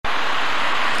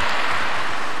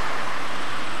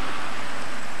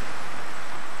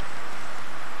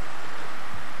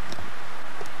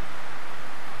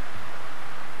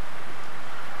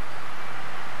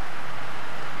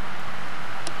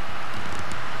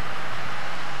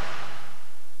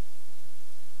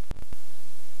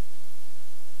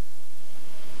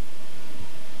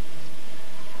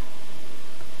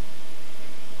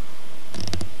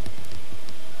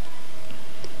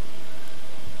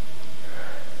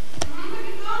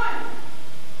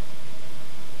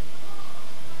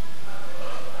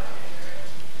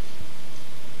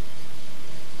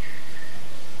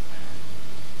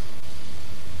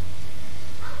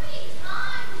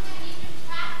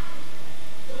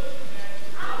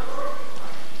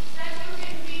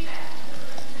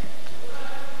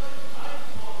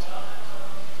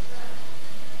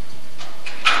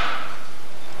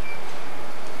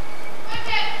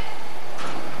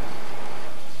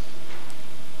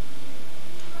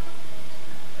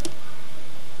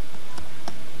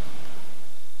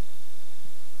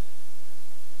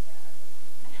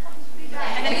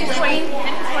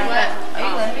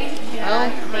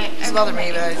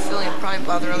I have a feeling it probably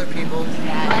bother other people. It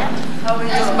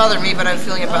doesn't bother me, but I have a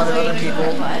feeling it bothers other people.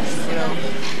 You know.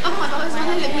 Oh, I've always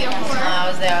wanted to be a whore. I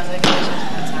was there. I was like,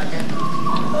 that's not good.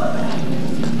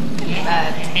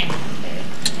 Bad.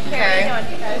 Okay.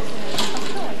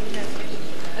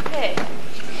 Okay.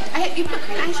 You put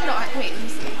eyeshadow on. Wait, let me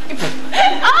see.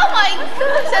 Oh my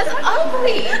gosh, that's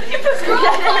ugly. Look at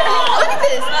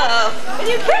this. Are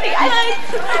you kidding?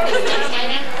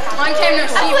 Long time no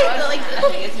see. Like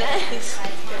this. Nice.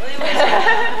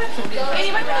 And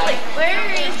you might be like, where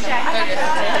is Jack?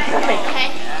 Okay.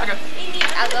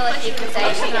 I'll go with you because I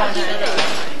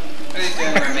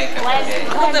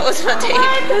That was my tape. Go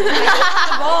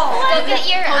get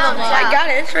your I got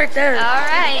it. It's right there. All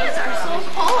right.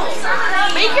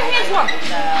 Make your hands warm.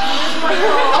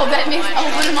 Oh, that makes. Oh,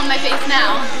 put them on my face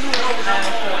now.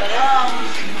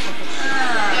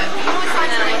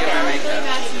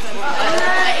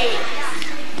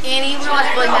 Annie, we're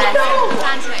watching Blue Man.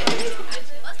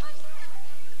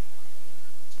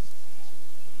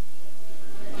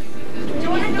 Do you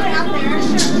want to do it out there?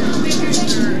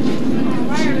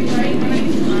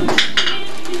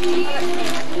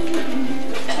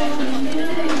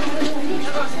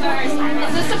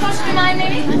 Is this supposed to be mine,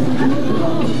 maybe?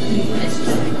 It's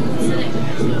just sitting.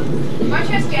 Why don't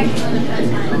you ask Jackie when the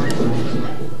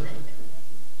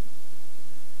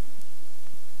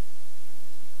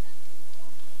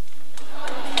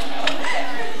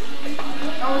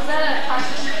Oh, was that a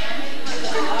costume?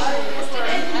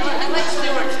 I like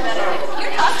Stewart's better.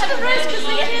 Your costume is nice because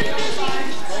they get hands busy.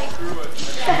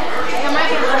 I might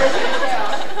be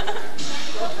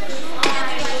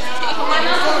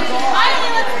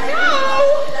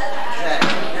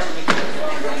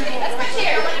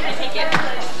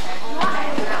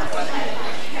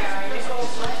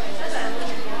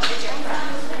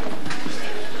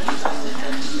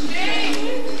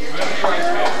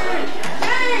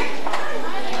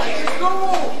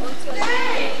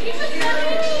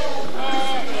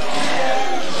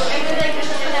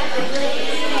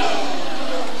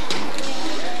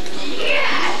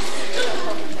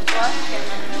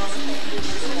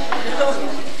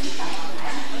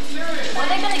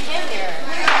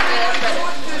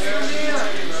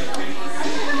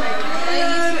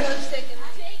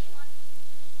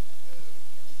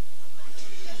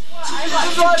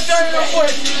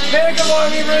Make a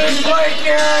long even play,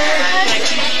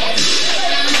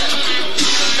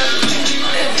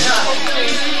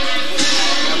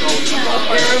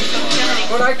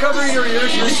 when I cover your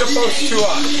ears, you're supposed to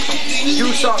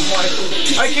do something like,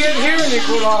 I can't hear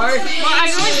Nikolai. Well,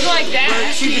 I always go like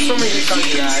that. She just told me to come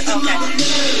to that. Okay.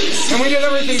 And we did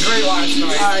everything great last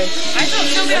night. I felt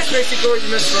so good. That's basically what you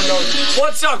missed from those.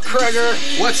 What's up, Kreger?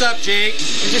 What's up, Jake?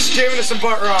 You're just jamming to some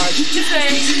butt rods. Just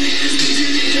saying.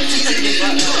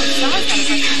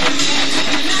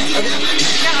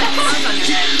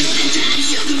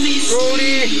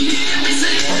 Brody,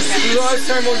 last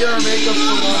time we'll get our makeup from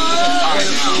the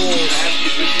pool.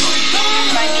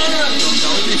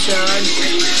 Don't be sad.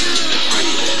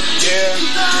 Yeah.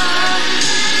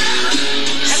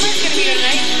 Everyone's gonna be good,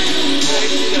 right?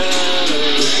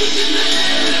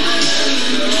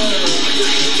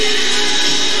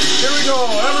 Here we go,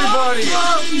 everybody.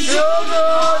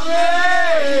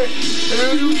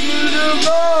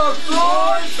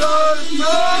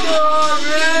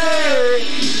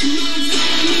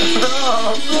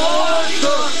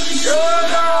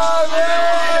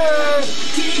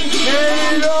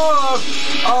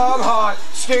 I'm hot,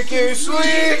 sticky,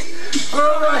 sweet,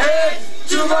 from my head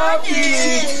to my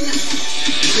feet.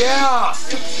 Yeah.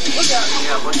 Look at me.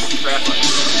 Yeah, what's the crap on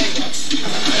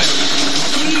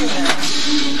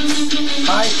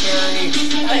Hi, Carrie.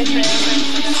 Hi,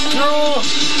 No,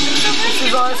 this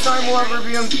is the last time we'll ever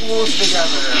be in pools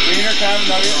together. Wiener, Cam,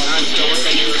 Nugget. I'm still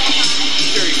working on your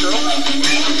Carrie girl.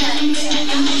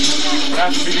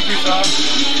 That's BBQ sauce.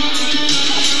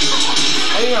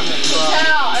 I think I'm the sauce.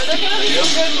 Are there going to be some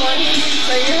good ones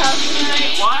at your house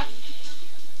tonight? What?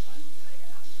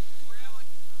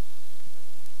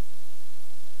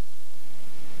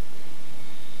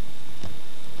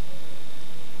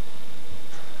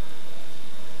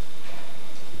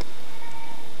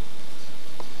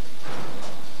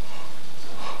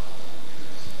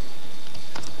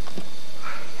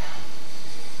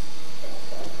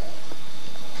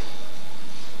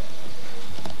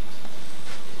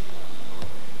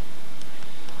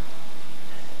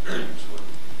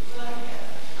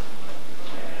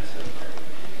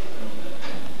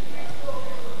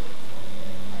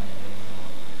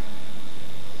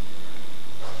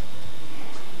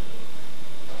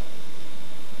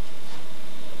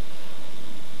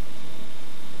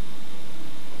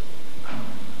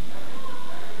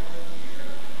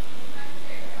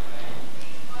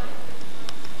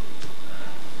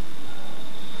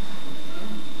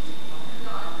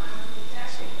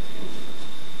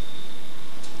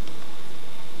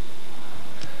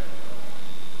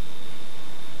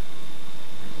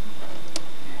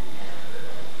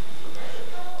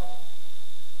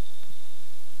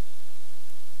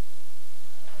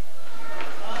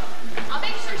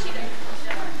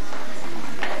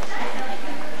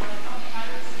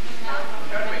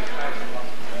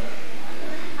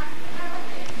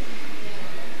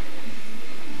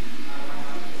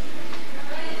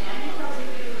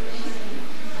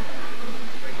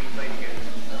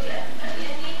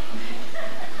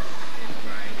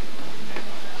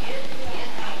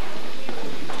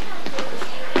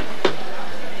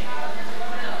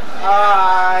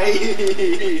 Hi.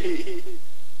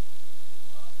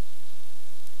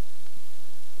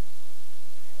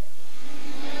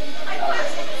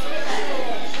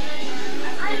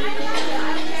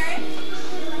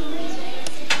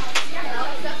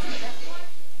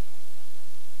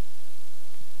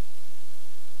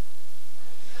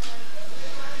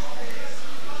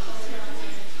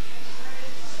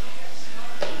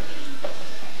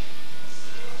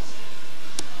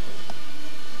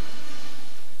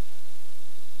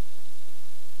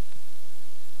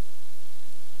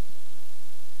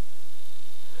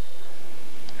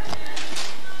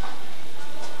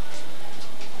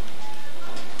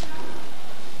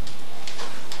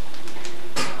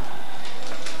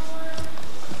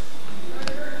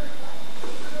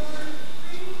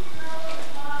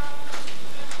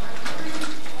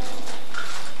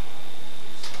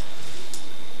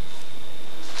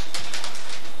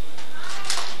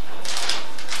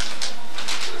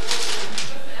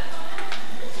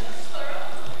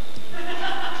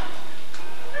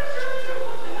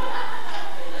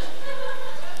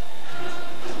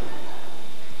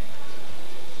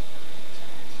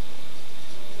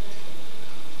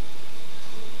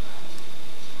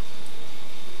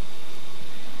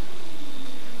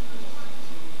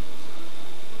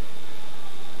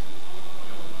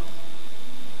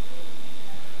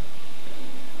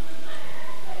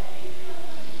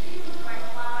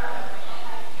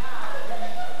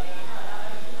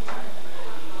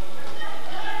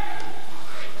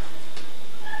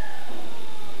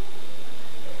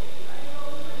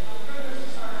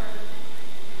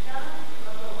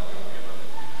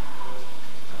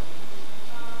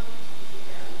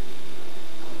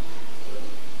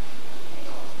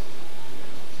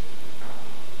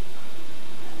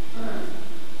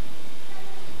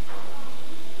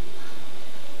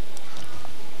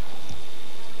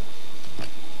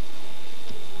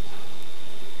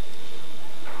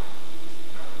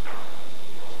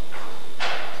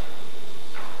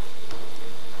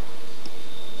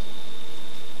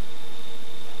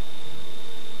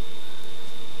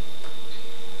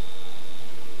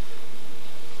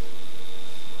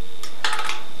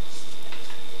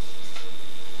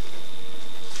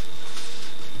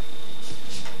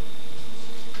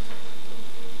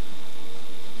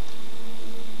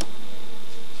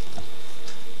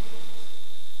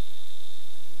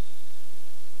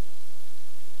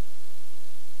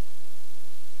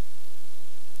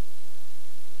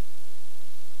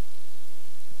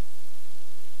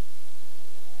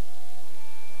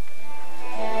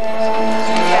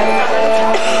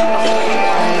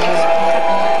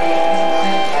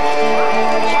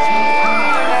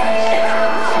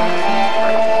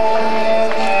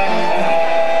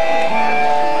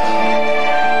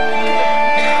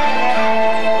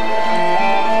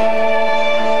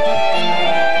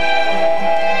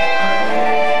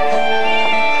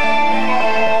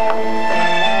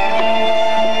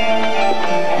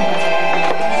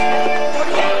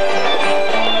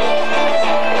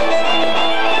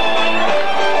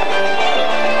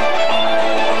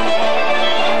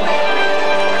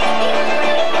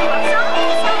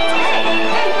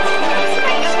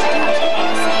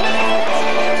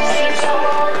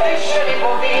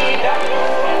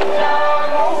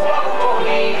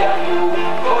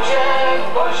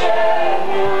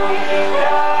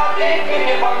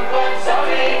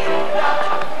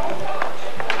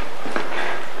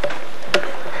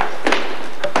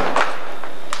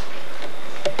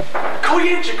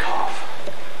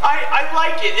 I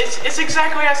like it. It's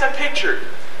exactly as I pictured.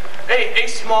 A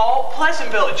small,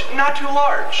 pleasant village, not too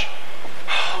large.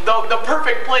 The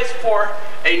perfect place for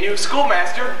a new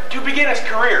schoolmaster to begin his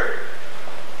career.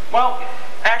 Well,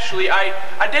 actually, I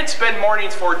did spend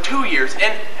mornings for 2 years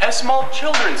in a small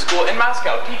children's school in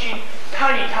Moscow, teaching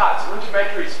tiny tots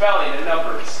rudimentary spelling and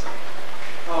numbers.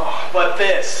 Oh, but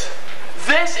this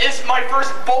is my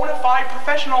first bona fide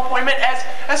professional appointment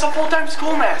as a full-time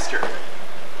schoolmaster.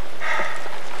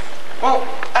 Well,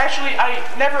 actually, I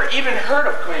never even heard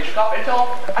of Kolinchikov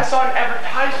until I saw an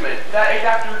advertisement that a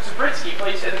Dr. Zabritsky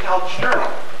placed in the college journal.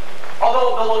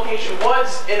 Although the location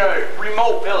was in a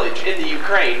remote village in the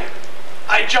Ukraine,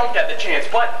 I jumped at the chance,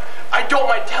 but I don't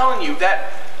mind telling you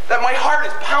that my heart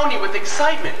is pounding with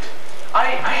excitement. I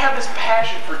have this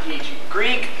passion for teaching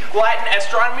Greek, Latin,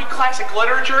 astronomy, classic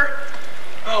literature.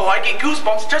 Oh, I get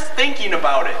goosebumps just thinking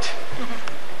about it.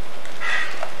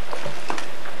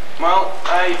 Well,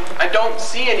 I don't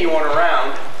see anyone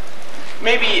around.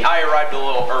 Maybe I arrived a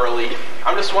little early.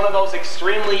 I'm just one of those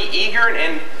extremely eager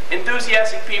and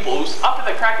enthusiastic people who's up at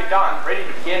the crack of dawn, ready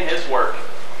to begin his work.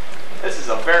 This is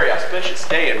a very auspicious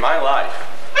day in my life.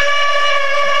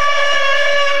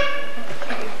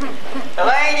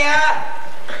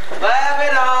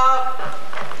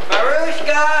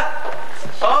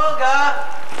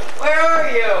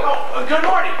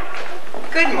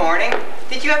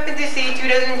 to see 2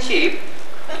 dozen sheep.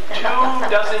 2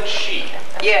 dozen sheep.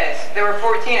 Yes, there were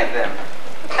 14 of them.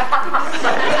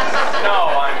 No,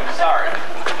 I'm sorry.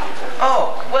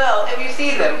 Oh, well, if you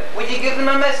see them, would you give them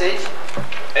a message?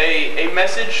 A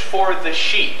message for the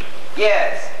sheep.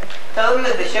 Yes. Tell them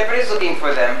that the shepherd is looking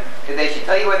for them, that they should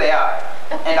tell you where they are,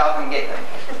 and I'll come get them.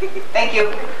 Thank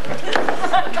you.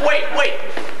 Wait.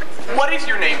 What is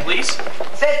your name, please?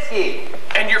 Setsky.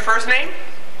 And your first name?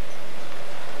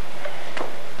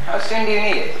 How soon do you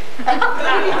need it?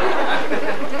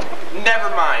 Never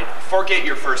mind. Forget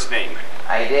your first name.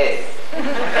 I did.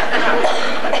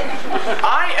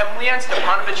 I am Leon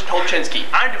Stepanovich Tolchinsky.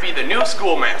 I'm to be the new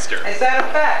schoolmaster. Is that a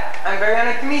fact? I'm very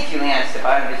honored to meet you, Leon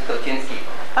Stepanovich Tolchinsky.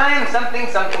 I am something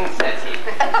Setsky.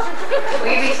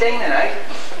 Will you be staying the night?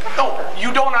 Oh,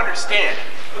 you don't understand.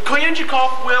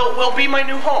 Koyenchikov will be my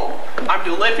new home. I'm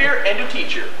to live here and to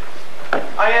teach here.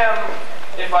 I am,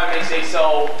 if I may say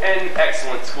so, an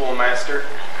excellent schoolmaster.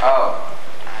 Oh,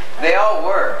 they all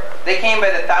were. They came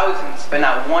by the thousands, but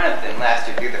not one of them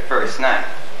lasted through the first night.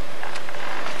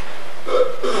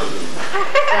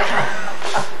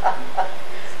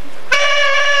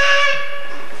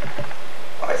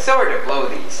 Oh, it's so hard to blow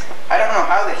these. I don't know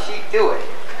how the sheep do it.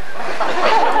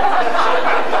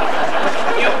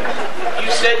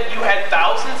 You said you had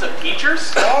thousands of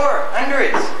teachers? More,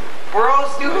 hundreds. We're all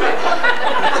stupid.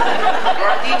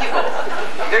 More teachable.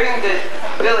 During the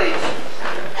village,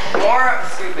 more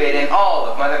stupid in all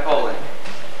of Mother Poland.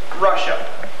 Russia.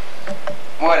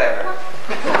 Whatever.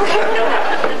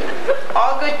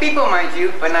 All good people, mind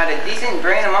you, but not a decent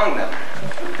brain among them.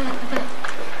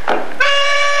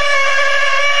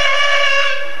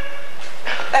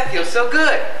 That feels so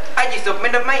good. I just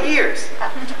opened up my ears.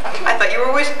 I thought you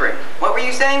were whispering. What were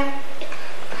you saying?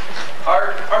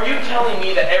 Are you telling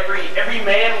me that every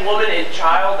man, woman, and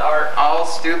child are all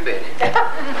stupid?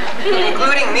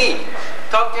 Including me.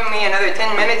 Talk to me another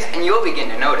 10 minutes and you'll begin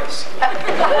to notice.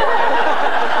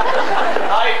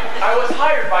 I was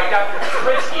hired by Dr.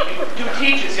 Zabritsky to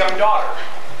teach his young daughter.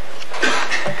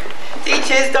 Teach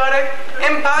his daughter?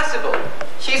 Impossible.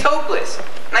 She's hopeless.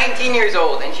 19 years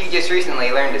old and she just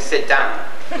recently learned to sit down.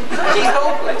 She's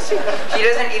hopeless. She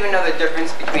doesn't even know the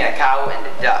difference between a cow and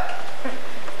a duck.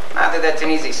 Not that that's an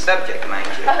easy subject, mind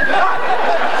you.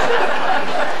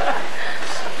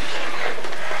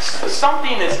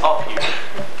 Something is up here.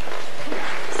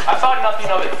 I thought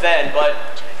nothing of it then, but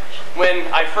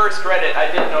when I first read it, I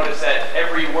did notice that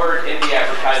every word in the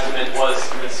advertisement was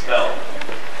misspelled.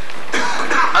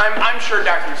 I'm sure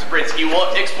Dr. Zabritsky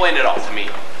will explain it all to me.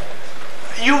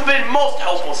 You've been most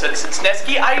helpful, Citizen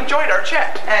Snesky. I enjoyed our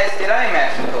chat. As did I,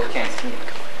 Master Tolchinsky.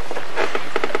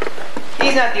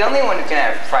 He's not the only one who can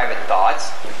have private thoughts.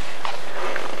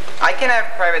 I can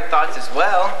have private thoughts as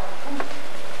well.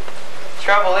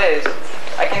 Trouble is,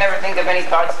 I can never think of any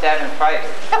thoughts to have in private.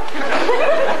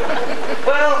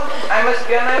 Well, I must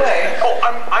be on my way. Oh,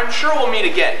 I'm sure we'll meet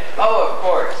again. Oh, of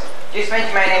course. Just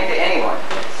mention my name to anyone.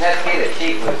 Snesky the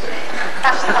sheep loser.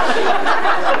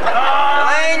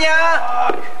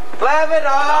 Elena! Clav it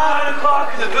off! 9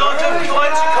 o'clock in the village of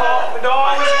Koyenchikov, and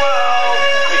all is well.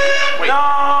 Wait. 9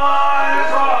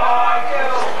 o'clock.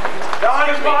 9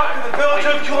 o'clock in the village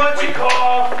of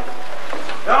Koyenchikov.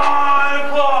 9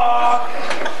 o'clock.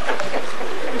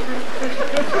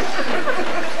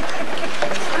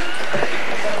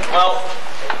 Well,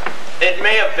 it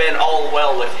may have been all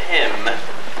well with him,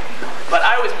 but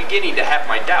I was beginning to have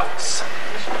my doubts.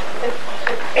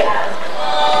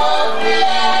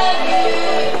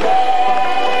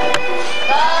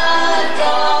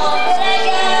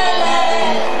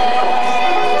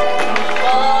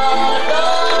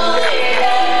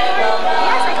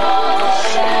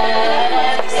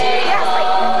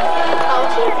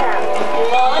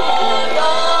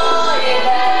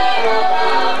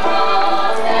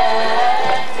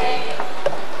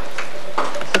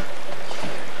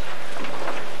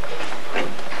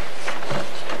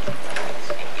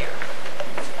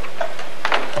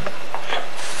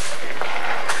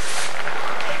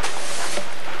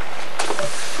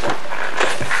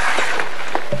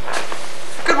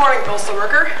 Good morning, postal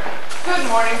worker. Good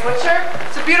morning, Butcher.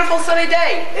 It's a beautiful sunny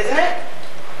day, isn't it?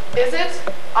 Is it?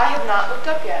 I have not looked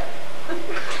up yet.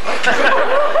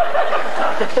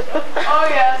 Oh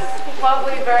yes,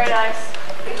 lovely, very nice.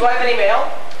 Do I have any mail?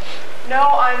 No,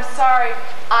 I'm sorry.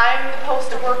 I'm the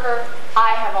postal worker.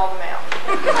 I have all the mail.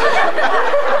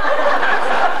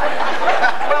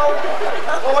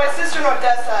 Well, my sister in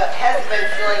Odessa hasn't been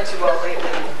feeling too well lately.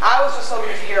 I was just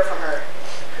hoping to hear from her.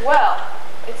 Well,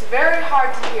 it's very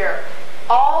hard to hear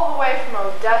all the way from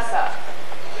Odessa.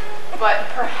 But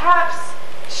perhaps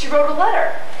she wrote a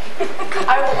letter.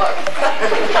 I will look.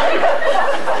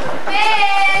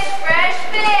 Fish, fresh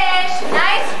fish.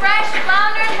 Nice fresh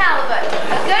flounder and halibut.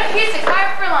 A good piece of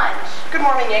carp for lunch. Good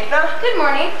morning, Yegna. Good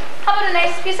morning. How about a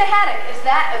nice piece of haddock? Is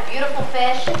that a beautiful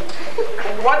fish?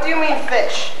 What do you mean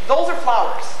fish? Those are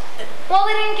flowers. Well,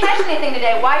 they didn't catch anything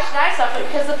today. Why should I suffer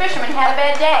because the fisherman had a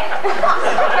bad day?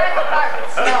 Try the carp.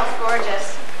 It smells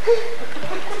gorgeous.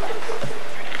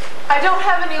 I don't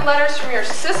have any letters from your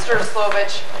sister,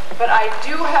 Slovich, but I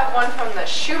do have one from the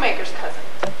shoemaker's cousin.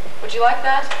 Would you like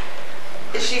that?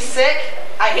 Is she sick?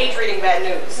 I hate reading bad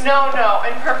news. No,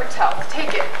 in perfect health.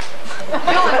 Take it.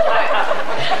 You'll enjoy it.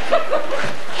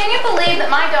 Can you believe that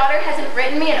my daughter hasn't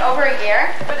written me in over a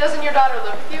year? But doesn't your daughter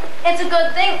live with you? It's a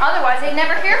good thing, otherwise they'd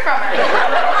never hear from her.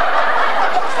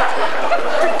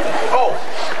 Oh,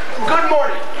 good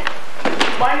morning.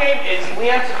 My name is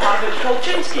Leon Stepanovich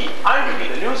Kolchinsky. I'm to be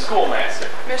the new schoolmaster.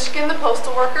 Michigan, the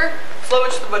postal worker.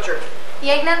 Slovich the butcher.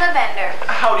 Yegna the vendor.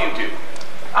 How do you do?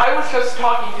 I was just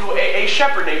talking to a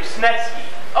shepherd named Snetsky.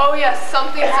 Oh yes,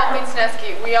 something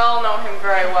Snesky. We all know him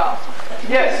very well.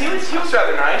 Yes, he was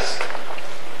rather nice.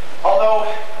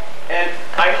 Although, and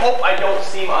I hope I don't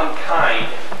seem unkind,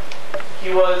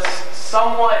 he was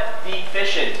somewhat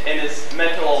deficient in his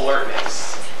mental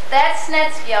alertness. That's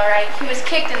Snetsky, all right. He was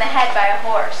kicked in the head by a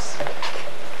horse.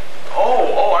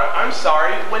 I'm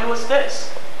sorry. When was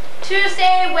this?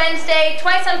 Tuesday, Wednesday,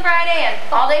 twice on Friday, and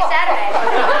all day Saturday.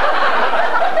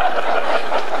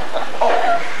 Oh,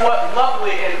 what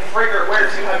lovely and fragrant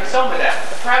wares you have sewn to that.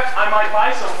 Perhaps I might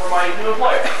buy some for my new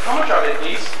employer. How much are they,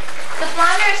 please? The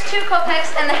flounder is 2 kopecks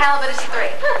and the halibut is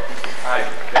 3. I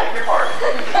beg your pardon.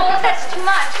 Well, if that's too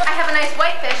much, I have a nice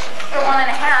whitefish for 1.5.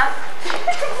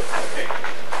 Okay.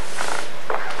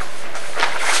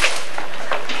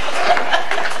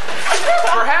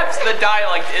 Perhaps the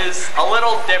dialect is a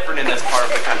little different in this part of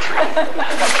the country.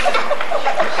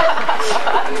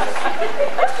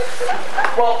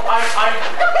 Well,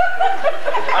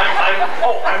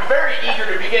 I'm very eager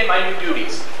to begin my new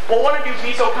duties. Will one of you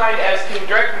be so kind as to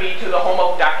direct me to the home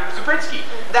of Dr. Zabrinsky?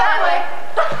 That way.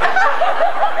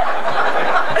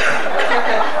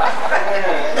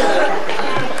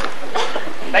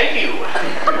 Thank you.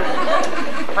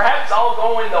 Perhaps I'll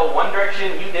go in the one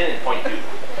direction you didn't point to.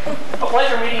 A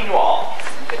pleasure meeting you all.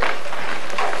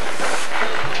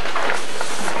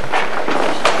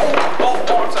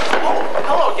 I'm sorry. Oh,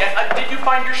 hello again. Did you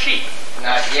find your sheep?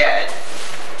 Not yet.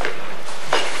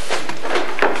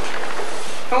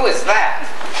 Who is that?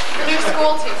 The new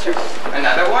school teacher.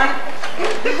 Another one?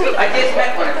 I just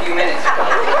met one a few minutes ago.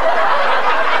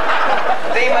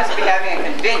 They must be having a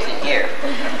convention here.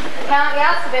 Count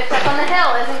Yasovich up on the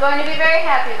hill isn't going to be very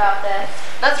happy about this.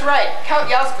 That's right.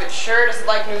 Count Yasovich sure doesn't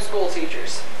like new school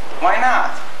teachers. Why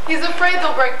not? He's afraid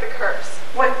they'll break the curse.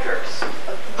 What curse?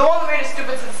 The one that made us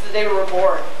stupid since the day we were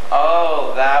born.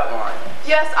 Oh, that one.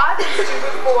 Yes, I've been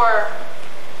stupid for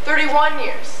 31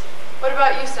 years. What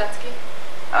about you, Snetsky?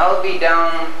 I'll be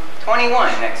down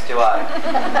 21 next July.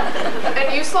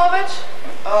 And you, Slovich?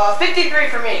 53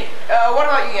 for me. What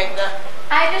about you, Yegna?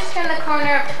 I just turned the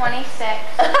corner of 26.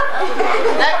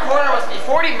 That corner must be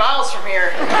 40 miles from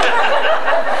here.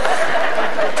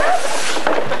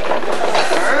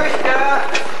 Marushka!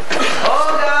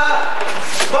 Olga!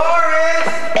 Boris!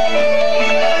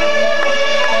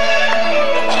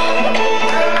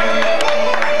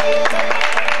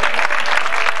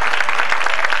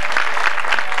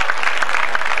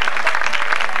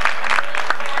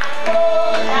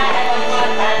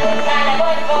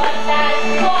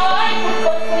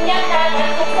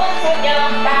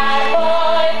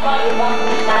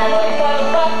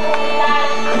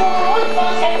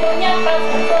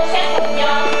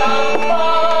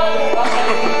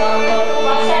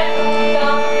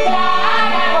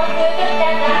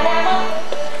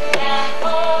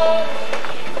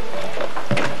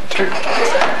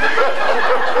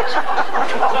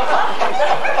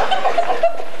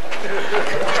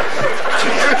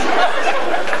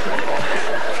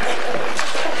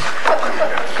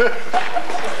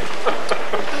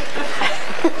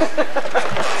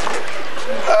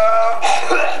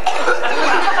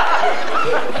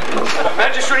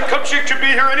 Magistrate Kupchik should be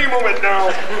here any moment now.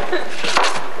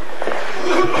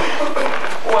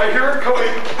 Oh, I hear it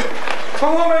coming.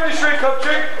 Hello, Magistrate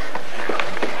Kupchik.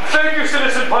 Thank you,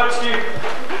 Citizen Ponsky.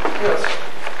 Yes.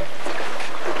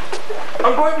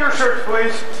 Unbutton your shirt,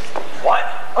 please. What?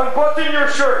 Unbutton your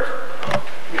shirt.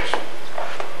 Yes.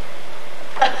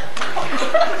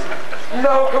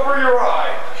 Now cover your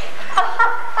eye.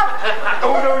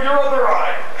 Oh no, your other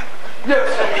eye. Yes.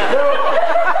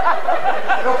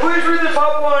 Now please read the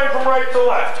top line from right to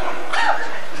left.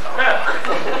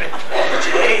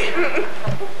 Jay,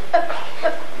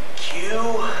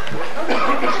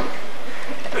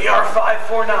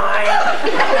 549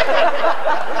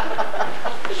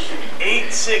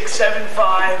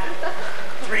 8675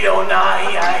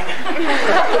 309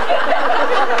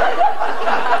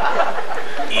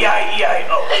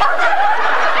 E-I-E-I-O.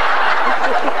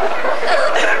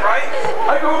 Is that right?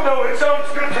 I don't know. It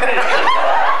sounds good to me.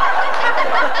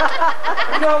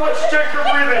 Now let's check your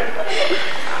breathing.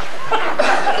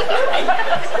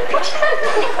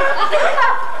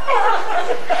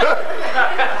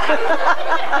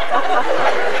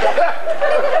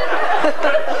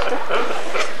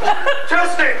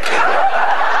 Testing.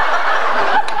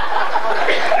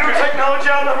 New technology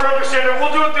I'll never understand it.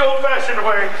 We'll do it the old-fashioned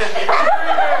way.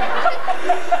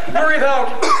 Breathe out.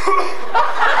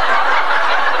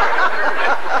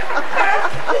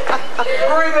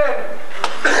 Breathe in.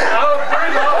 Out.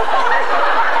 Breathe out.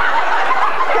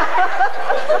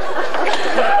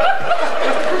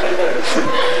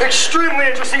 Extremely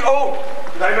interesting. Oh,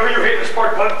 I know you hate this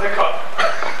part, but pick up.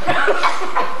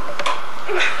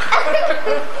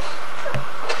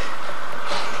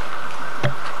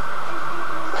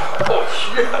 Oh,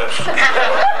 yes.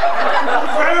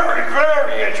 Very,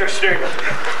 very interesting.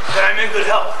 Then I'm in good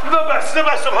health. The best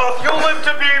of health. You'll live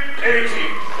to be 80.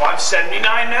 Well, I'm 79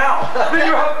 now. Then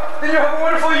you have a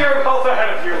wonderful year of health ahead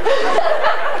of you.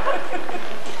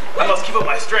 I must keep up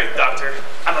my strength, Doctor.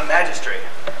 I'm a magistrate.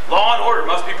 Law and order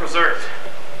must be preserved.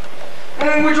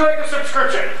 Would you like a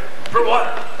subscription? For what?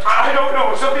 I don't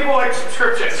know. Some people like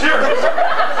subscriptions. Here.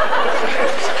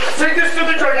 Take this to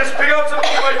the druggist, pick out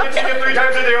something you like, and take it 3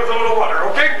 times a day with a little water,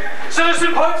 okay?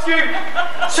 Citizen Punsky!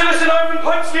 Citizen Ivan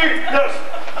Punsky! Yes,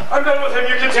 I'm done with him.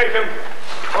 You can take him.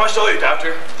 How much do I owe you,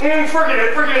 Doctor? Forget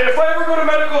it. If I ever go to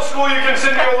medical school, you can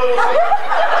send me a little something.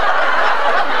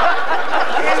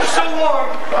 So long.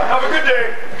 Have a good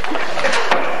day.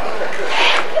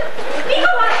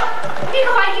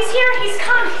 Nikolai, he's here. He's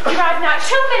come. He arrived not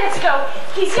 2 minutes ago.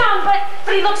 He's young, but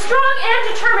he looks strong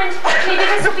and determined. Maybe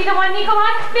this will be the one,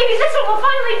 Nikolai. Maybe this one will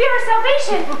finally be our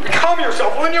salvation. Calm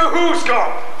yourself, will you? Who's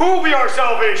come? Who will be our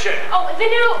salvation? Oh, the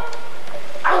new...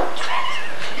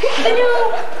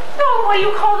 Oh, what do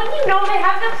you call them? You know they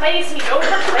have the place. He knows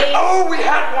the place. Oh, we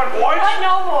had one once. But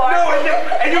no more. No,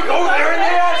 and you go there and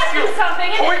they ask you.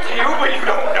 Something. Point to you, but you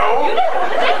don't know. You didn't know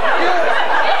the thing.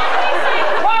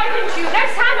 Why didn't you?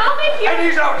 Next time I'll make you. And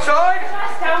he's outside?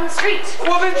 Just down the street.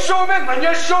 Well, then show him in,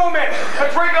 Lenya. Show him in.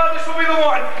 And pray God this will be the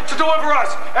one to deliver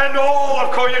us and all of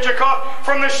Koyachikov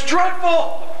from this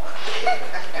dreadful...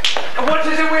 What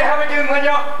is it we have again,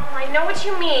 Lenya? I know what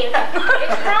you mean.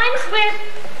 It rhymes with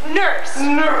nurse.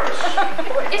 Nurse.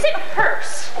 Or is it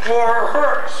hearse? Or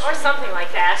hearse. Or something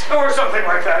like that. Or something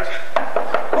like that.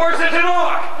 Or is it a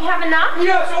knock? You have a knock?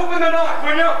 Yes, open the knock,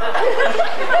 will you? The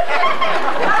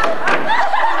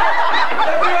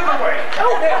other way.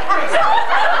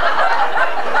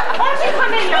 Why don't you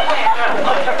come in your way?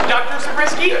 Dr.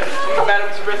 Zabriskie? Madam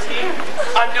Zabriskie?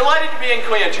 I'm delighted to be in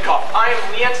Koyenchikov. I am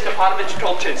Leon Stepanovich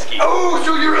Kolchinsky. Oh,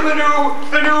 so you're the new...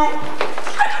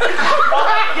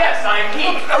 Yes, I am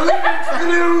he. The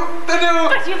new...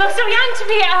 But you look so young to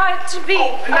be...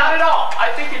 Oh, not at all.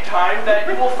 I think in time that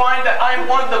you will find that I am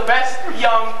one of the best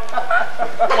young...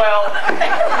 Well...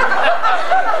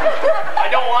 I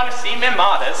don't want to seem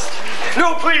immodest.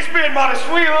 No, please be immodest.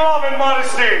 We love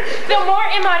immodesty. The more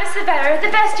immodest, the better.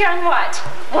 The best young what?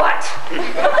 What?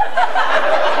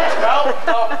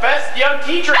 Well, the best young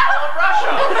teacher in all of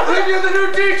Russia. Lydia, the new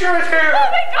teacher is here. Oh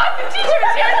my God, the teacher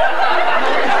is here.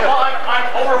 Well, I'm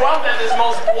overwhelmed at this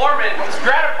most warm and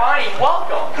gratifying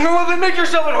welcome. Well, then make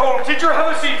yourself at home. Teacher,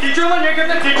 have a seat. Teacher, let you get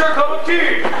the teacher a cup of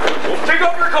tea. Take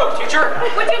off your coat, teacher.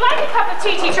 Would you like a cup of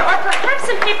tea, teacher, or perhaps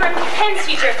some paper and pens,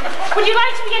 teacher? Would you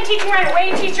like to begin teaching right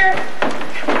away, teacher?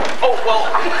 Oh, well,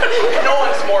 no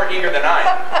one's more eager than I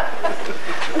am.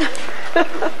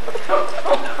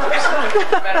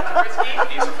 Madam Zabriskie,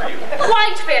 these are for you.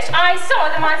 Whitefish. I saw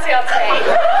them on sale today.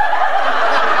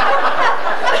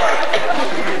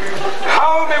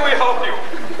 How may we help you?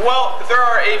 Well, there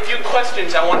are a few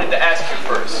questions I wanted to ask you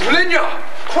first. Lydia,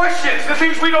 questions, the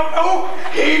things we don't know,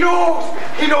 he knows.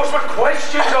 He knows what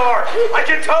questions are. I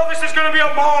can tell this is going to be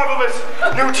a marvelous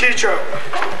new teacher.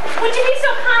 Would you be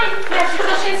so kind, Master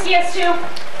Kolchinsky, as to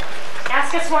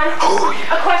ask us one? Oh,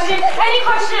 yeah. A question? Any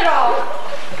question at all?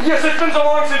 Yes, it's been so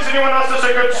long since anyone asked us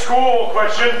a good school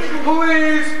question.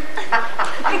 Please.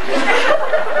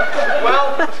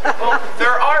 Well,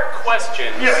 there are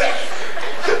questions. Yes.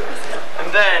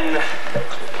 And then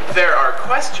there are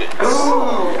questions.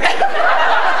 Ooh.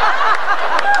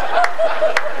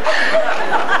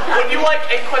 Would you like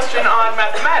a question on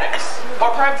mathematics?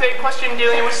 Or perhaps a question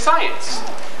dealing with science?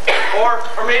 Or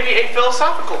maybe a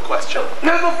philosophical question.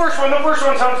 No, the first one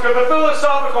sounds good. The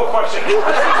philosophical question.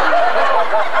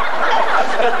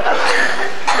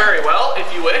 Very well,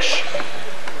 if you wish.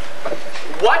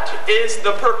 What is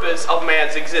the purpose of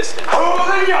man's existence? Oh,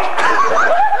 Lydia!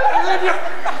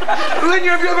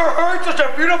 Lydia, have you ever heard such a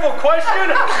beautiful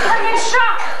question? I'm in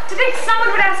shock to think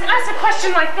someone would ask us a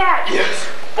question like that. Yes.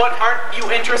 But aren't you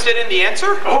interested in the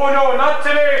answer? Oh, no, not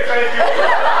today, thank you.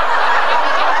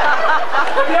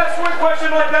 Yes, one question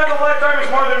like that in a lifetime is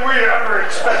more than we ever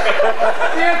expected.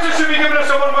 The answer should be given to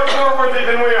someone much more worthy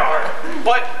than we are.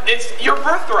 But it's your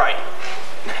birthright.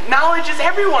 Knowledge is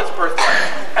everyone's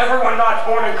birthright. Everyone not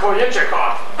born in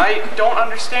Koyachikov. I don't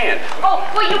understand. Oh,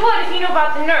 well, you would if you knew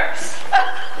about the nurse.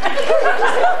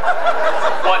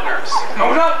 What nurse?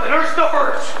 No, not the nurse, the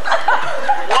purse.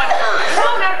 What purse?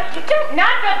 No,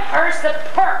 not the purse, the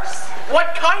purse.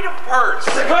 What kind of purse?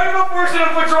 The kind of a person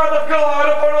that puts around the pillow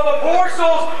out upon all the poor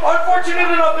souls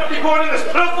unfortunate enough to be born in this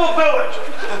pitiful village.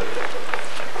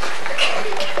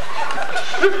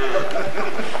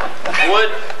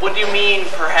 Would you mean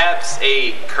perhaps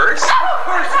a curse?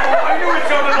 Curse! Oh, I knew it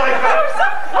sounded like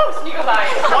that. Close, Nikolai.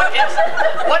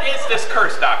 What is this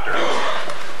curse, Doctor?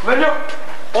 Lydia,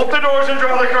 open the doors and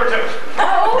draw the curtains.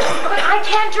 Oh, but I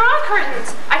can't draw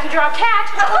curtains. I can draw a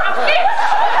cat or a fish.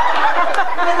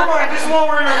 Never mind, just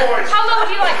lower your voice. How low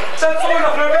would you like it? That's low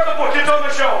enough. Now grab the book, it's on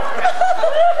the shelf.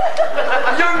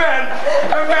 Young man,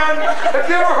 have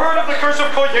you ever heard of the curse of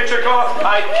Koyachikov?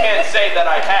 I can't say that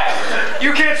I have.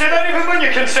 You can't say that even when you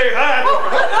can say that.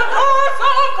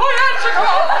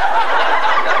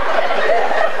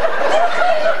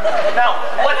 Now,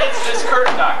 what is this curse,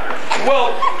 Doctor?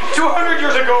 Well, 200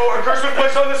 years ago, a curse was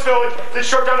placed on this village that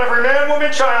struck down every man,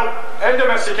 woman, child, and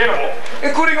domestic animal,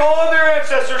 including all of their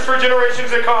ancestors for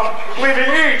generations to come, leaving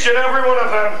each and every one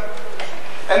of them,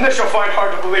 and this you'll find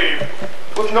hard to believe,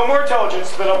 with no more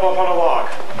intelligence than a bump on a log.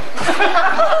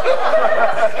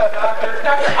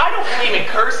 Doctor, I don't believe in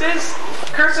curses.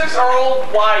 Curses are old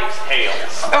wives'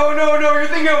 tales. Oh, no, you're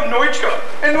thinking of Noichka.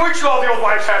 In Noichka, all the old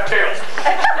wives have tails.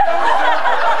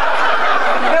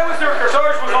 That was their curse.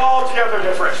 Ours was altogether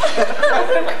different.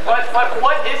 But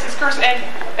what is this curse, and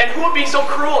who would be so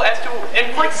cruel as to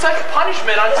inflict such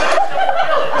punishment on such a simple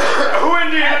village? Who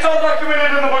indeed? It's all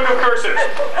documented in the Book of Curses.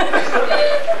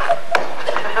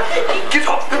 Get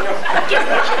off!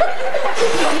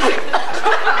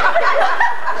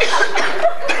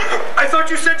 I thought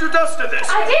you said you dusted this.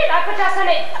 I did. I put dust on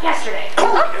it yesterday.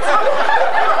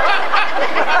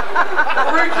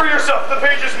 Read for yourself. The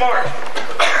page is marked.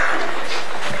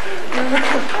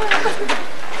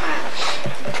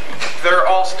 They're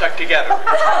all stuck together.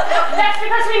 That's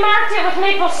because we marked it with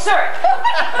maple syrup.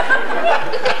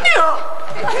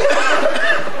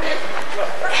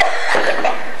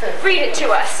 Read it to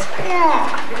us.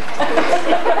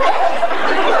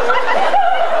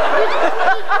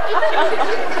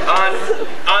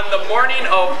 On the morning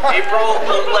of April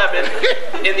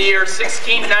 11th, in the year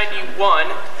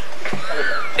 1691,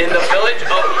 in the village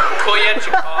of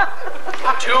Koyachikov,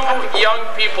 two young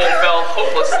people fell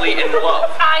hopelessly in love.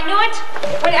 I knew it.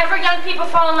 Whenever young people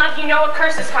fall in love, you know a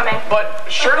curse is coming. But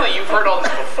surely you've heard all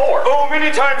this before. Oh,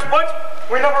 many times, but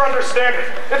we never understand it.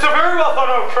 It's a very well thought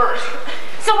out curse.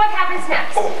 So what happens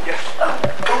next? Oh, yes.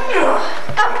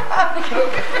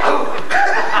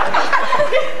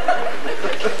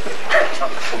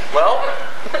 Well,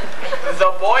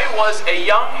 the boy was a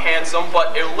young, handsome,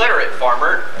 but illiterate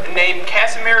farmer named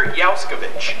Casimir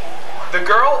Yauskovich. The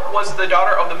girl was the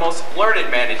daughter of the most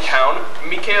learned man in town,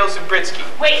 Mikhail Zubritsky.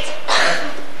 Wait.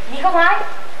 Nikolai?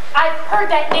 I've heard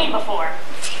that name before.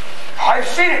 I've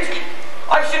seen it.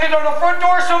 I've seen it on the front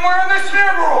door somewhere in this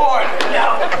neighborhood.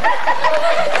 No.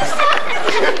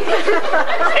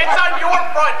 It's on your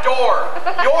front door.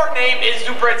 Your name is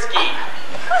Zubritsky.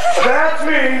 That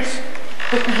means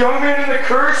that the young man in the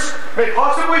curse may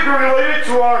possibly be related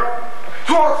to our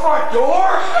front door?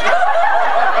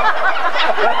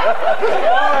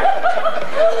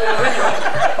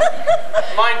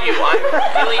 Mind you, I'm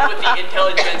dealing with the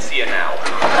intelligentsia now.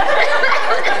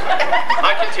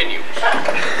 I continue.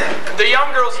 The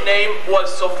young girl's name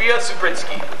was Sofia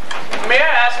Zubritsky. May I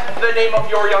ask the name of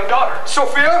your young daughter?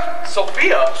 Sophia?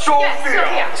 Sophia?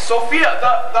 Yes, Sophia,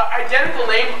 the identical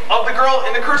name of the girl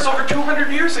in the curse over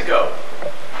 200 years ago.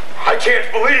 I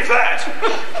can't believe that.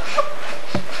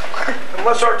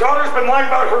 Unless our daughter's been lying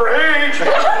about her age.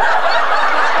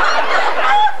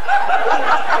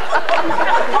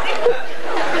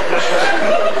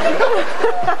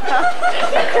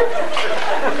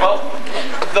 Well,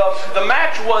 the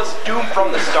match was doomed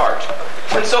from the start.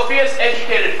 When Sophia's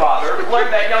educated father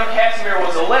learned that young Casimir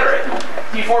was illiterate,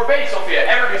 he forbade Sophia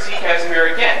ever to see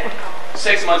Casimir again.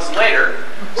 6 months later,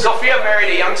 Sophia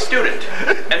married a young student,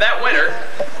 and that winter,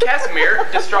 Casimir,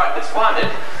 distraught and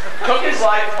despondent, took his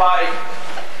life by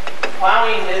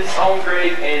plowing his own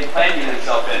grave and planting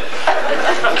himself in it.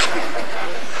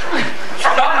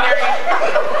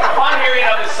 Upon hearing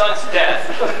of his son's death,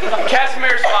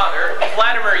 Casimir's father,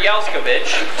 Vladimir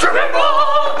Yelskovich,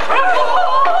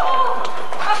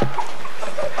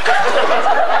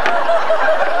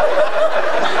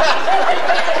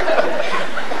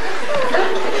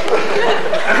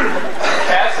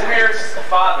 Casimir's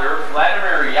father,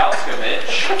 Vladimir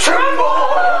Yelskovich,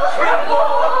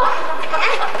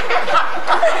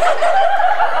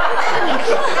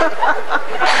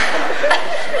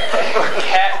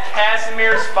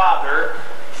 Casimir's father,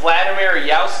 Vladimir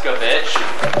Yelskovich,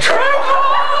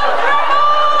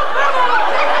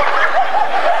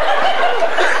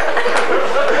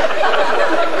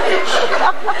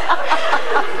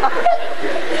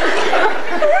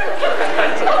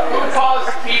 who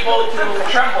caused people to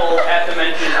tremble at the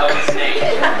mention of his name.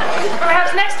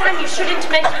 Perhaps next time you shouldn't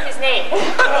mention his name.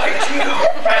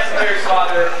 Casimir's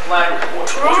father, Vladimir.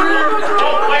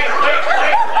 Oh, wait.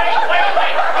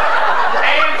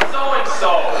 And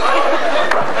so.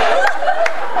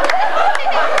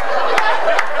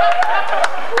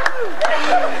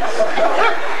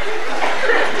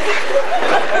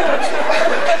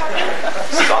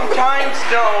 Sometimes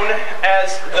known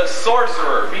as the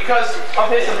sorcerer, because of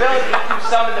his ability to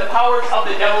summon the powers of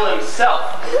the devil himself,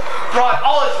 brought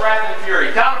all his wrath and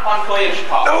fury down upon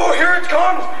Kolyachkov. Oh, here it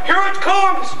comes! Here it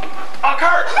comes! A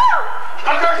curse!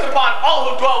 A curse upon all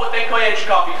who dwell within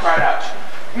Kolyachkov, he cried out.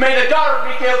 May the daughter of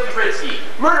Mikhail Zabritsky,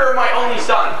 murderer of my only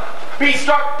son, be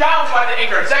struck down by the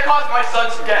ignorance that caused my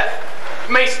son's death.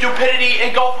 May stupidity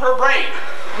engulf her brain.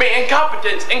 May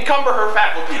incompetence encumber her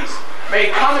faculties. May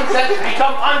common sense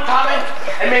become uncommon,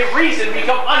 and may reason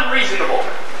become unreasonable.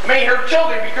 May her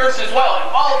children be cursed as well, and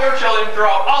all their children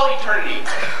throughout all eternity.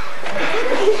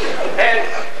 And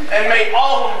may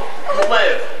all who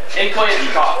live in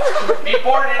Kolyachkov be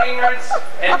born in ignorance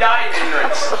and die in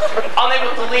ignorance,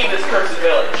 unable to leave this cursed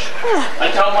village,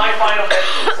 until my final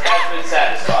vengeance has been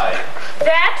satisfied.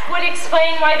 That would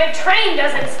explain why the train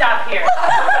doesn't stop here.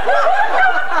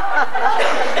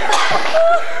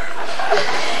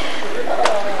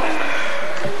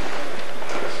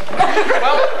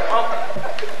 Well,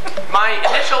 my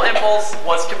initial impulse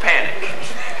was to panic.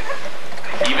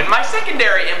 Even my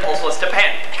secondary impulse was to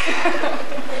panic.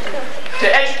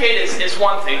 To educate is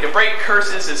one thing, to break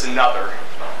curses is another.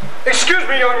 Excuse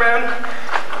me, young man.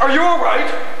 Are you all right?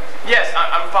 Yes,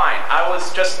 I'm fine. I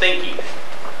was just thinking.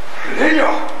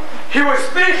 Nina, he was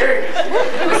thinking.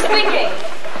 Who's thinking?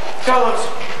 Tell us,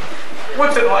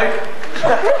 what's it like?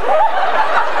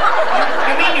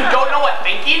 You mean you don't know what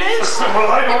thinking is? Well,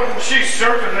 I don't. She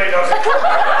certainly doesn't.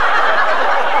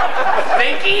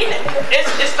 Thinking is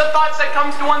the thoughts that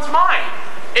comes to one's mind.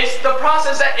 It's the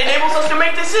process that enables us to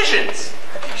make decisions.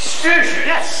 Decisions?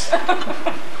 Yes.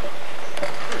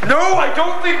 No, I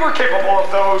don't think we're capable of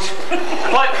those.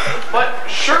 But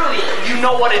surely you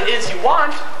know what it is you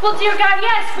want. Well, dear God,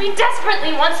 yes, we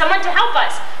desperately want someone to help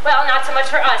us. Well, not so much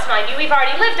for us, mind you. We've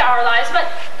already lived our lives, but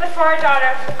for our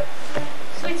daughter,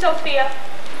 sweet Sophia.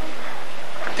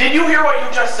 Did you hear what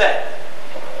you just said?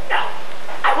 No,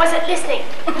 I wasn't listening.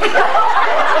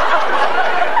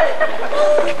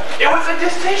 It was a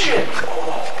decision.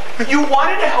 You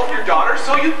wanted to help your daughter,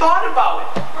 so you thought about it.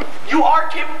 You are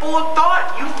capable of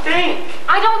thought. You think.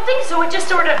 I don't think so. It just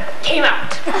sort of came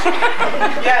out.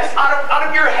 Yes, out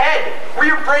of your head, where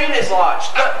your brain is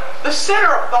lodged, the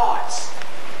center of thoughts.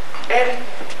 And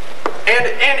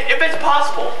if it's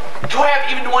possible to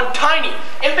have even one tiny,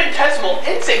 infinitesimal,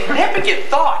 insignificant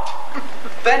thought,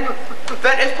 then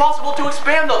it's possible to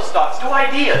expand those thoughts to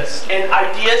ideas, and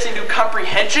ideas into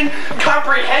comprehension,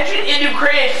 comprehension into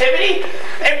creativity,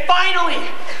 and finally,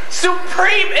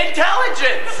 supreme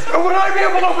intelligence! And would I be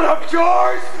able to open up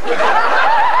jars?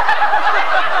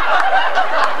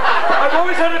 I've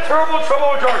always had a terrible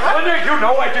trouble with jars. Linda, you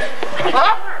know I just...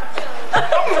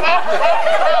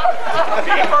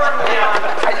 Be firm, Leon.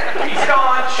 Be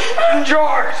staunch.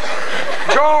 Jars!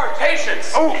 Jars!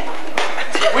 Patience. Oh!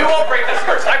 We won't break this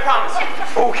curse, I promise you.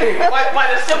 Okay. By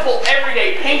the simple,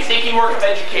 everyday, painstaking work of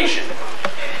education.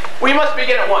 We must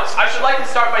begin at once. I should like to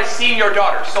start by seeing your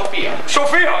daughter, Sophia.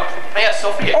 Sophia? Yes,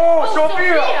 Sophia. Oh,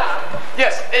 Sophia!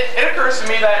 Yes, it occurs to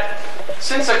me that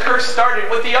since the curse started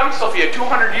with the young Sophia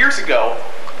 200 years ago,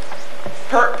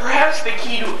 perhaps the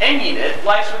key to ending it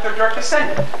lies with her direct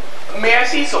descendant, May I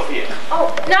see Sophia?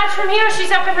 Oh, not from here.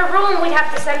 She's up in her room. We'd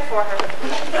have to send for her.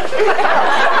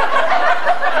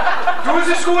 Do as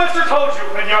the schoolmaster told you,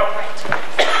 Pena.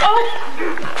 Oh,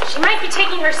 she might be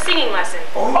taking her singing lesson.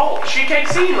 Oh, she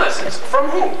takes singing lessons. From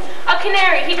whom? A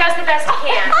canary. He does the best he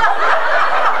can.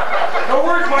 No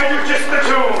words, mind you, just the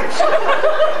tunes.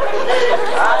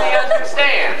 I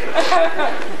understand.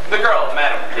 The girl,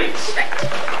 madam, please.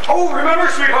 Oh, remember,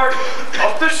 sweetheart,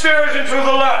 up the stairs and to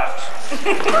the left. I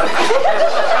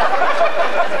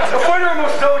find her a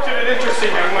most delicate and interesting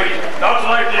young lady, not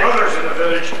like the others in the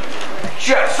village.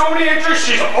 She has so many interests,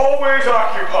 she's always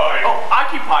occupied. Oh,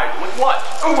 occupied with what?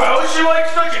 Oh, well, she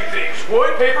likes touching things.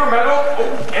 Wood, paper, metal.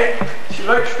 Oh, and she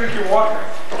likes drinking water.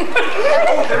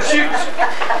 Oh, there she is.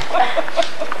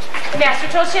 Master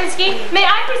Tolchinsky, may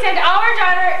I present our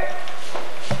daughter...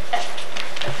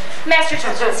 Master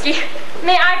Tolchinsky,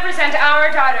 may I present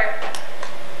our daughter...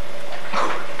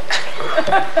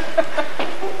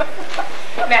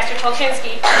 Master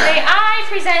Tolchinsky, may I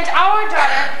present our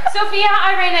daughter, Sophia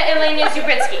Irena Elena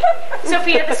Zubritsky.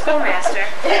 Sophia, the schoolmaster.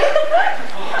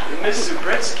 Miss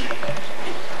Zubritsky.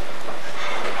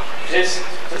 Is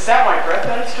that my breath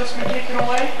that has just been taken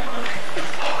away?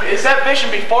 Is that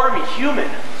vision before me human?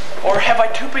 Or have I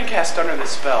too been cast under the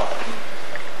spell?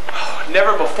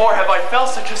 Never before have I felt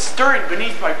such a stirring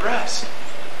beneath my breast.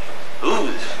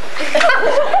 Ooh.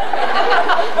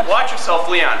 Watch yourself,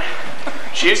 Leon.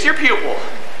 She is your pupil,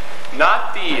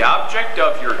 not the object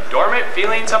of your dormant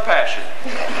feelings of passion.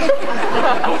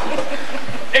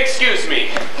 Excuse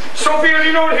me. Sophia, do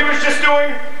you know what he was just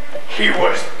doing? He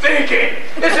was thinking.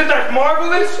 Isn't that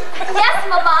marvelous? Yes,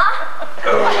 Mama.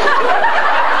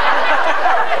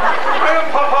 I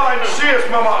am Papa and she is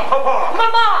Mama. Papa.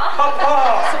 Mama! Papa.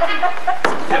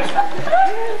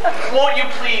 Won't you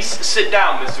please sit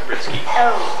down, Miss Zubritsky?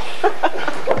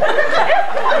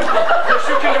 Yes,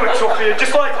 you can do it, Sophia,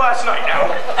 just like last night now.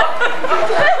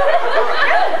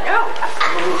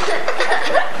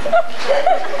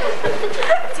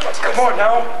 Come on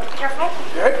now. Careful.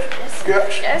 Yes.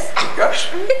 Yes. Yes. Yes.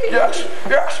 Yes.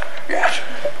 Yes. Yes.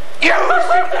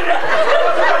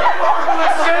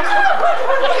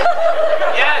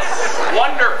 Yes,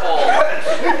 wonderful.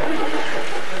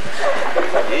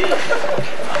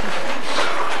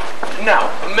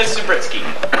 Now, Miss Zubritsky,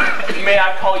 may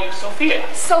I call you Sophia?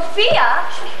 Sophia?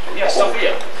 Yes,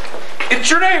 Sophia. It's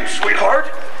your name, sweetheart.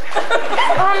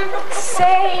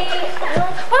 Say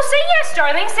yes,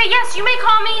 darling. Say yes. You may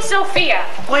call me Sophia.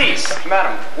 Please,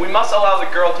 madam, we must allow the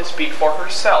girl to speak for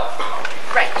herself.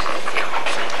 Right.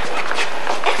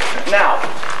 Now,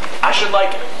 I should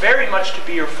like very much to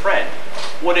be your friend.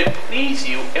 Would it please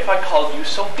you if I called you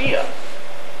Sophia?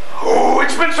 Oh,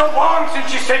 it's been so long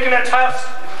since she's taken that test.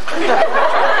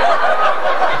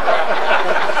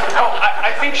 Oh,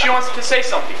 I think she wants to say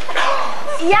something.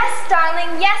 Yes,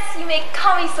 darling. Yes, you may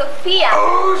call me Sophia.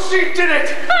 Oh, she did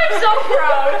it. I'm so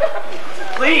proud.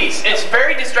 Please, it's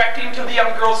very distracting to the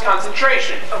young girl's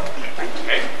concentration.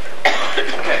 Okay.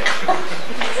 Okay.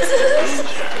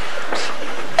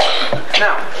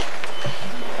 Now,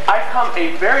 I've come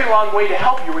a very long way to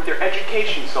help you with your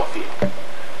education, Sophia.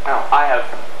 Now, I have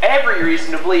every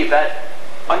reason to believe that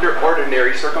under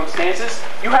ordinary circumstances,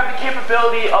 you have the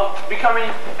capability of becoming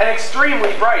an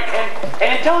extremely bright and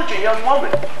intelligent young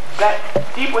woman. That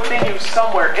deep within you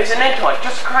somewhere is an intellect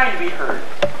just crying to be heard.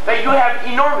 That you have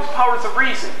enormous powers of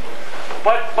reason.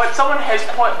 But someone has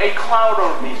put a cloud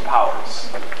over these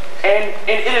powers. And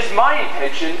it is my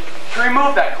intention to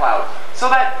remove that cloud, so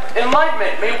that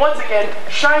enlightenment may once again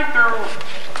shine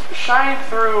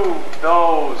through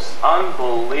those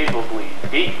unbelievably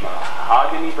deep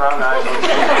mahogany brown eyes.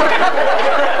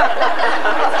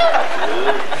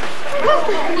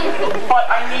 But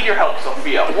I need your help,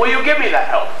 Sophia. Will you give me that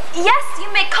help? Yes,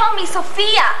 you may call me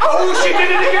Sophia. Oh, she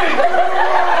did it again.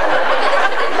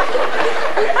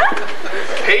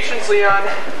 Patience, Leon.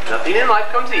 Nothing in life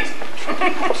comes easy.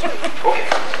 Okay.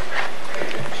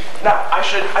 Now, I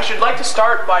should like to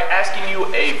start by asking you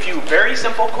a few very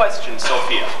simple questions,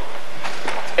 Sophia.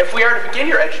 If we are to begin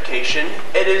your education,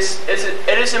 it is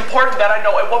important that I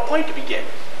know at what point to begin.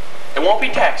 It won't be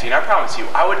taxing, I promise you.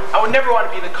 I would never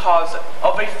want to be the cause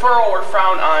of a furrow or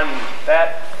frown on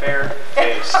that fair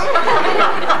face.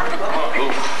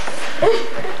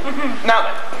 Now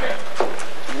then,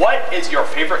 what is your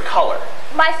favorite color?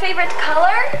 My favorite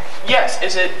color? Yes,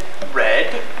 is it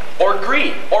red, or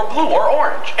green, or blue, or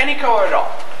orange? Any color at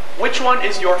all. Which one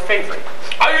is your favorite?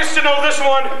 I used to know this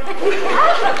one.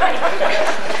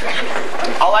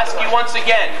 I'll ask you once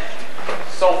again,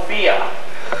 Sophia.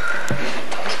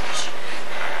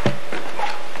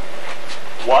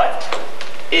 What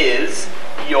is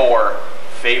your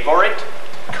favorite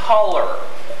color?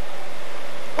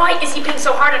 Why is he being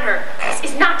so hard on her?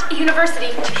 This is not a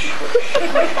university.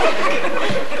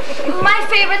 My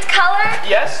favorite color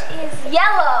Yes? is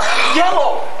yellow.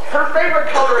 Yellow! Her favorite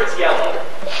color is yellow.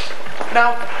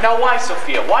 Now why,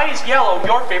 Sophia? Why is yellow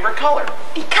your favorite color?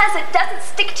 Because it doesn't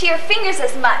stick to your fingers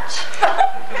as much.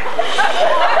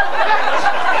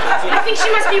 I think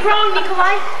she must be wrong,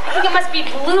 Nikolai. I think it must be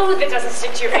blue that doesn't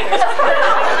stick to your fingers.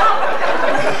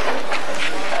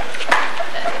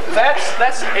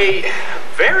 That's a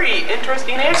very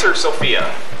interesting answer,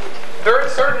 Sophia. There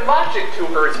is certain logic to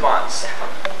her response.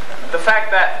 The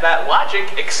fact that that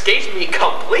logic escapes me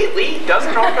completely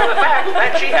doesn't alter the fact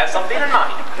that she has something in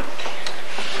mind.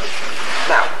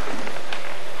 Now,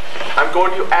 I'm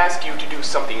going to ask you to do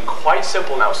something quite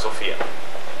simple now, Sophia.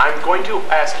 I'm going to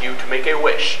ask you to make a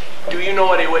wish. Do you know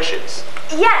what a wish is?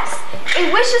 Yes,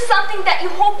 a wish is something that you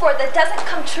hope for that doesn't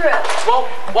come true.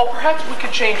 Well, perhaps we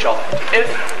could change all that.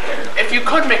 If you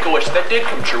could make a wish that did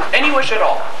come true, any wish at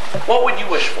all, what would you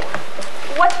wish for?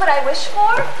 What would I wish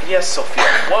for? Yes, Sophia,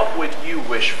 what would you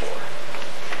wish for?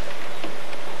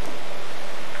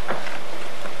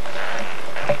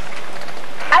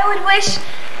 I would wish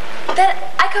that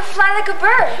I could fly like a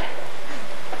bird.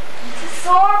 To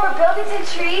soar over buildings and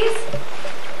trees.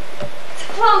 To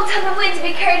float on the wind, to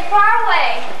be carried far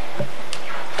away.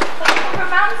 Over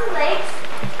mountains and lakes.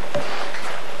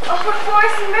 Over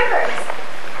forests and rivers.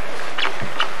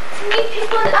 To meet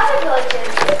people in other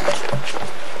villages.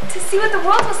 To see what the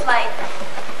world was like.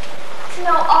 To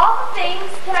know all the things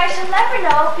that I shall never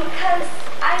know because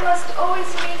I must always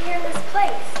remain here in this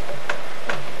place.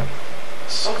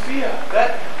 Sophia,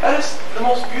 that is the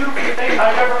most beautiful thing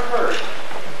I've ever heard.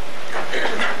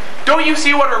 Don't you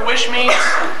see what her wish means?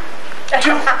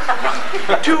 To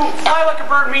fly like a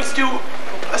bird means to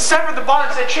sever the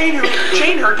bonds that chain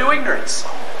her to ignorance.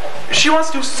 She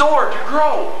wants to soar, to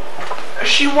grow.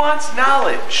 She wants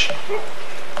knowledge.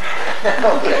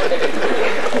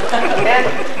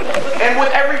 And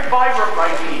with every fiber of my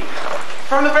being,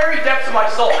 from the very depths of my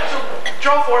soul, I shall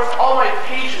draw forth all my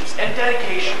patience and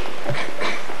dedication.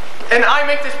 And I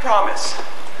make this promise,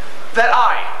 that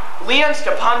I, Leon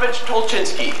Stepanovich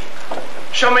Tolchinsky,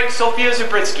 shall make Sophia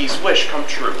Zabritsky's wish come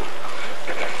true.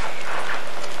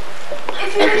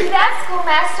 If you do that,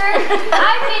 schoolmaster,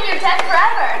 I'd be in your debt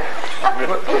forever.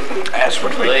 That's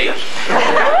what we need.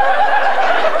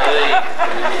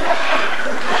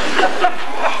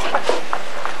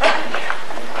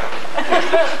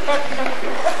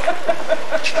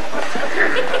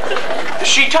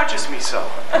 She touches me so.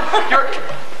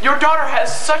 Your daughter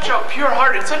has such a pure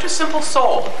heart and such a simple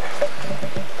soul.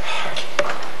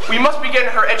 We must begin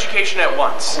her education at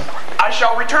once. I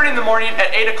shall return in the morning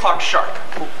at 8 o'clock sharp.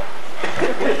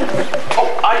 Oh,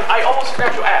 I almost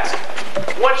forgot to ask.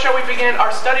 What shall we begin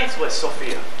our studies with,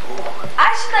 Sophia?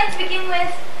 I should like to begin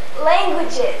with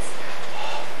languages.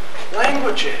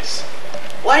 Languages.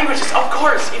 Languages, of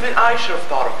course. Even I should have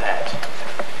thought of that.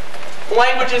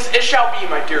 Languages it shall be,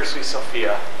 my dear sweet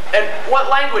Sophia. And what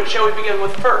language shall we begin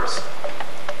with first?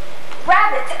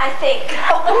 Rabbit, I think.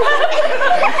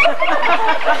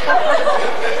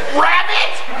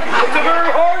 Rabbit? It's a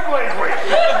very hard language.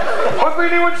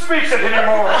 Hardly anyone speaks it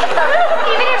anymore.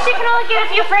 Even if she can only get a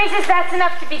few phrases, that's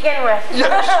enough to begin with.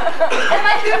 Yes. Am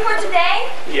I through for today?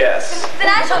 Yes. Then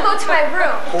I shall go to my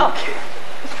room. Okay.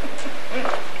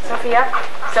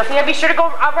 Sophia, be sure to go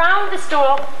around the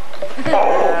stool.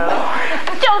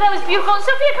 Oh, that was beautiful.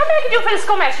 Sophia, come back and do it for the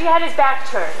schoolmaster. He had his back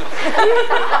turned.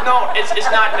 No, it's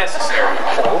not necessary.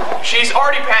 She's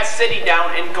already past sitting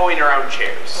down and going around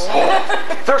chairs.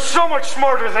 They're so much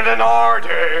smarter than in our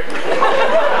day.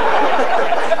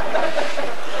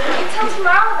 Until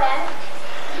tomorrow, then.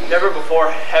 Never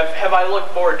before have I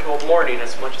looked forward to a morning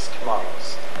as much as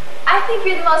tomorrow's. I think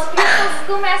you're the most beautiful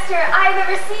schoolmaster I've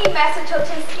ever seen, Master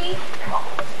Tolchinsky.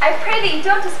 I pray that you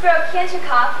don't despair of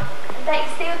Kienchikov and that you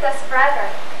stay with us forever.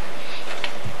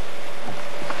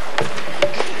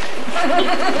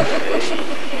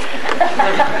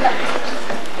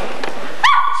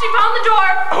 She found the door.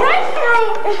 Right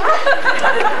through.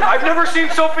 I've never seen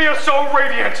Sophia so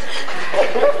radiant.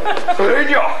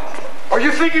 Lenya, are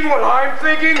you thinking what I'm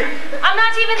thinking? I'm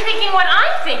not even thinking what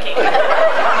I'm thinking.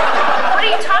 What are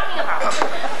you talking about?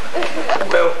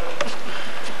 Well,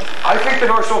 I think that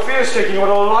our Sophia's taking a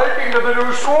liking to the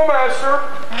new schoolmaster.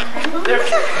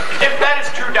 If that is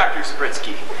true, Dr.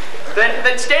 Zabritsky,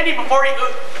 then standing before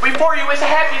you is the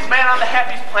happiest man on the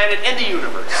happiest planet in the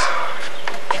universe.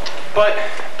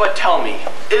 But tell me,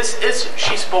 is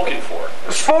she spoken for?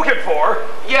 Spoken for?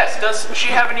 Yes, does she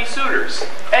have any suitors?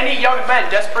 Any young men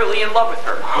desperately in love with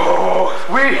her? Oh,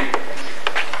 we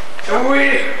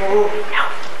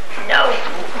No.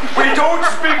 We don't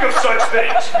speak of such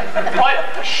things.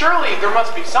 But surely there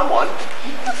must be someone.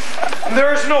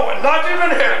 There's no one, not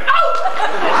even him.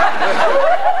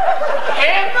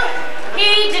 Him?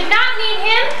 He did not mean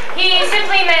him. He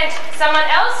simply meant someone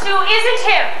else who isn't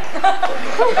him.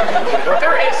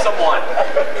 There is someone.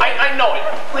 I know it.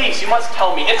 Please, you must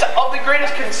tell me. It's of the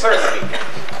greatest concern to me.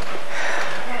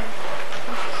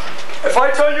 If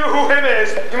I tell you who him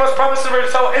is, you must promise never to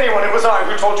tell anyone it was I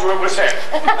who told you it was him.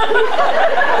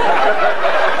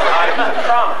 I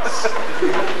promise.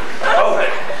 Oh, then.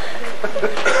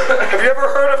 Have you ever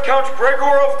heard of Count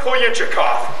Gregor of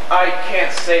Kolyachikov? I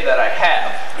can't say that I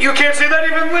have. You can't say that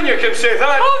even when you can say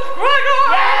that. Count Gregor!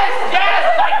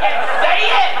 Yes, I can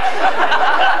say it!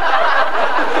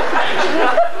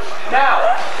 Now,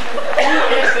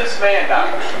 who is this man,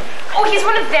 Doctor? Oh, he's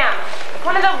one of them.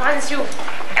 One of the ones who,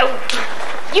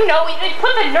 you know, they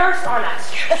put the nurse on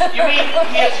us. You mean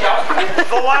he is young?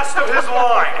 The last of his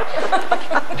line.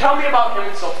 Tell me about him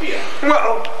and Sophia.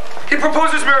 Well, he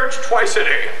proposes marriage twice a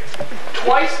day.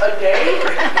 Twice a day?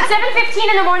 7:15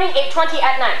 in the morning, 8:20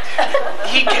 at night.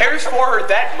 He cares for her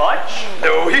that much?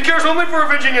 No, he cares only for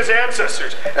avenging his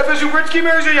ancestors. If a Zubritsky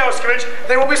marries a Yauskovich,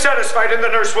 they will be satisfied and the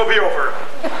nurse will be over.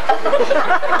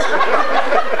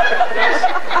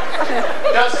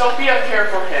 Does Sophia care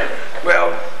for him?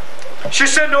 Well, she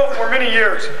said no for many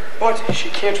years, but she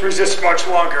can't resist much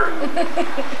longer.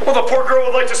 Well, the poor girl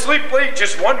would like to sleep late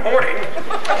just one morning.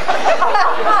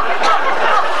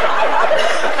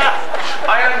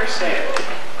 I understand.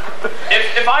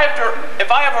 If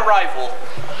I have a rival,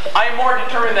 I am more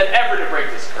determined than ever to break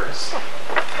this curse.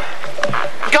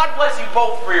 God bless you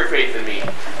both for your faith in me.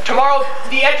 Tomorrow,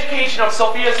 the education of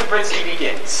Sophia Zabritsky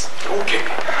begins. Okay.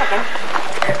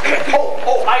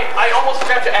 I almost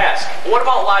forgot to ask. What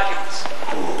about lodgings?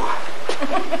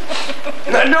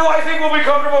 No, I think we'll be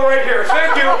comfortable right here.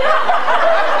 Thank you.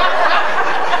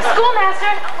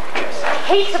 Schoolmaster, I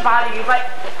hate to bother you, but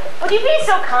would you be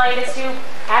so kind as to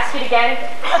ask it again?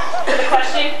 The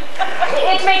question?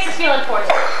 It makes us feel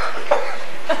important.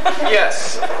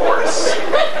 Yes, of course.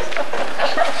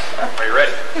 Are you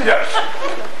ready? Yes.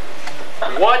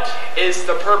 What is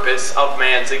the purpose of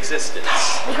man's existence?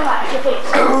 Nikolai, your face.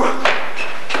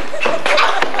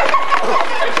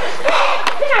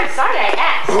 I'm sorry I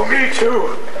asked. Oh, me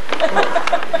too.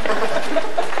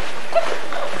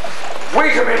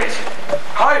 Wait a minute.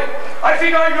 I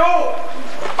think I know.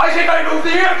 I think I know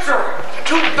the answer.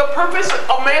 To the purpose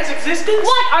of man's existence?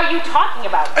 What are you talking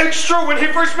about? It's true. When he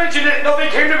first mentioned it, nothing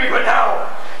came to me, but now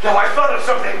I thought of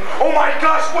something. Oh my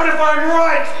gosh, what if I'm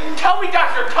right? Tell me,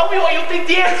 Doctor. Tell me what you think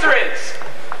the answer is.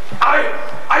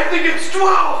 I think it's 12.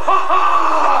 Ha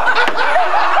ha!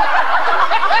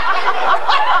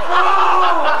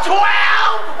 12!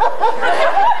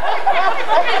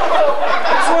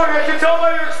 It's wrong, I can tell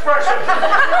by your expression.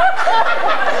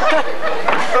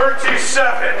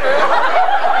 37.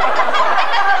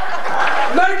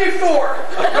 94.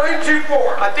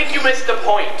 94. I think you missed the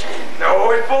point.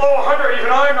 No, it's below 100.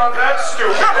 Even I'm not that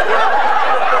stupid.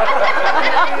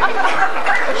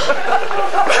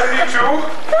 72.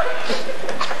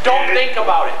 Don't think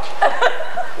about it.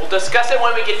 We'll discuss it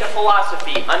when we get to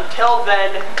philosophy. Until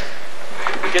then,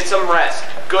 get some rest.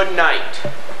 Good night.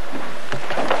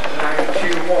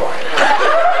 91.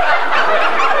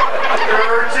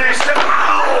 37.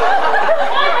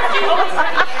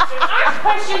 Aren't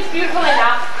questions beautiful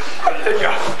enough?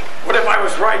 What if I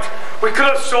was right? We could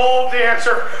have solved the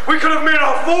answer. We could have made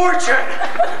a fortune.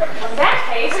 In that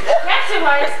case, next it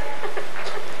was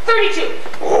 32.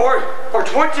 Or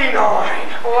 29.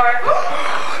 Or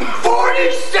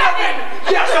 47!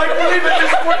 Yes, I believe it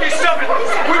is 47.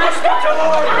 We must get to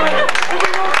our room.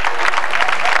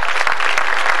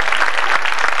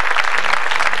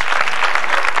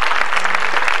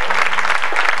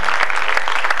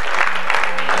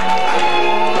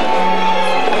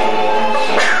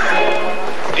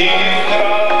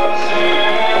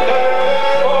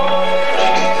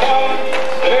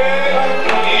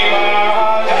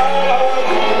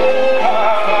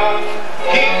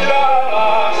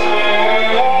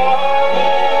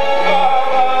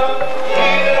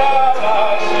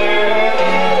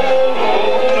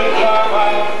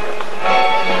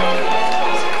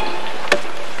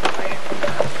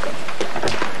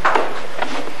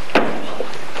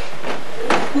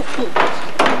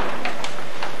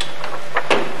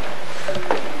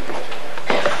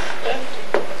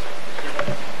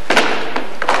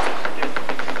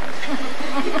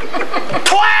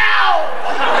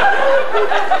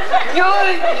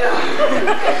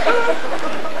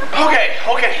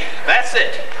 Okay, that's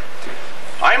it.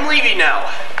 I'm leaving now.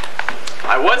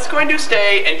 I was going to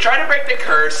stay and try to break the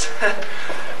curse,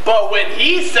 but when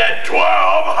he said 12,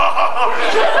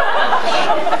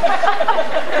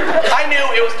 I knew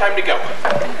it was time to go.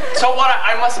 So what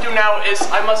I must do now is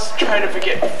I must try to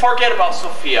forget about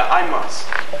Sophia. I must.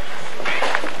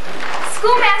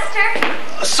 Schoolmaster!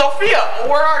 Sophia,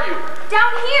 where are you?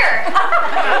 Down here!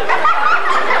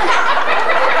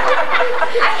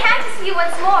 I had to see you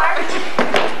once more.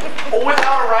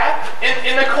 Without a wrap?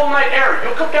 In the cold night air,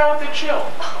 you'll come down with a chill.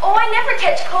 Oh, I never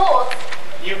catch colds.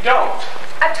 You don't?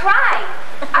 I've tried.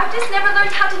 I've just never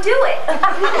learned how to do it.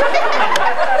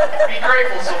 Be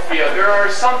grateful, Sophia. There are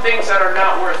some things that are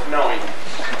not worth knowing.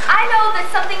 I know that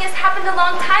something has happened a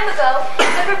long time ago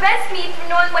that prevents me from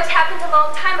knowing what happened a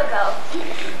long time ago.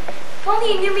 If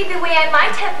only you knew me the way I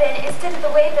might have been instead of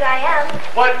the way that I am.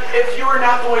 But if you are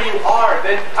not the way you are,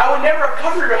 then I would never have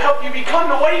come here to help you become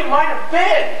the way you might have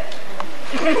been.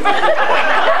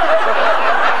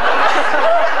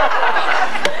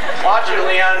 Watch it,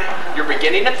 Leon. You're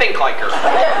beginning to think like her.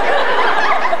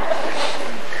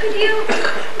 Could you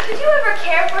ever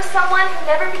care for someone who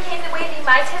never became the way they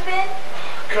might have been?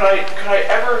 Could I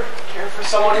ever care for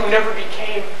someone who never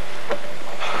became...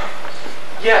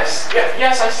 Yes,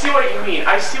 I see what you mean.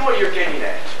 I see what you're getting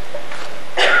at.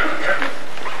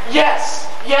 Yes,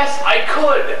 I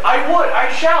could. I would.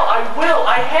 I shall. I will.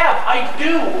 I have. I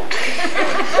do.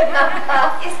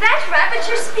 Is that rabbit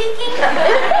you're speaking?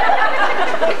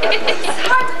 It's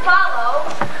hard to follow.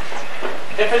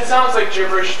 If it sounds like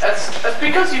gibberish, that's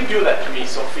because you do that to me,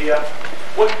 Sophia.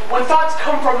 When thoughts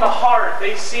come from the heart,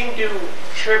 they seem to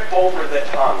trip over the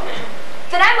tongue.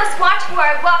 Then I must watch where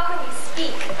I walk when you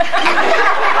speak.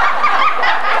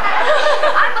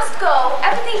 I must go.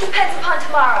 Everything depends upon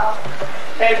tomorrow.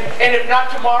 And if not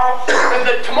tomorrow, then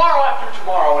the tomorrow after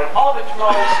tomorrow, and all the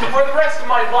tomorrows for the rest of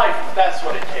my life, if that's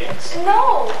what it takes.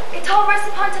 No, it all rests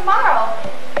upon tomorrow.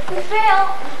 If we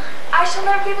fail, I shall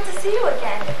never be able to see you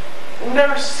again.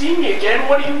 Never see me again?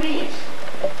 What do you mean?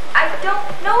 I don't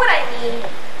know what I mean.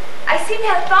 I seem to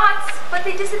have thoughts, but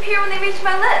they disappear when they reach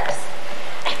my lips.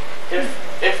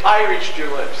 If I reached your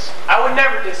lips, I would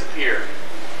never disappear.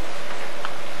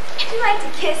 Would you like to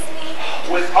kiss me?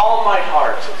 With all my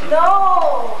heart.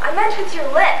 No, I meant with your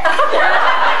lips.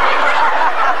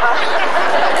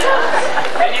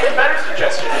 An even better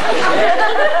suggestion.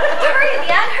 Hurry,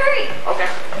 Leon, hurry. Okay.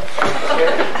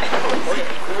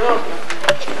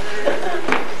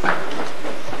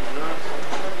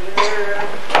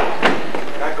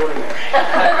 Not going there.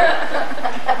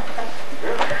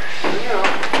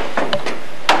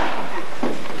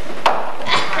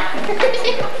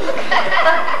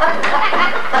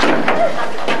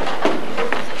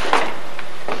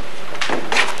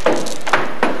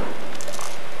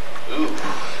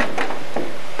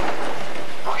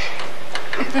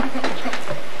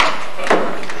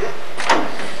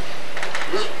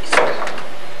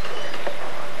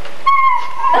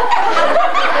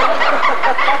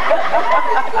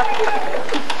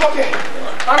 Okay,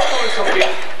 I'm coming, Sophia.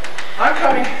 I'm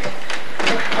coming.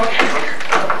 Okay,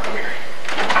 come here.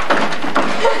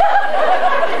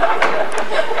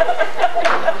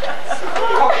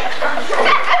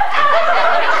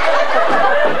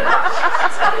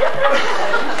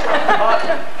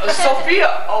 Sophia,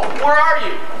 where are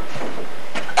you?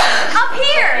 Up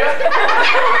here.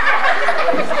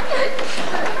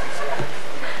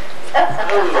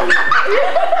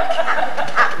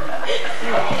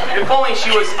 If only she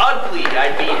was ugly,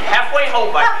 I'd be halfway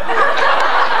home by now.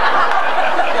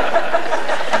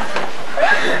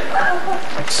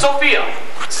 Sophia,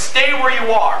 stay where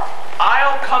you are.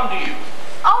 I'll come to you.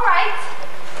 All right.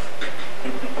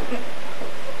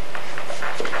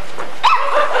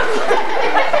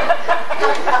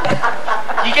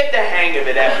 You get the hang of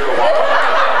it after a while.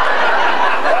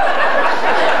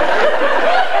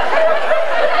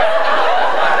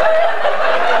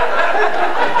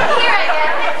 Here I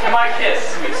am. My kiss,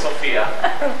 sweet Sophia.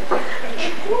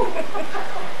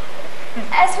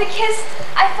 As we kissed,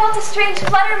 I felt a strange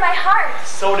flutter in my heart.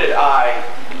 So did I.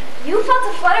 You felt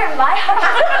a flutter in my heart?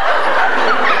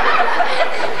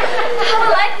 How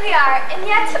alike we are, and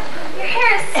yet your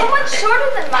hair is so much shorter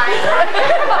than mine.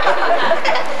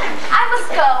 I must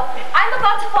go. I'm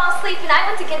about to fall asleep, and I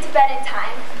want to get to bed in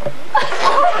time.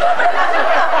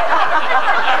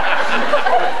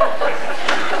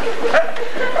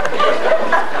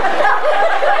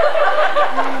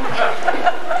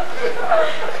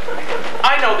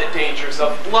 I know the dangers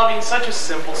of loving such a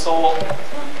simple soul.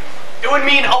 It would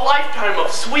mean a lifetime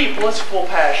of sweet, blissful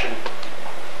passion.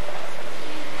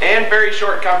 And very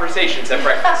short conversations at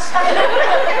breakfast.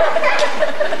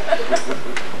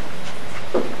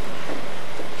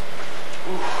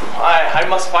 I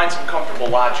must find some comfortable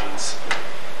lodgings.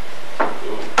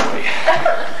 Ooh, boy.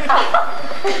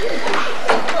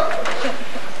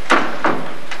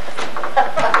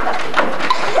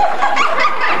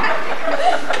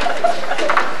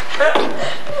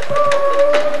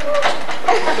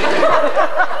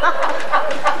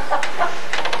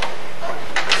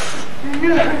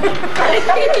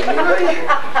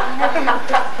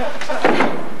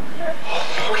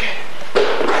 Okay.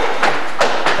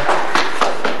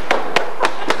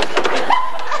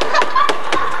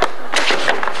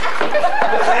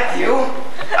 Was that you?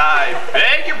 I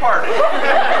beg your pardon.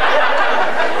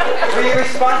 Were you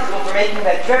responsible for making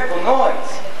that dreadful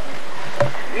noise?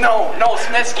 No,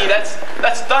 Snetsky,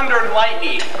 that's thunder and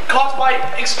lightning caused by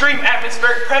extreme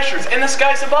atmospheric pressures in the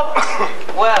skies above us.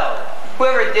 Well,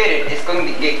 whoever did it is going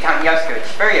to get Count Yaskovich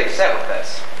very upset with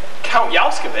us. Count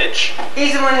Yaskovich?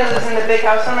 He's the one who lives in the big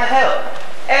house on the hill.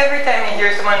 Every time he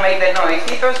hears someone make that noise,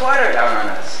 he throws water down on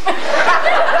us.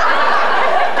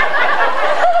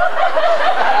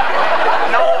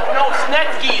 No,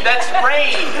 Snetsky, that's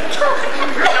rain.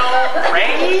 No,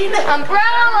 rain?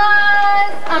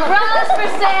 Umbrellas! Umbrellas for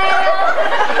sale!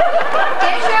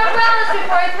 Get your umbrellas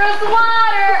before he throws the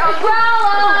water!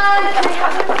 Umbrellas!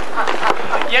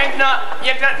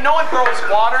 Yankna, no one throws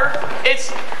water.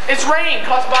 It's rain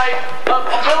caused by a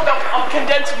buildup of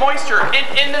condensed moisture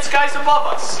in the skies above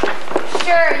us.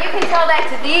 Sure, you can tell that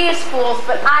to these fools,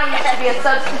 but I used to be a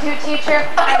substitute teacher.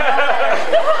 I know better.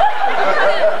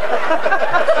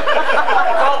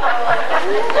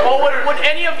 Well, would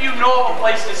any of you know of a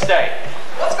place to stay?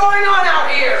 What's going on out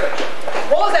here?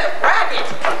 What was that racket?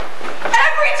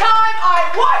 Every time I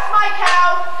wash my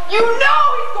cow, you know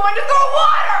he's going to throw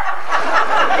water!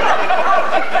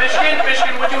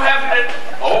 Fishkin, would you have it?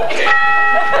 Okay.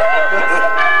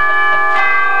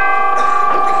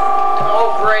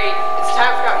 Oh, great. It's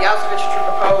time for Count Yaskovich to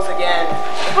propose again.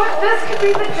 But this could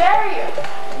be the day.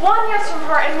 1 yes from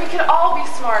her and we can all be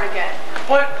smart again.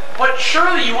 But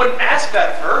surely you wouldn't ask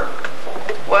that of her.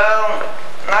 Well,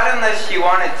 not unless she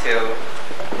wanted to.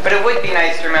 But it would be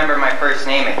nice to remember my first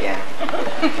name again.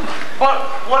 But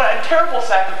what a terrible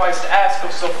sacrifice to ask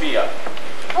of Sophia.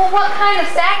 Well, what kind of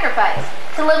sacrifice?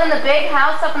 To live in the big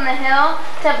house up on the hill,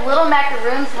 to have little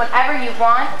macaroons whenever you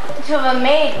want, to have a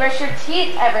maid brush your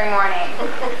teeth every morning.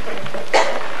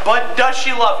 But does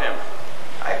she love him?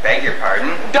 I beg your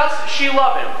pardon? Does she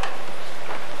love him?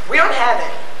 We don't have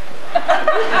it.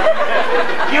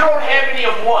 You don't have any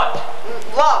of what?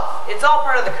 Love. It's all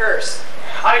part of the curse.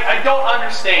 I don't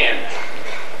understand.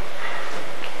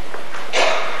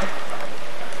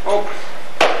 Well,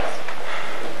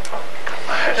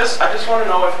 I just want to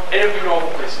know if any of you know of a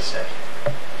place to stay.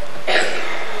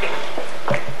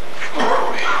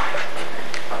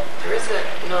 There is a...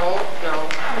 No.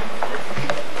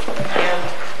 And...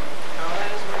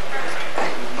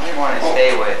 You want to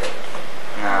stay with?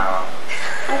 No.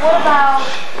 Well, what about...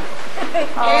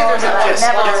 There's a kiss.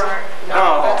 never.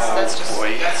 No, that's just...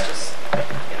 boy. That's just...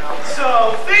 You know...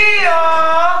 Sophia!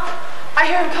 I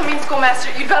hear him coming,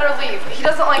 schoolmaster. You'd better leave. He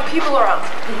doesn't like people around.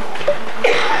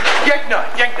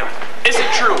 Yankna, is it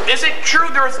true? Is it true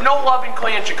there is no love in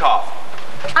Klienchikov?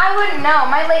 I wouldn't know.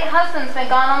 My late husband's been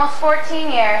gone almost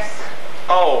 14 years.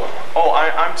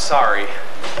 I'm sorry.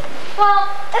 Well,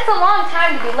 it's a long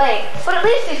time to be late, but at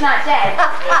least he's not dead.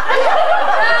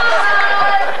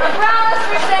 Umbrellas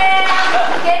for sale!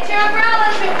 Get your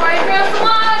umbrellas before he throws the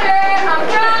water!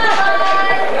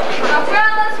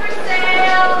 Umbrellas for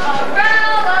sale!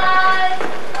 Umbrellas!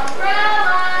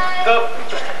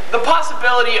 The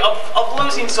possibility of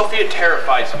losing Sophia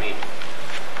terrifies me.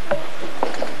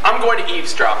 I'm going to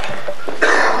eavesdrop.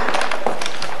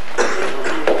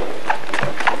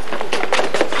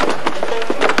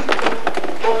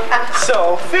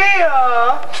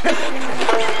 Sophia!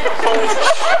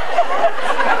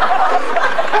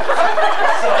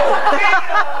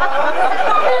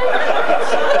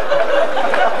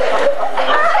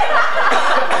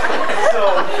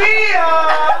 Sophia!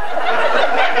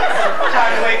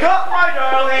 Time to wake up, my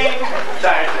darling.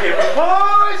 Time to get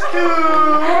proposed to.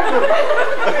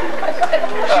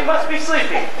 She must be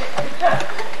sleeping.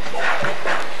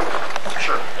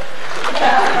 Sure.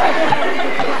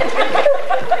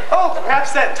 Oh,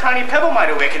 perhaps that tiny pebble might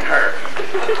awaken her.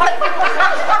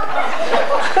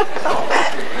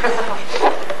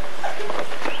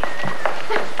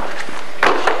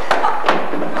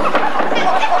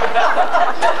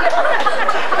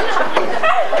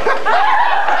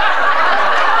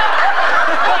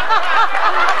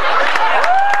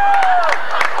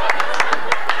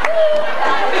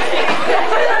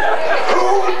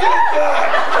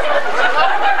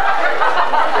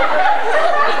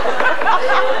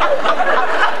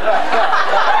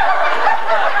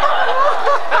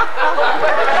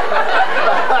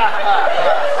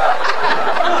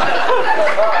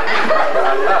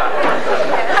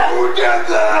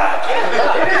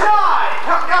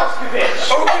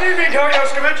 evening, Count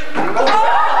Yoskovich.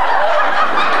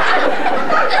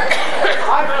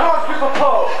 I've called to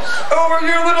propose. Oh,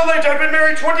 you're a little late. I've been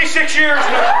married 26 years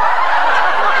now.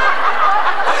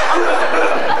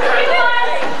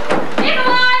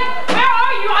 Nikolai, where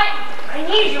are you? I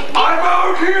need you. I'm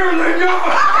out here, Linda.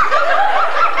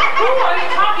 Who are you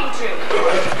talking to?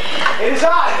 It is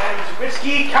I,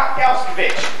 Zabriskie Count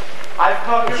Yoskovich. I've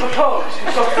come to propose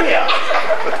to Sophia.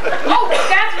 Oh,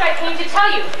 that's what I came to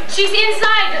tell you. She's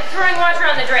inside throwing water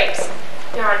on the drapes.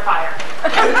 They're on fire.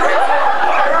 Well,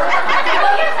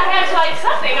 yes, I had to light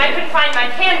something. I couldn't find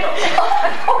my candle.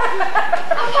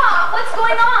 Papa, what's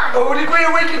going on? Oh, did we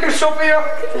awaken you, Sophia?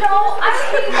 No, I'm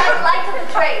seeing by the light of the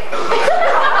drape.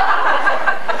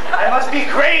 I must be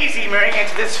crazy marrying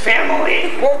into this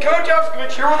family. Well, Count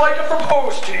Yoskovich here would like to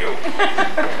propose to you.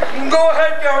 Go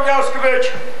ahead, Count Yoskovich.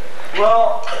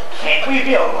 Well, can't we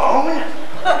be alone?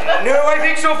 No, I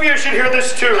think Sophia should hear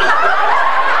this too.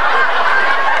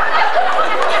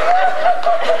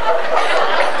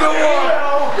 Go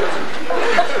on.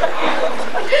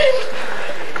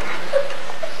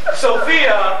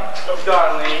 Sophia,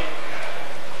 darling,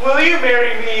 will you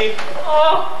marry me?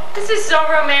 Oh, this is so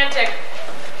romantic.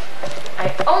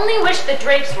 I only wish the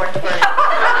drapes weren't burning.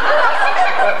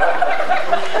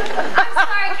 I'm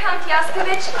sorry, Count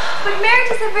Yoskovich, but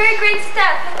marriage is a very great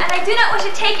step, and I do not wish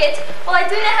to take it, while I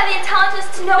do not have the intelligence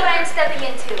to know what I am stepping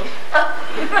into.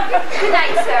 Good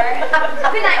night, sir.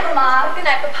 Good night, Mama. Good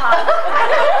night, Papa.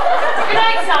 Good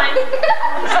night, son.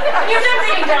 You're done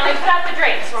reading, darling. Put out the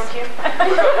drapes, won't you?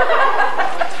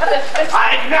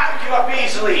 I do not give up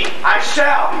easily. I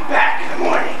shall be back in the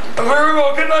morning. Very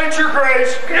well. Good night, Your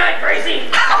Grace. Good night, Gracie.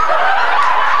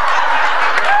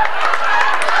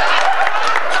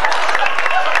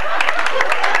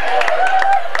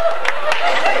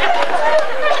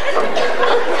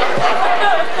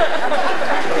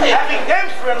 Having them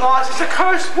for in-laws is a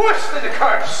curse worse than a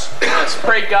curse. Let's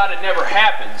pray God it never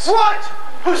happens. What?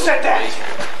 Who said that?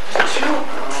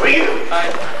 Or you?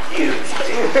 You.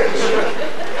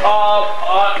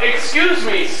 Excuse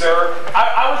me, sir.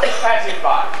 I was just passing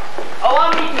by.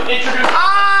 Allow me to introduce...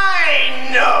 I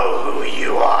know who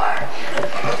you are.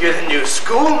 You're the new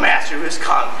schoolmaster who's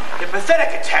come in a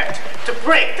pathetic attempt to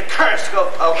break the curse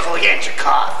of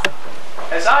Kolyanchikov.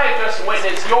 As I have just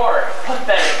witnessed your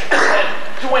pathetic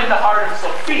attempt to win the heart of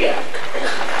Sophia.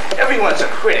 Everyone's a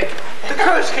critic. The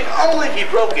curse can only be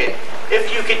broken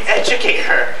if you can educate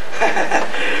her.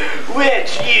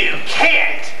 Which you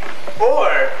can't.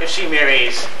 Or if she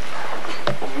marries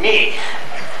me.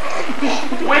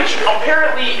 Which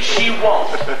apparently she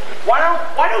won't.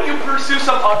 Why don't you pursue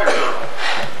some other girl?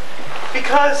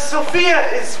 Because Sophia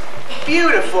is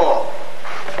beautiful.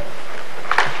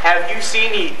 Have you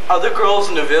seen the other girls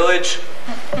in the village?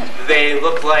 They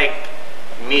look like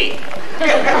me.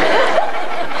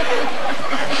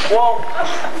 Well,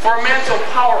 for a man so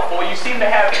powerful, you seem to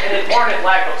have an inordinate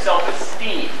lack of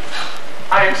self-esteem.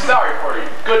 I am sorry for you.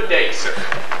 Good day, sir.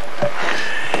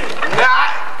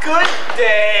 Not good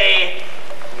day.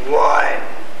 One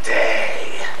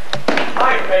day.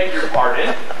 I beg your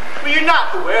pardon. But you're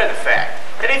not aware of the fact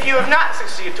that if you have not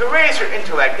succeeded to raise your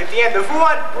intellect at the end of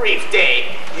one brief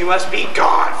day, you must be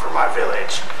gone from our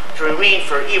village. To remain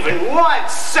for even 1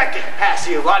 second past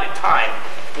the allotted time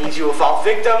means you will fall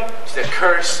victim to the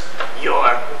curse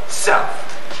yourself.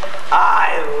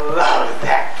 I love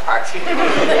that part.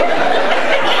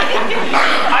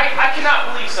 I cannot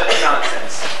believe such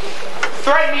nonsense.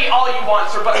 Threaten me all you want,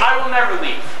 sir, but I will never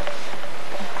leave.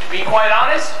 To be quite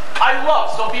honest, I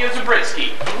love Sophia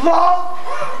Zabriskie. Love?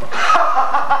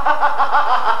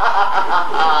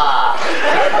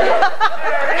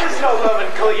 There is no love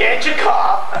in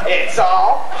Kolyanchikov. It's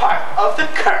all part of the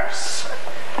curse.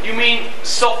 You mean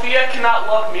Sophia cannot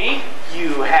love me?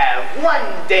 You have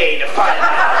 1 day to find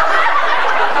out.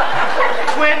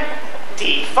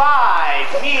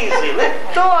 25 measly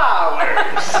little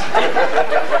hours.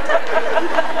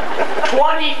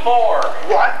 24.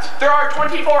 What? There are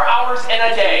 24 hours in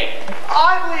a day.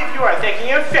 I believe you are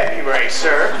thinking of February,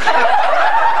 sir.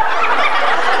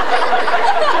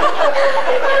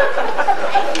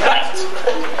 Night.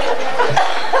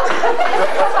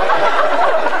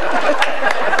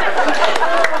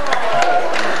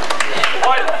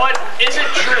 But is it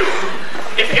true?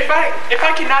 If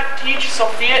I cannot teach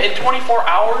Sophia in 24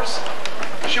 hours,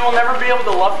 she will never be able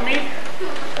to love me?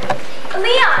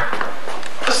 Leon!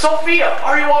 Sophia,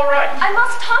 are you all right? I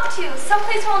must talk to you,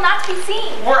 someplace where will not be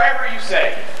seen. Wherever you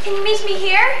say. Can you meet me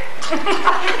here?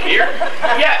 Here?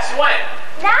 Yes, when?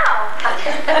 Now.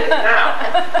 Now.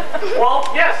 Well,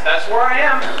 yes, that's where I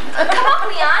am. Come on,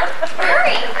 Leon.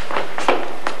 Hurry.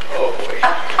 Oh, boy.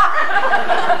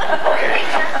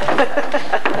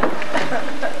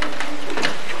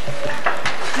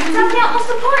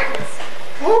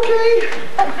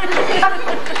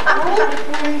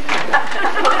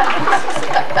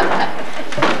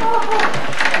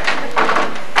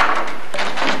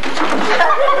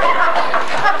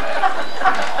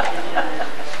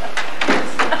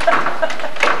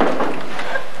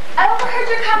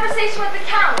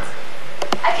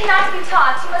 cannot be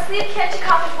taught. You must leave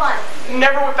Kinchikov at once.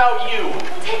 Never without you.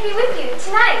 And take me with you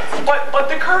tonight. But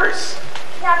the curse.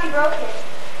 It cannot be broken.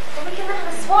 But we can live in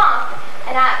the swamp,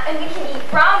 and we can eat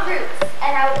raw roots,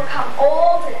 and I will become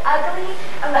old and ugly,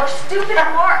 and more stupid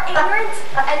and more ignorant,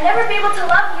 and never be able to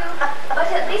love you, but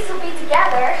at least we'll be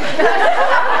together.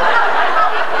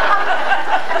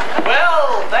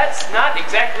 Well, that's not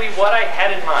exactly what I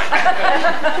had in mind.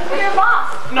 You're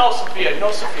lost. No, Sophia,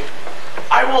 no, Sophia.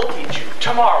 I will teach you.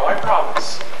 Tomorrow, I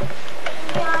promise.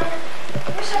 Leon,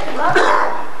 I wish I could love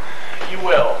you. You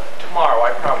will. Tomorrow,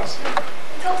 I promise you.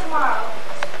 Until tomorrow.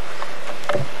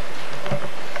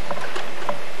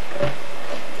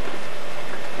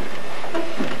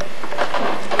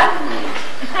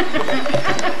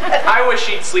 I wish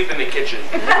she'd sleep in the kitchen.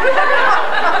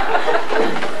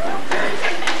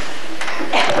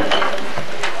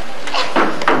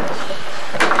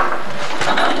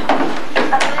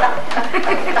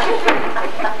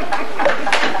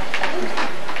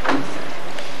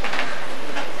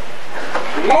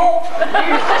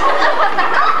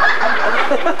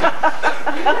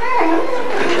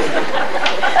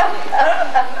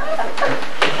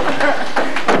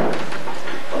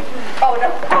 Oh no.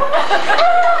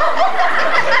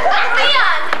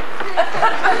 Leon!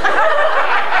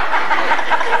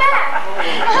 Come back!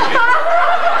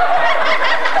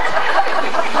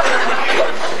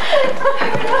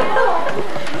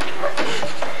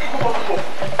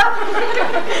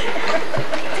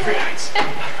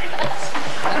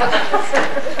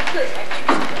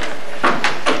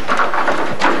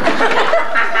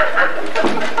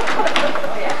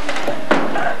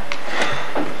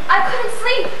 I couldn't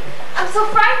sleep. I'm so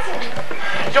frightened.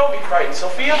 Don't be frightened,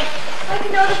 Sophia. I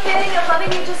can know the feeling of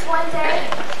loving you just one day,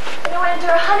 and it would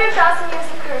endure 100,000 years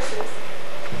of curses.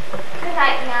 Good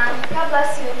night, Leon. God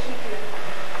bless you and keep you.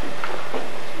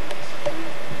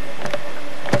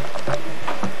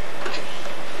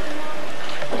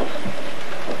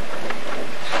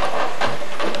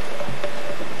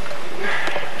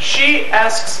 She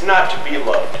asks not to be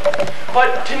loved,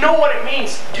 but to know what it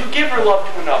means to give her love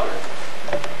to another.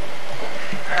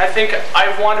 I think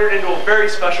I've wandered into a very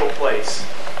special place.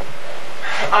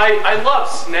 I love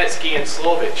Snetsky and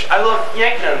Slovich. I love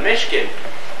Yankna and Mishkin.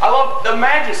 I love the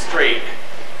magistrate.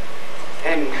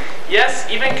 And yes,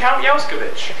 even Count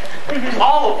Yoskovich.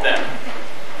 All of them.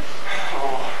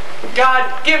 Oh,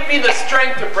 God, give me the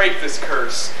strength to break this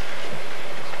curse.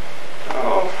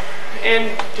 Oh,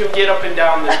 and to get up and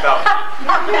down this balcony.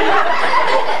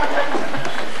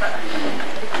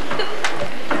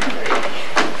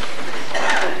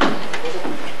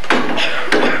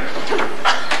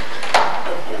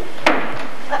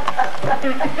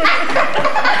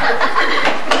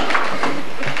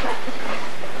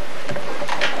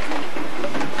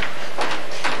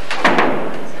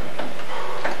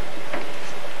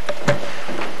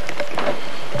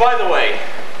 By the way,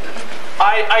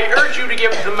 I urge you to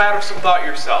give the matter some thought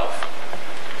yourself.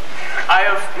 I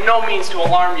have no means to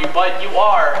alarm you, but you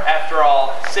are, after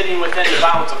all, sitting within the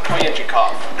bounds of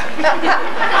Koyenchikov.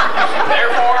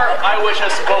 Therefore, I wish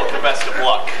us both the best of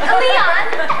luck.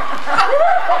 Leon!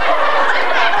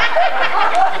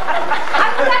 I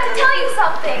forgot to tell you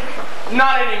something.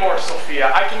 Not anymore,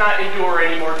 Sophia. I cannot endure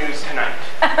any more news tonight.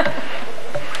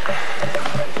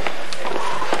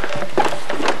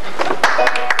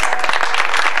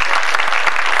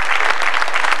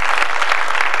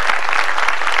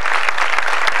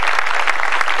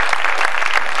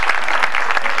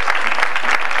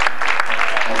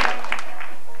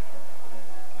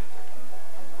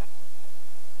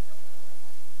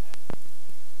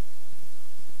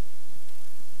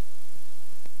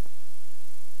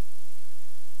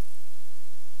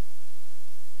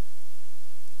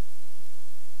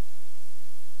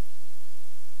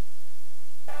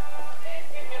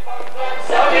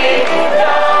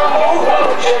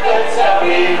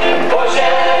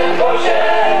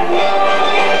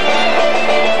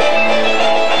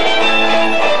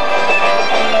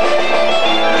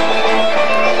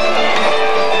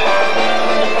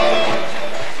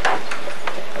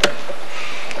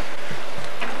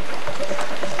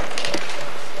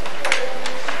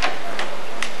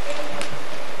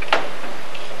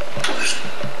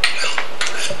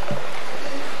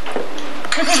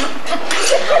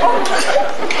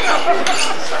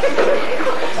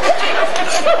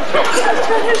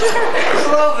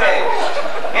 Slovich,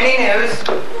 any news?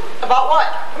 About what?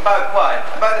 About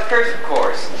what? About the curse, of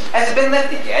course. Has it been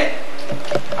lifted yet?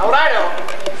 How would I know?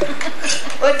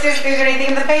 Let's see if there's anything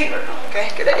in the paper. Okay,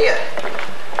 good idea.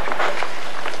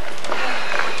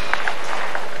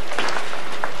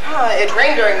 It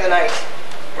rained during the night.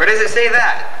 Where does it say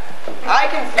that? I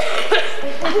can see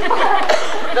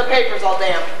The paper's all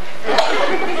damp.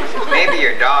 Maybe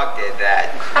your dog did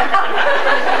that.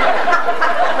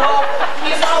 No,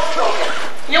 he's outspoken.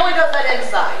 He only does that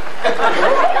inside.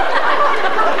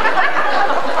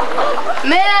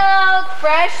 Milk,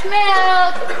 fresh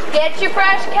milk. Get your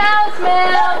fresh cow's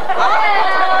milk.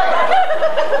 Milk.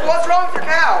 What's wrong with your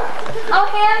cow? Oh,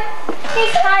 him?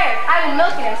 He's tired. I've been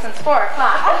milking him since 4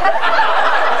 o'clock.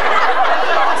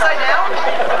 Upside down?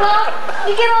 Well,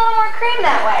 you get a little more cream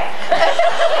that way.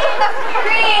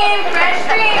 Cream, fresh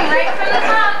cream, right from the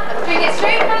top. Drink it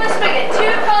straight from the spigot. 2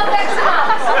 cold packs a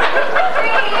month.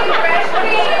 Cream, fresh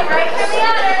cream, right from the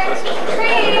udder.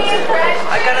 Cream, fresh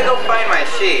cream. I gotta go find my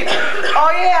sheep.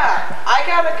 Oh yeah, I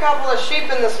got a couple of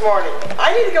sheep in this morning.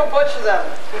 I need to go butcher them.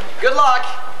 Good luck.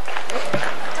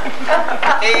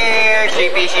 Here,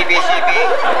 sheepy, sheepy, sheepy.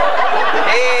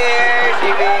 Here,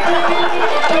 sheepy.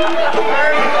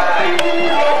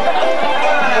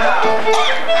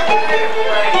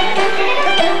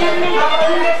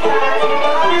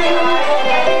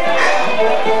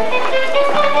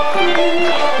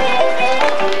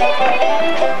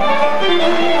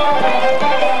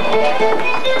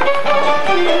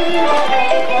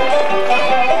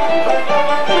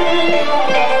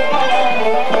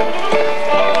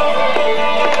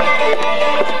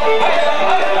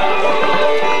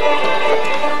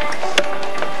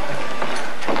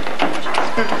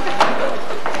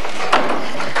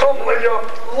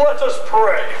 Let us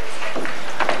pray.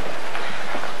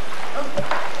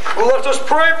 Let us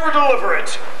pray for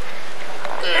deliverance.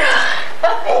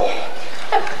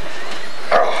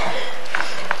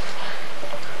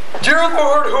 Dear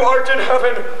Lord, who art in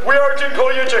heaven, we art in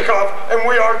Kolyachikov, and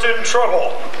we art in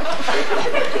trouble.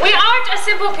 We aren't a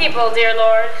simple people, dear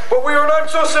Lord. But we are not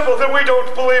so simple that we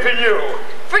don't believe in you.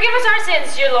 Forgive us our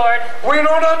sins, dear Lord. We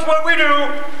know not what we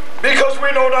do, because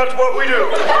we know not what we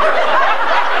do.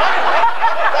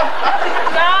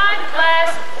 God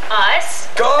bless us.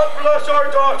 God bless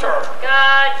our daughter.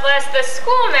 God bless the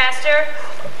schoolmaster.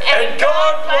 And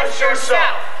God bless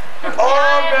yourself.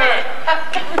 Amen.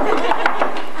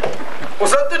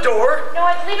 Was that the door? No,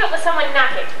 I believe it was someone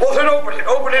knocking. Well, then open it.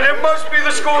 Open it. It must be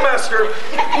the schoolmaster.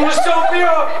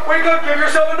 Sophia, wake up. Give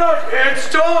yourself a nudge. It's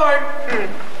time.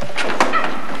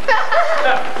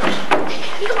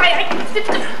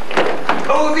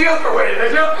 Oh, the other way,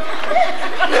 is it?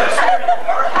 Yes, there you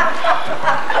are.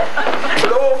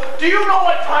 Hello? Do you know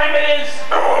what time it is?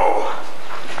 Oh.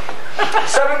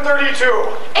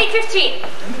 7:32. 8:15.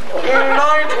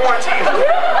 9:20.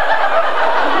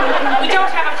 We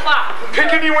don't have a clock.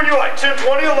 Pick any when you like.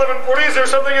 10:20, 11:40. Is there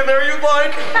something in there you'd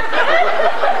like?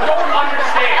 Don't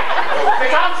understand. The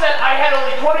com said I had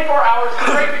only 24 hours to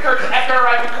break the curtain after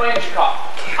arriving in Kolyachikov.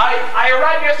 I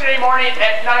arrived yesterday morning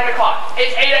at 9 o'clock.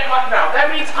 It's 8 o'clock now. That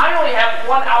means I only have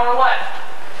 1 hour left.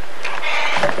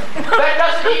 That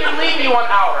doesn't even leave me 1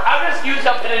 hour. I've just used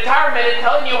up an entire minute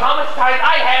telling you how much time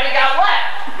I haven't got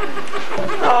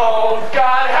left. Oh,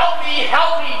 God, help me,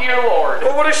 dear Lord.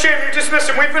 Well, what a shame. You dismissed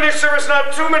him. We finished service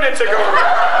not 2 minutes ago.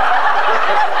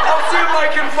 I'll see if I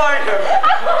can find him.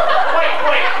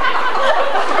 Wait.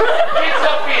 Get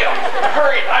Sophia.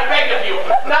 Hurry, I beg of you.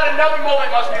 Not another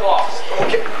moment must be lost.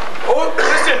 Okay. Oh,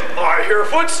 listen. I hear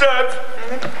footsteps.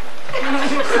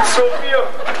 It's Sophia.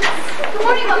 Good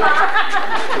morning, Mama.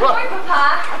 Good morning,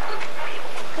 Papa.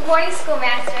 Good morning,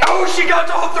 Schoolmaster. Oh, she got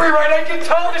all 3 right. I can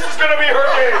tell this is going to be her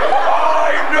day.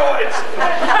 I know it.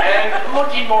 And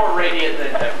looking more radiant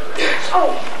than ever.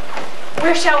 Oh,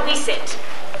 where shall we sit?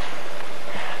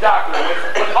 Doctor,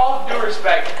 with all due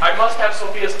respect, I must have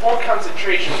Sophia's full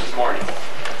concentration this morning.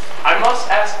 I must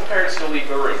ask the parents to leave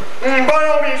the room. By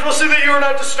all means, we'll see that you are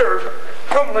not disturbed.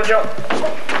 Come, Lydia.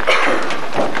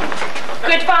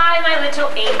 Goodbye, my little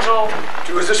angel.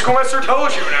 Do as the schoolmaster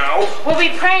tells you now. We'll be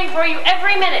praying for you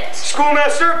every minute.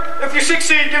 Schoolmaster, if you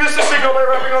succeed, give us the signal by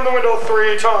rapping on the window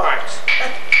 3 times.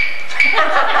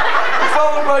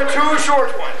 Followed by 2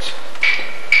 short ones.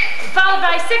 Followed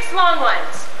by 6 long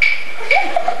ones.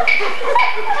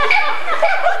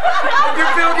 If you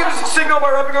fail, give us a signal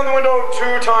by rapping on the window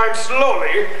 2 times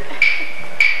slowly.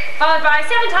 Followed by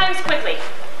 7 times quickly.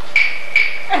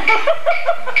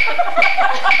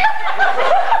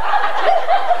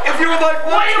 If you would like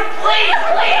one... Will you please?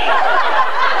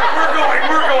 We're going.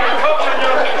 Come on,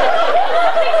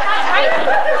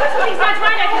 Something's not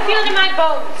right. I can feel it in my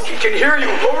bones. She can hear you.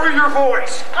 Lower your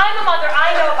voice. I'm a mother.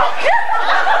 I know about this.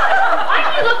 Why do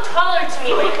you look taller to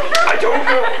me lately? I don't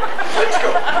know. Let's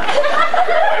go.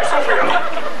 Hey, Sophia.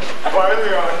 By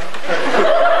Leon.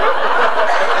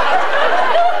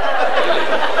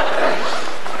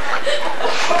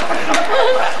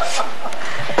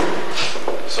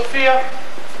 Sophia,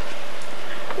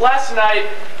 last night,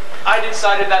 I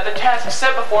decided that the task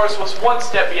set before us was one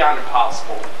step beyond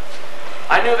impossible.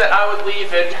 I knew that I would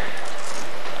leave and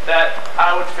that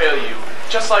I would fail you,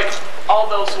 just like all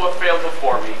those who have failed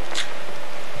before me.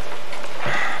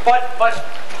 But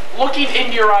looking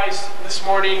into your eyes this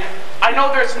morning, I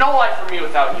know there's no life for me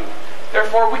without you.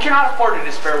 Therefore, we cannot afford to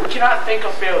despair. We cannot think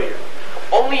of failure.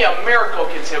 Only a miracle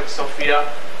can save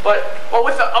Sophia, but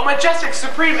with a majestic,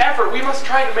 supreme effort, we must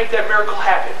try to make that miracle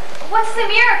happen. What's the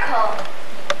miracle?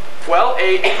 Well,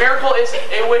 a miracle is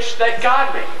a wish that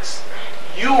God makes.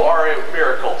 You are a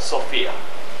miracle, Sophia.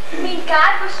 You mean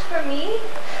God wished for me?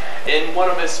 In one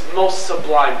of his most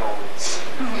sublime moments.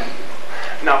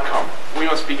 Now come, we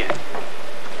must begin.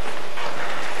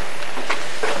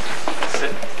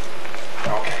 Sit.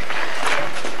 Okay.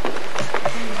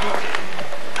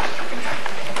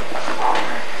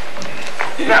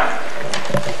 Now,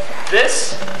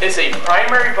 this is a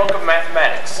primary book of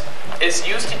mathematics. It's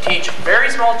used to teach very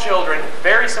small children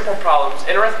very simple problems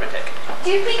in arithmetic.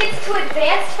 Do you think it's too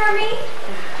advanced for me?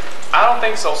 I don't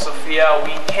think so, Sophia.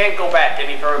 We can't go back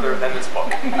any further than this book.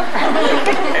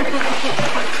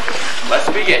 Let's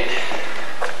begin.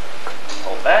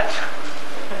 Hold that.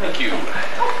 Thank you.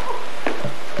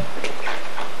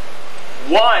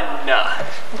 1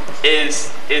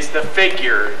 is the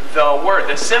figure, the word,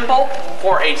 the symbol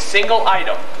for a single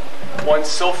item. 1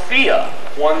 Sophia,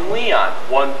 1 Leon,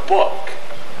 1 book.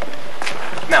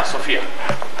 Now, Sophia,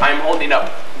 I'm holding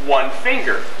up 1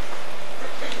 finger.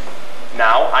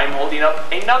 Now I'm holding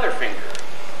up another finger.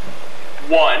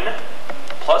 1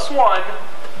 plus 1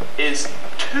 is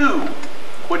 2.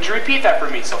 Would you repeat that for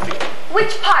me, Sophia?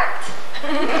 Which part?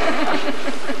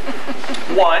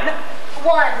 1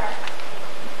 1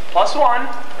 plus 1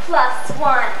 plus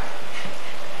 1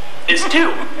 is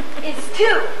 2. is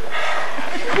 2.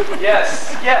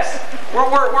 Yes.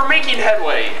 We're making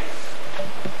headway.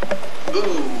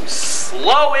 Ooh,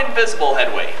 slow, invisible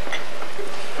headway.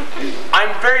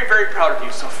 I'm very, very proud of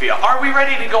you, Sophia. Are we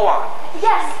ready to go on?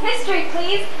 Yes, history,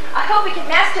 please. I hope we can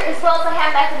master as well as I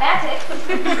have mathematics.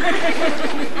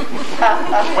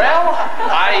 Well,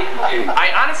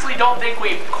 I honestly don't think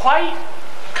we've quite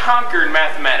conquered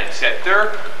mathematics yet.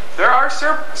 There are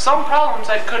some problems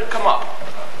that could come up.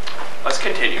 Let's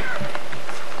continue.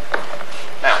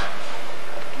 Now,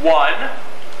 1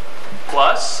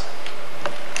 plus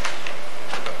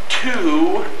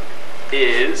 2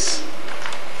 is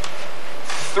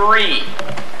 3.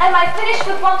 Am I finished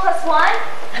with 1 plus 1?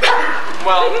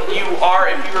 Well, you are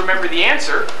if you remember the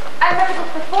answer. I remembered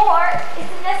it before. Is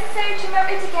it necessary to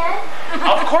remember it again?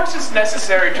 Of course it's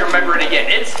necessary to remember it again.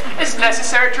 It's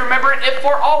necessary to remember it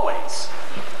for always.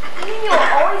 You mean you will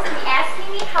always be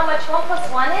asking me how much 1 plus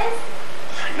 1 is?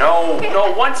 No.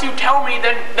 Once you tell me,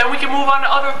 then we can move on to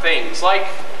other things, like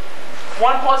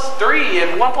 1 plus 3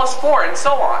 and 1 plus 4 and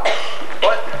so on.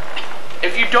 But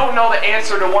if you don't know the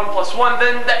answer to 1 plus 1,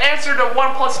 then the answer to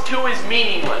 1 plus 2 is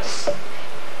meaningless.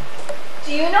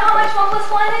 Do you know how much 1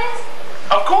 plus 1 is?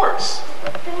 Of course.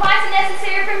 Then why is it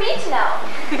necessary for me to know?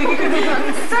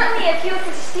 Certainly if you have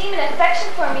such esteem and affection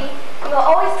for me, you will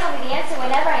always tell me the answer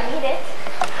whenever I need it.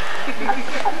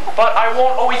 But I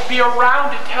won't always be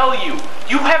around to tell you.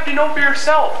 You have to know for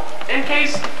yourself, in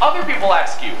case other people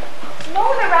ask you. No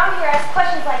one around here asks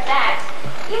questions like that.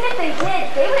 Even if they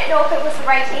did, they wouldn't know if it was the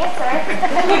right answer.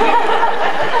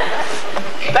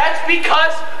 That's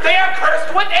because they are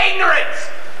cursed with ignorance.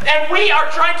 And we are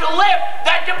trying to lift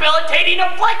that debilitating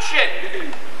affliction.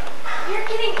 You're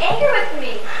getting angry with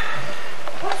me.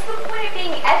 What's the point of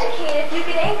being educated if you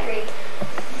get angry?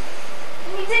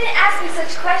 When you didn't ask me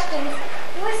such questions,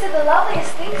 you always said the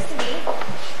loveliest things to me.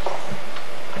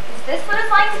 Is this what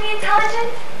it's like to be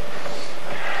intelligent?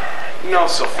 No,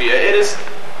 Sophia, it is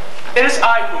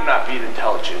I who am not being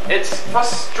intelligent. It's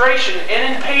frustration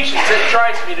and impatience that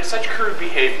drives me to such crude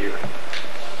behavior.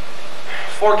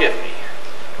 Forgive me.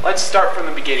 Let's start from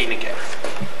the beginning again.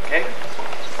 Okay?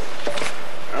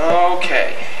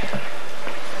 Okay.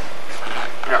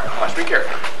 Now, watch me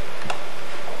carefully.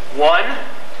 1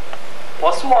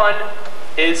 plus 1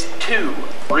 is 2.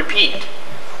 Repeat.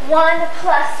 1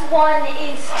 plus 1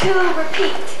 is 2.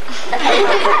 Repeat.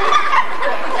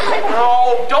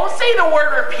 No, don't say the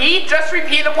word repeat. Just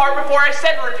repeat the part before I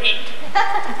said repeat.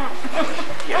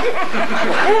 Yeah.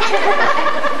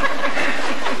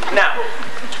 Now,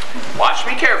 watch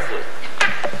me carefully.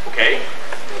 Okay?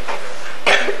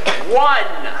 1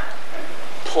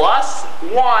 plus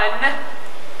 1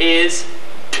 is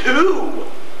 2.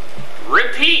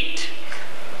 Repeat.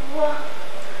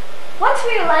 What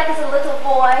were you like as a little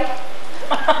boy?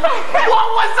 What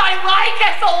was I like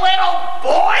as a little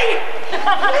boy?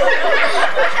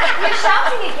 You're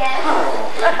shouting again.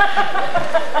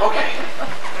 Okay.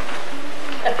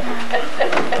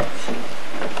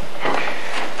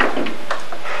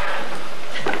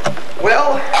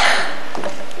 Well,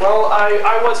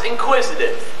 I was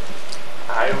inquisitive.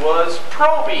 I was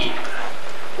probing,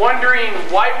 wondering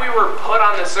why we were put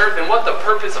on this earth and what the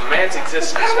purpose of man's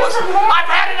existence was. I've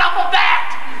had enough of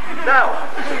that! Now,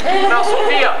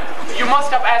 Sophia, you must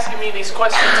stop asking me these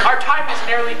questions. Our time is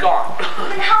nearly gone.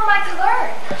 Then how am I to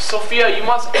learn? Sophia, you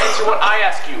must answer what I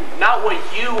ask you, not what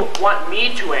you want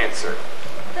me to answer.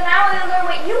 Then I want to learn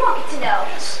what you want me to know.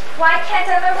 Yes. Why can't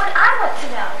I learn what I want to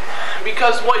know?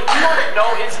 Because what you want to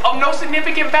know is of no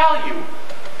significant value.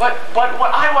 But what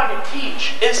I want to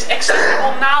teach is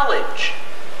accessible knowledge.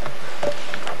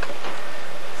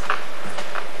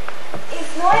 Is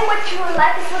knowing what you were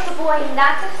like as a little boy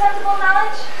not acceptable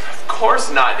knowledge? Of course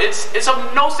not. It's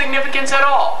of no significance at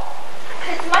all.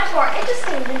 It's much more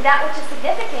interesting than that which is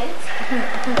significant.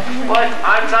 But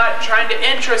I'm not trying to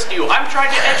interest you. I'm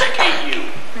trying to educate you.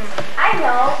 I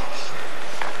know.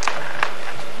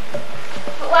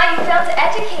 But while you fail to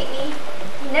educate me,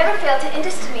 you never fail to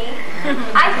interest me.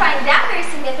 I find that very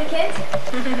significant.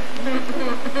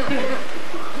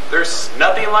 There's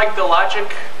nothing like the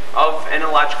logic of an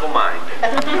illogical mind.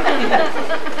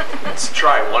 Let's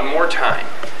try one more time.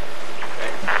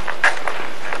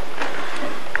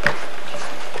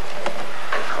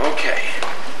 Okay.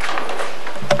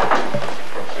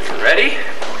 Are you ready?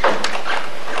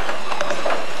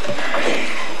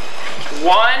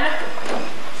 1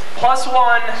 plus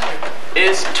 1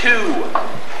 is 2.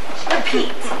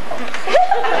 Repeat.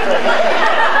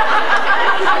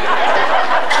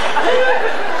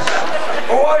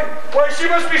 Why, she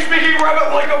must be speaking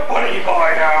rabbit like a bunny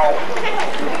by now.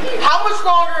 How much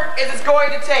longer is this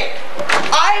going to take?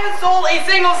 I haven't sold a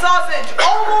single sausage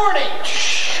all morning.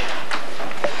 Shh.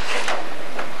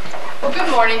 Well, good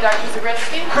morning, Dr.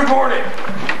 Zabritsky. Good morning.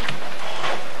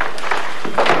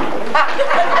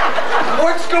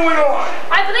 What's going on?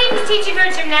 I believe he's teaching her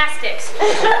gymnastics.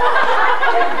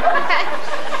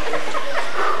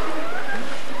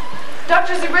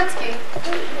 Dr. Zabritsky,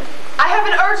 I have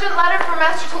an urgent letter from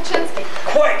Master Tolchinsky.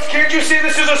 Quite. Can't you see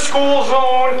this is a school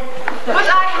zone? But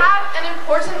I have an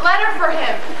important letter for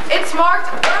him. It's marked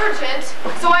urgent,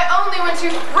 so I only went to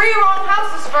 3 wrong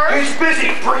houses first. He's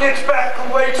busy. Bring it back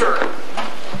later.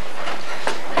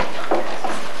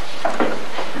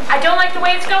 I don't like the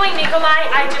way it's going,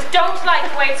 Nikolai. I just don't like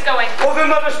the way it's going. Well, then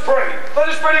let us pray. Let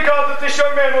us pray to God that this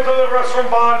young man will deliver us from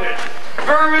bondage.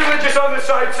 Very religious on this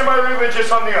side,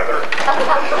 semi-religious on the other.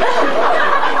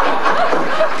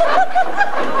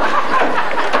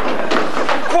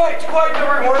 Quiet,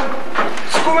 everyone.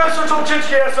 Schoolmaster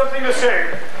Tolchinsky has something to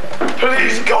say.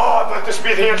 Please, God, let this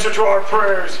be the answer to our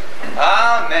prayers.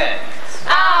 Amen.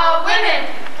 Women.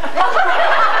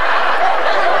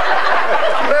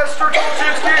 Master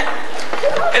Tolchinsky,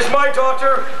 is my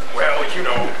daughter, well, you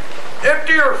know,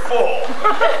 empty or full?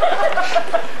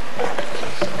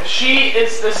 She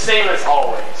is the same as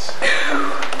always.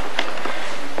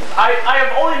 I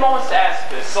have only moments to ask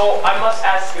this, so I must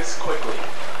ask this quickly.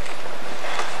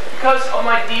 Because of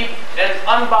my deep and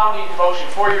unbounding devotion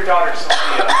for your daughter,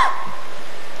 Sophia,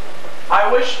 I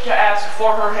wish to ask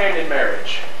for her hand in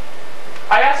marriage.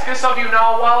 I ask this of you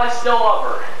now while I still love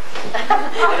her. In a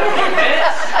few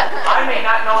minutes, I may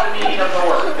not know the meaning of the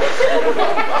word.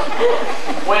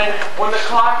 When the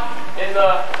clock in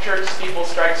the church steeple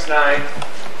strikes 9,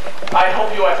 I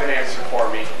hope you have an answer for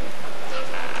me.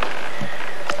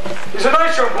 He's a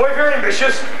nice young boy, very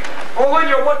ambitious.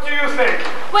 Olivia, what do you think?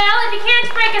 Well, if he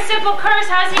can't break a simple curse,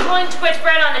 how's he going to put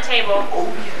bread on the table? Oh,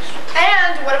 yes.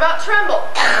 And what about Trimble?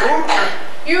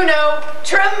 You know,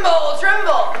 Trimble.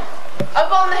 Up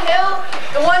on the hill,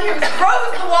 the one who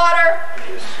froze the water.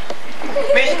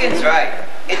 Michigan's right.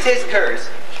 It's his curse.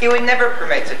 He would never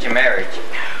permit such a marriage.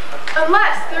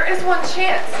 Unless there is one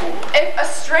chance. If a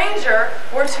stranger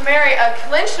were to marry a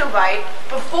Klinchnovite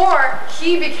before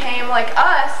he became like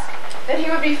us, then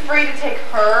he would be free to take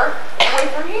her away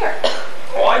from here.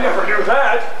 Oh, I never knew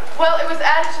that. Well, it was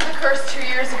added to the curse 2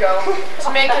 years ago to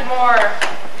make it more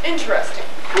interesting.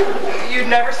 You'd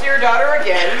never see your daughter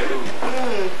again.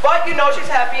 But you know she's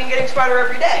happy and getting smarter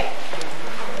every day.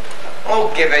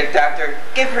 Oh, give it, Doctor.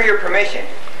 Give her your permission.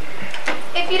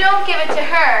 If you don't give it to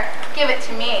her, give it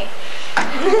to me.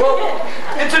 Well,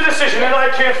 it's a decision and I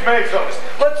can't make those.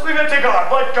 Let's leave it to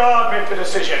God. Let God make the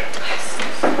decision.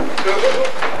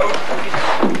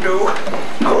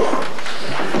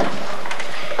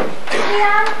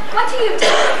 Leon, what do you do?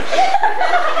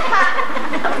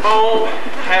 Oh,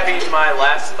 having my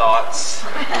last thoughts.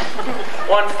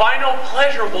 One final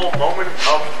pleasurable moment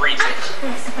of reason.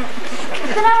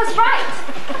 Then I was right.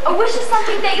 A wish is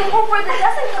something that you hope for that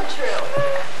doesn't come true.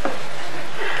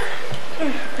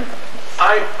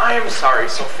 I am sorry,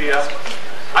 Sophia.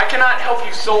 I cannot help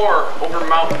you soar over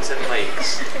mountains and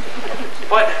lakes.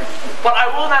 But I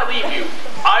will not leave you.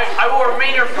 I will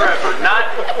remain here forever, not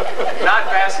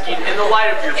basking in the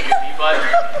light of your beauty, but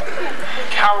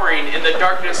cowering in the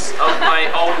darkness of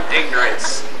my own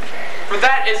ignorance. For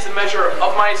that is the measure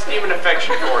of my esteem and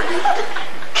affection for you.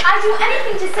 I'd do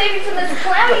anything to save you from this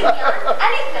calamity, Leon.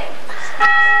 Anything.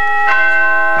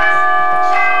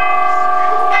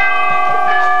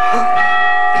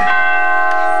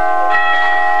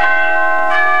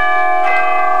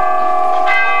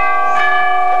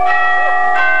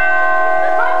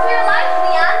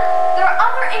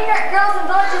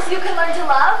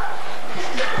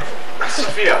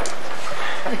 Sophia,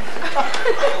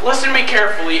 listen to me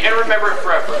carefully and remember it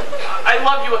forever. I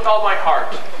love you with all my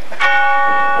heart.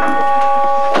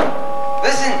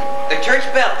 Listen, the church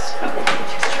bells.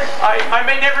 I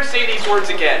may never say these words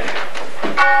again.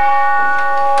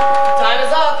 Time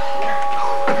is up.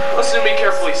 Listen to me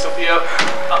carefully, Sophia.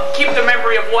 Keep the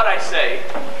memory of what I say.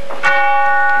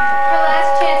 Her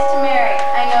last chance to marry.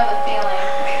 I know the feeling.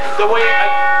 The way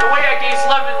I gaze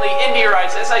lovingly into your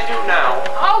eyes as I do now.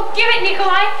 Oh, give it,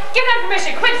 Nikolai. Give that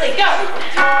permission. Quickly, go.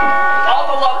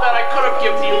 All the love that I could have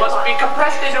given you must be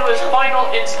compressed into this final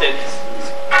instant.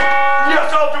 Yes,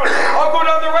 I'll do it. I'll go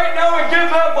down there right now and give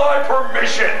them my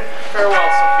permission. Farewell,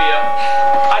 Sophia.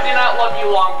 I do not love you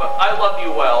long, but I love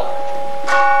you well.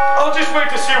 I'll just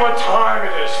wait to see what time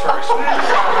it is first.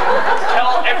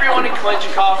 Tell everyone in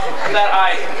Kalinchikov that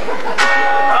I... 9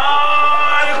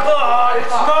 o'clock. It's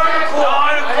 9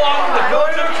 o'clock. 9 o'clock. The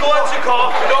village of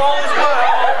Kalinchikov goes well.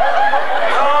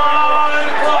 9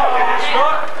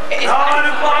 o'clock. It's not 9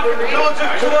 o'clock. The village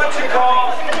of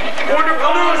Kalinchikov.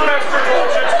 Wonderful news, Master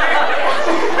Tolchinsky.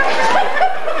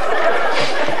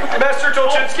 Master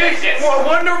Tolchinsky. Yes.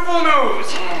 Wonderful news.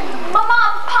 Mama,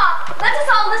 Pop, let us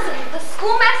all listen. The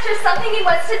schoolmaster has something he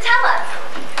wants to tell us.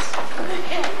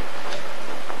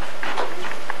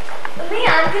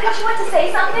 Leon, didn't you want to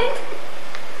say something?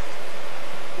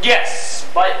 Yes,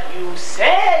 but you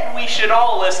said we should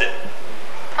all listen.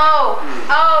 Oh.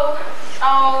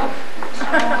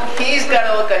 He's got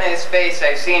a look on his face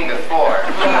I've seen before.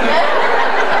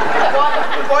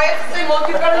 Why it's the same look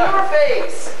you've got on your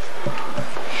face?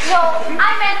 No,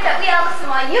 I meant that we all listen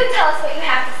while you tell us what you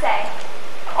have to say.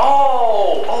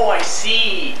 Oh, I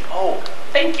see. Oh,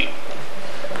 thank you.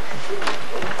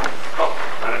 Oh,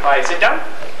 mind if I sit down?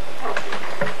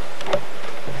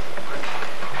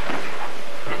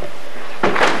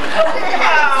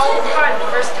 Oh, fine, the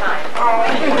first time.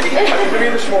 Give me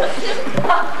this more.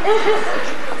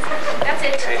 That's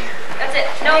it. That's it.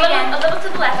 No, a little to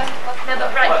the left. No,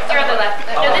 right. Your other left.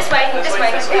 No, this way. This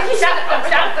way. Down.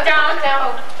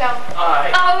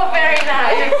 Oh, very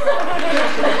nice.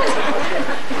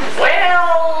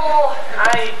 Well,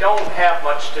 I don't have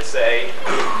much to say.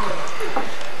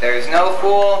 There's no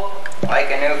fool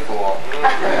like a new fool.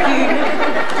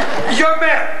 Young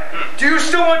man, do you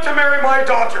still want to marry my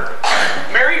daughter?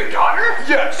 Marry your daughter?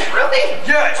 Yes. Really?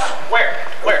 Yes. Where?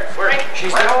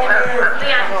 She's down there.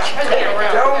 Leon.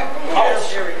 Down. Oh.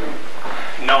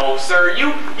 No, sir.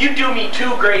 You do me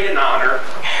too great an honor.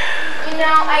 You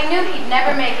know, I knew he'd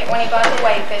never make it when he bought the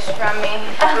whitefish from me.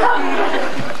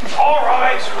 All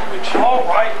right.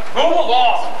 Move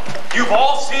along. You've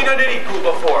all seen a nitty poo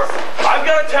before. I've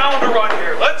got a town to run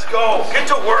here. Let's go. Get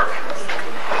to work.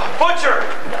 Butcher,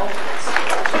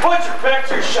 back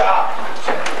to your shop.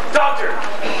 Doctor,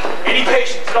 any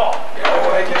patients at all?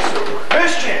 Oh, I guess so.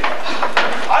 Michigan,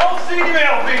 I don't see any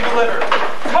mail being delivered.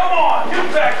 Come on, get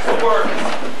back to work.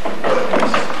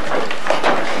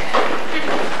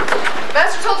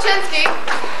 Master Tolchinsky,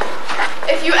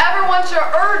 if you ever want your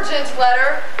urgent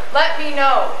letter, let me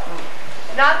know.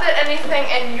 Not that anything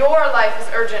in your life is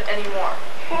urgent anymore.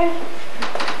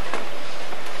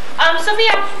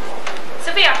 Sophia,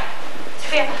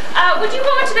 would you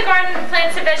go into the garden and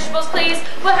plant some vegetables, please?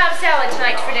 We'll have salad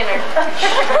tonight for dinner.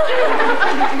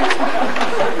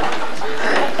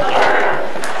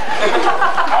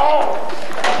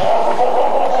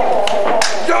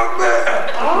 Young man,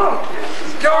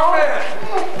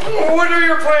 what are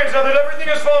your plans now that everything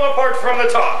has fallen apart from the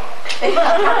top?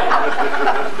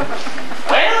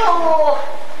 Well,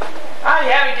 I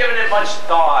haven't given it much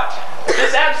thought.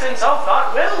 This absence of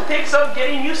thought will take some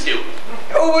getting used to.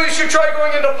 Oh, well, you should try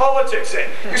going into politics then.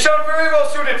 You sound very well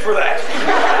suited for that.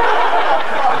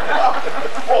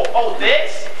 Oh,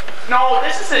 this? No,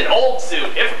 this is an old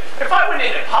suit. If I went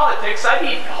into politics, I'd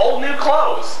need whole new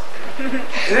clothes.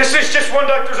 This is just one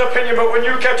doctor's opinion, but when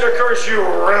you catch a curse, you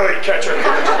really catch a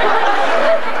curse.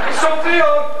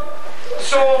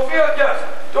 Sophia, yes.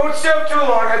 Don't stay up too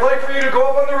long. I'd like for you to go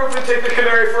up on the roof and take the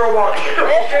canary for a walk.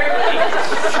 Okay?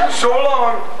 So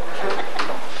long.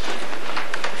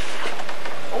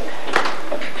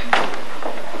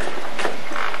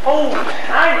 Oh,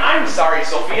 I'm sorry,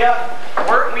 Sophia.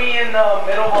 Weren't we in the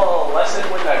middle of a lesson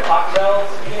when the clock bells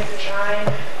began to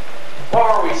chime?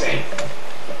 What were we saying?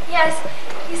 Yes,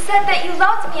 you said that you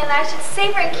loved me and I should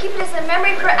savor and keep it as a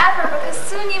memory forever because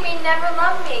soon you may never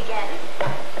love me again.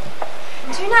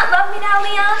 Do you not love me now,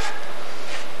 Leon?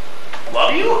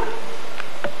 Love you?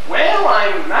 Well,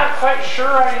 I'm not quite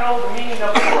sure I know the meaning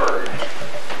of the word.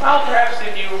 Well, perhaps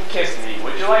if you kissed me,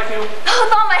 would you like to? Oh,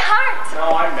 with all my heart.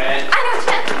 No, I meant. I know what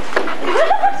you meant.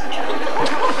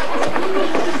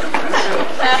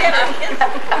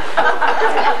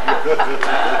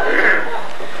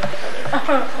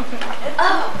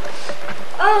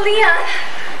 Oh, Leon,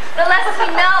 the less we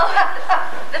know,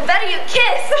 the better you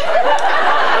kiss.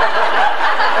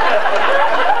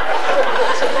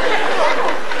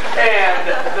 And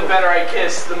the better I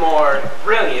kiss, the more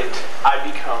brilliant I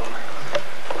become.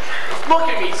 Look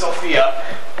at me, Sophia.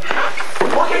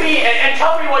 Look at me and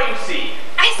tell me what you see.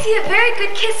 I see a very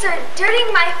good kisser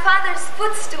dirtying my father's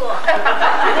footstool.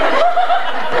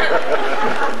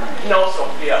 No,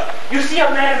 Sophia. You see a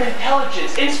man of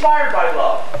intelligence, inspired by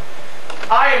love.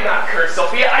 I am not cursed,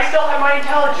 Sophia. I still have my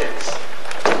intelligence.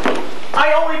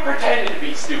 I only pretended to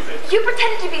be stupid. You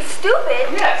pretended to be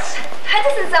stupid? Yes. That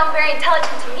doesn't sound very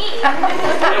intelligent to me.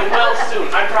 It will soon,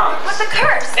 I promise. What's the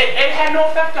curse? It had no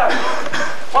effect on me.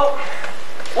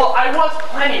 Well, I was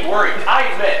plenty worried, I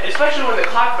admit, especially when the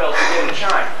clock bells began to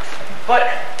chime.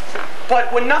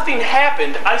 But when nothing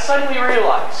happened, I suddenly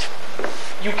realized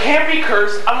you can't be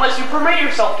cursed unless you permit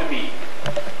yourself to be.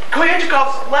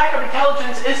 Koyuchikov's lack of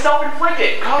intelligence is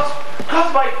self-inflicted, caused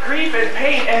by grief and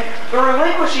pain and the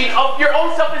relinquishing of your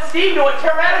own self-esteem to a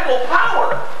tyrannical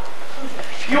power.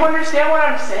 You understand what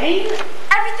I'm saying?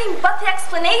 Everything but the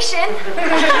explanation.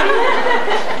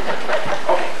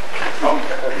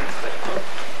 Okay.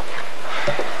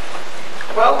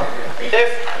 Well,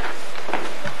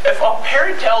 if a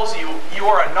parent tells you you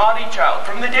are a naughty child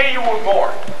from the day you were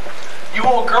born, you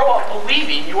will grow up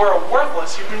believing you are a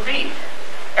worthless human being.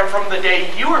 And from the day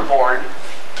you were born,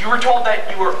 you were told that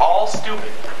you were all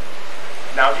stupid.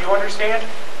 Now, do you understand?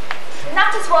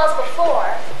 Not as well as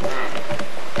before.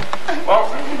 Well,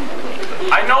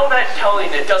 I know that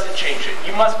telling it doesn't change it.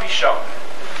 You must be shown.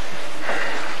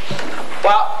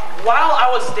 While I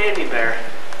was standing there,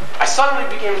 I suddenly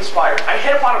became inspired. I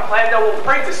hit upon a plan that will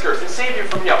break this curse and save you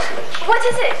from Yeltsevich. What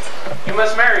is it? You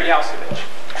must marry Yeltsevich.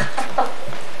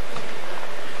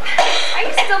 Are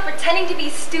you still pretending to be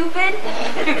stupid?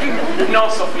 No,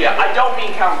 Sophia, I don't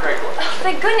mean Count Gregor. Oh,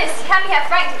 thank goodness, you had me half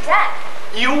frightened to death.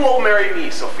 You will marry me,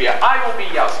 Sophia. I will be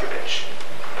Yeltsevich.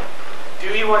 Do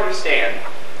you understand?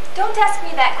 Don't ask me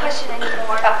that question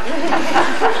anymore.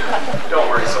 Don't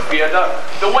worry, Sophia.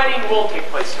 The wedding will take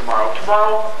place tomorrow.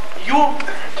 Tomorrow,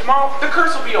 the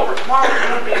curse will be over. Tomorrow, you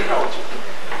will be intelligent.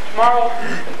 Tomorrow,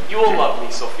 you will love me,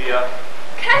 Sophia.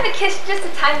 Can I have a kiss just to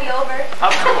tie me over?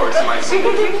 Of course, my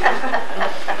sweetie.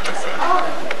 Oh,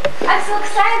 I'm so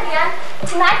excited, Leon.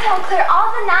 Tonight I will clear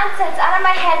all the nonsense out of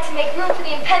my head to make room for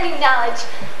the impending knowledge.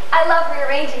 I love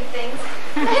rearranging things.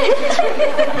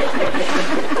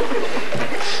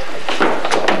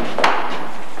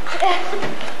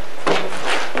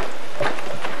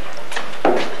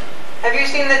 Have you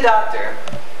seen the doctor?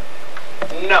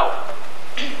 No.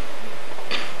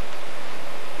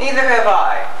 Neither have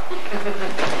I.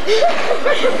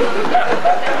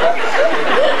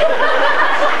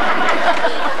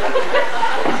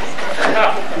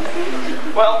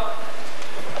 Well,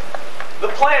 the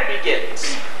plan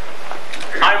begins.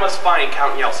 I must find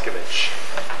Count Yeltsevich.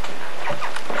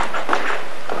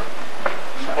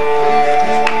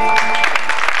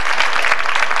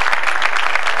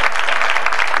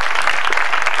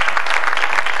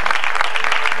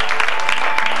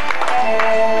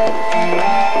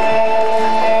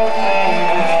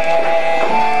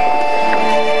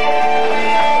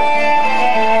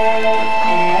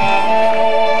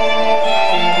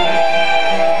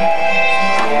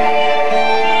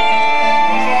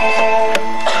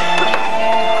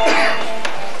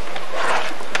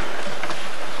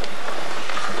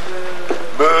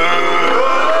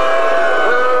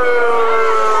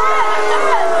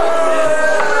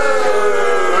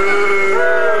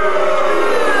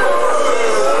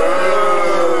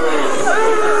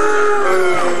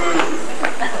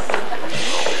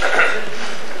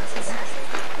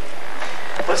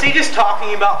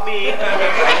 talking about me?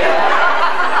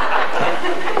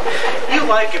 You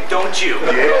like him, don't you?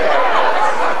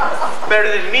 Yeah. Better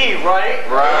than me, right?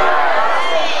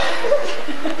 Right.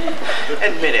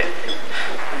 Admit it.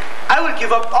 I would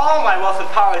give up all my wealth and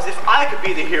powers if I could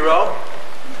be the hero.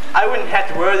 I wouldn't have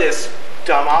to wear this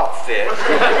dumb outfit.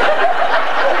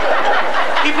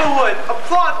 People would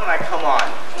applaud when I come on.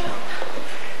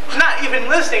 Not even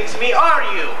listening to me, are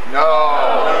you? No.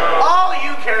 All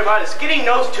you care about is getting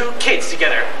those two kids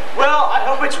together. Well, I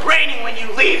hope it's raining when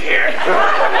you leave here.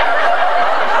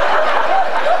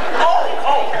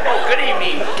 Oh, good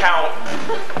evening, Count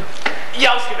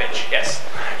Yeltskovich, yes.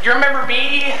 You remember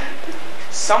me?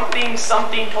 Something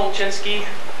Tolchinsky?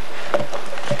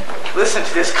 Listen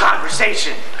to this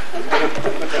conversation.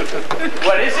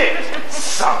 What is it?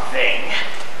 Something.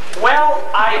 Well,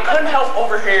 I couldn't help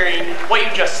overhearing what you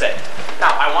just said.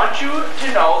 Now, I want you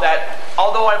to know that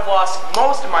although I've lost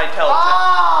most of my intelligence...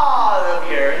 All of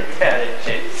your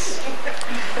intelligence.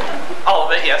 All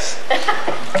of it, yes.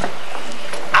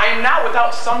 I am not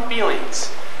without some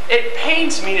feelings. It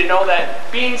pains me to know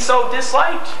that being so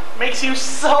disliked makes you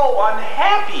so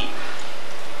unhappy.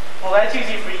 Well, that's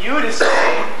easy for you to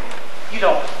say. You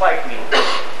don't like me,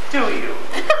 do you?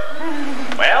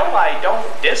 Well, I don't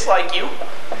dislike you.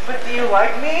 But do you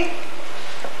like me?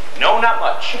 No, not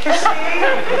much. You see?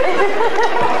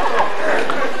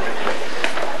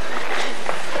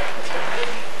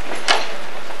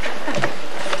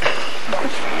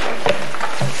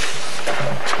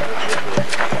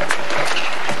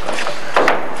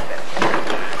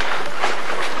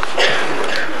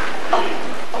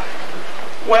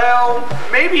 Well,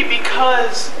 maybe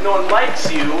because no one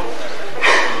likes you,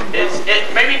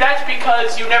 maybe that's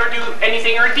because you never do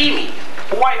anything redeeming.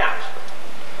 Why not?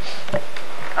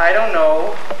 I don't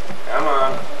know. Come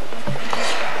on.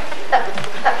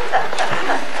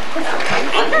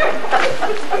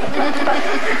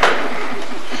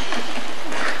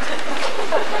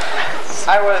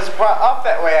 I was brought up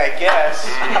that way, I guess.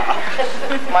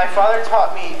 My father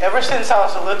taught me ever since I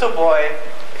was a little boy,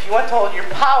 if you want to hold your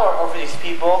power over these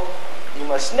people, you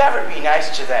must never be nice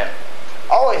to them.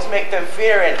 Always make them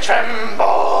fear and tremble.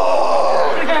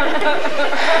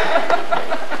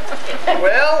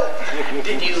 Well,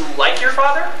 did you like your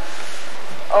father?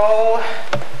 Oh,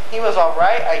 he was all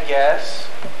right, I guess.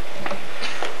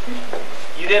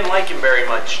 You didn't like him very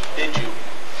much, did you?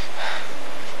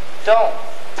 Don't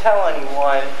tell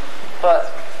anyone,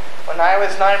 but when I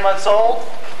was 9 months old,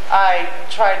 I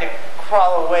tried to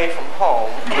crawl away from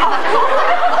home.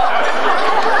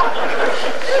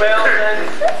 Well,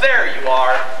 then, there you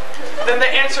are. Then the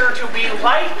answer to be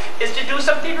like is to do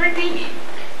something redeeming.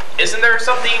 Isn't there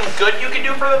something good you can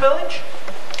do for the village?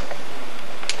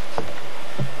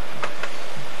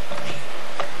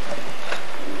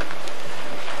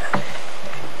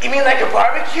 You mean like a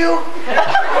barbecue?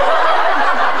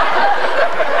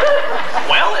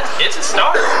 Well, it's a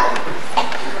start.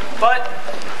 But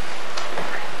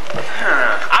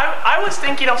I was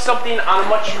thinking of something on a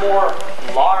much more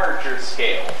larger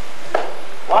scale.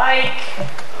 Like,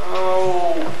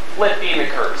 lifting the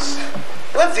curse.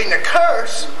 Lifting the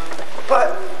curse?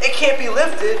 But it can't be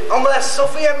lifted unless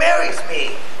Sophia marries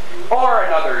me. Or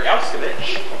another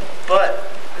Yeltskovich. But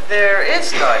there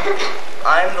is none.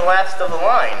 I'm the last of the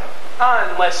line.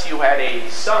 Unless you had a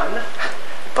son.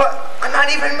 But I'm not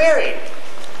even married.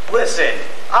 Listen,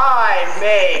 I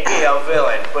may be a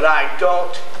villain, but I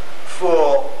don't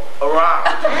fool around.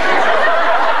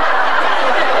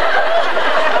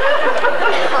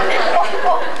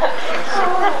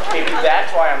 Maybe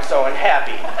that's why I'm so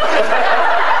unhappy.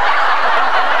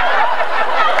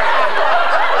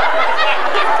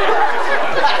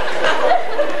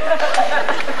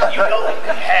 You don't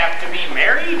have to be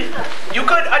married. You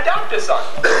could adopt a son.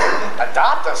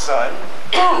 Adopt a son?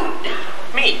 Who?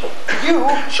 Me. You?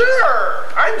 Sure.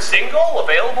 I'm single,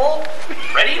 available,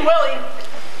 ready and willing.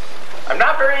 I'm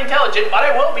not very intelligent, but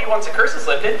I will be once the curse is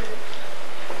lifted.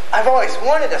 I've always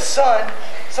wanted a son,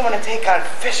 someone to take on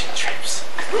fishing trips.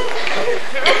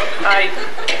 I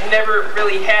never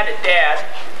really had a dad.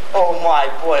 Oh my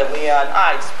boy, Leon,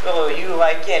 I'd spoil you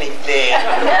like anything.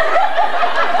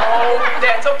 Oh,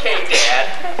 that's okay, Dad.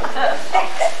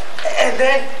 And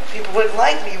then people would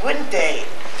like me, wouldn't they?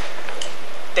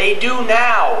 They do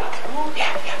now.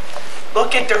 Yeah.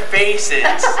 Look at their faces.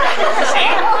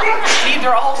 See,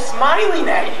 they're all smiling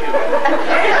at you.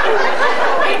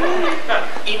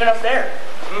 Even up there.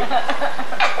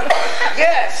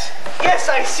 Yes,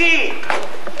 I see.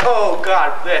 Oh,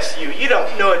 God bless you. You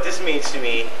don't know what this means to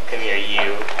me. Come here,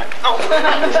 you. Oh.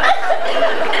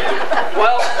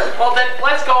 Well, then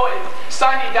let's go and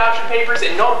sign the adoption papers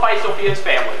and notify Sophia's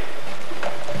family.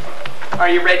 Are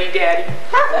you ready, Daddy?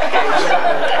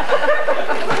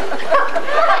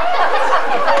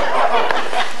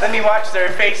 Let me watch their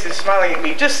faces smiling at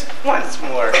me just once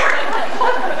more.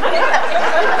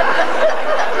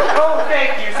 Oh,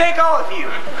 thank you. Thank all of you.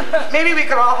 Maybe we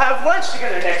could all have lunch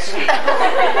together next week. In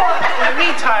the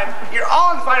meantime, you're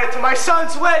all invited to my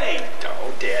son's wedding.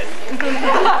 Oh, Daddy.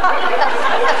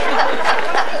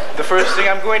 The first thing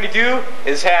I'm going to do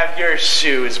is have your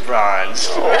shoes bronzed.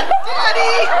 Oh,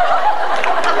 Daddy!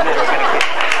 And then we're going to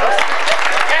get...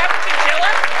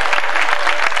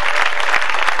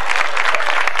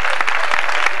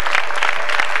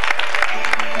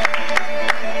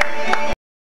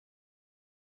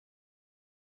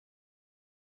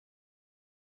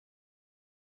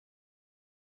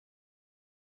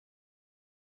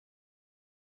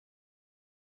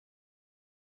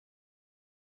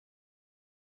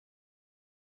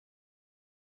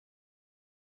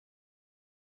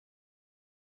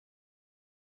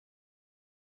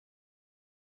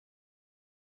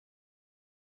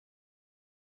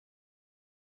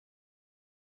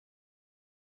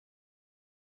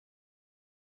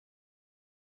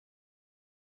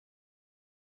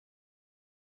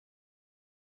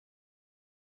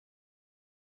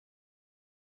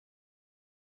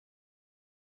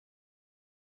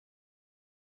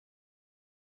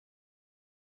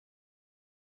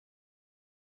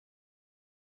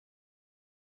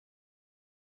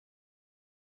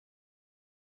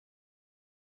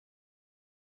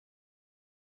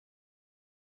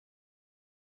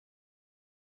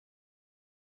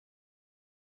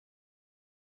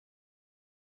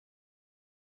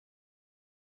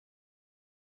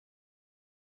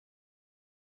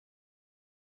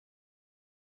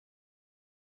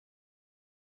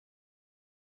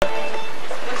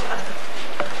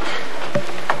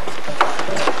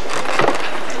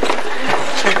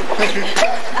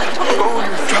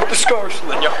 The scars,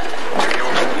 Linya.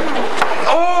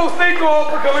 Oh, thank you all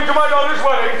for coming to my daughter's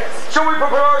wedding. Shall we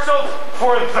prepare ourselves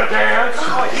for the dance?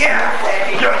 Oh, yeah.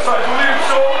 Yes, I believe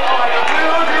so. I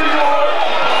will do your...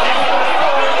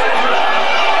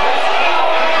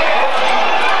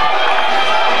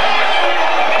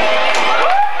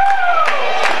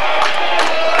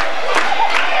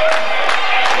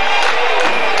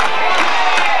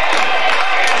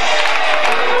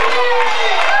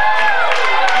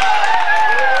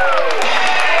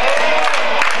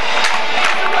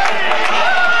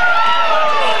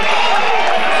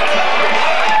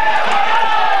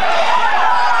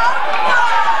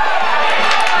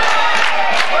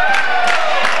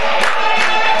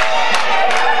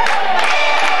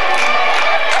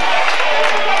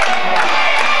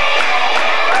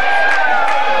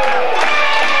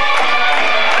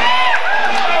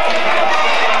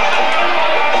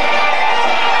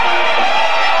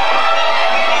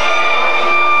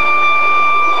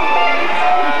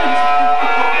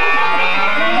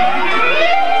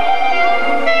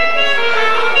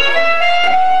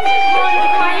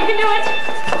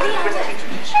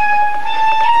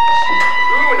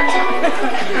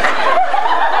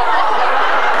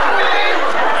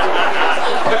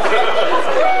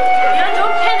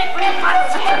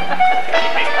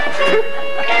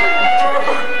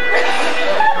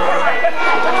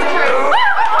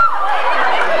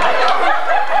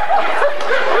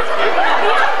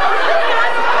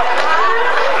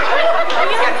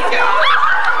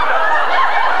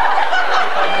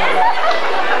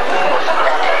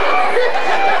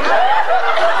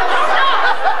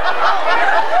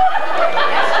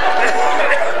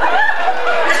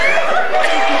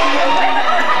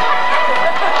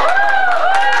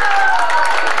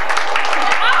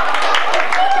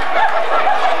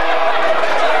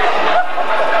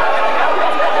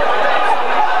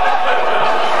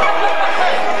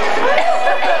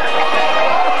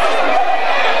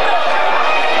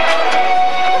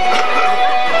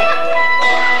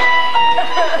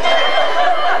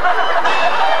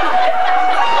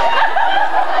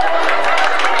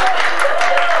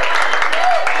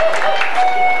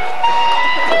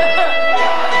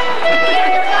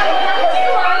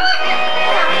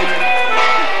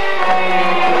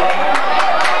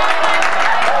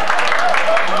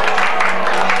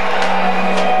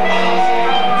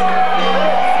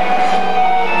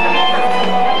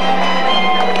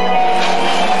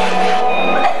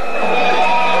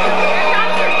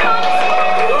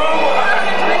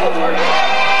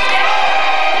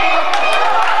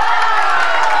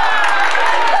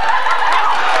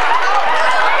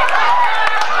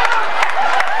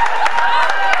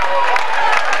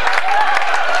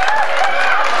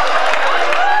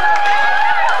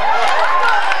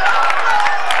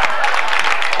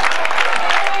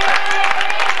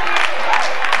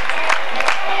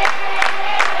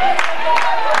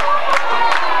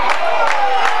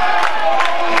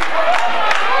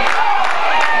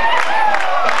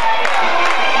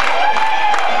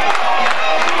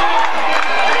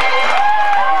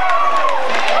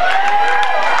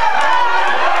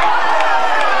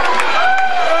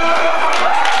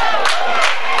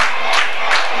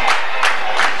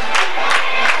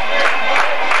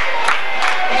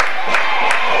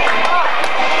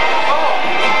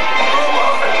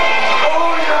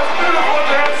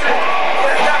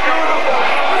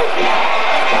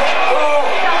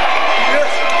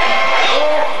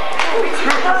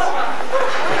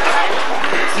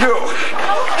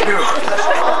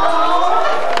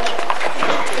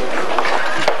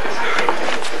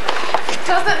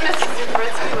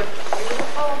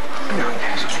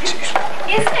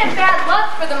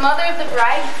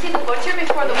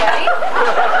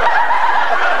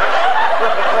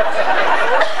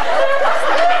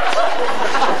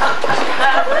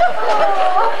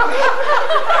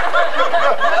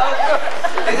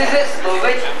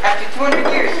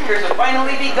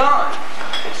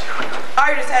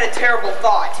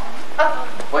 thought.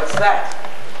 What's that?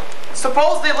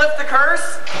 Suppose they lift the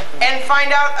curse and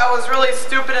find out I was really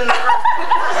stupid in the first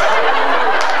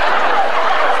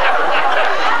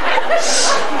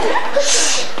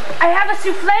I have a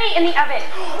souffle in the oven.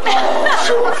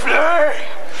 Souffle!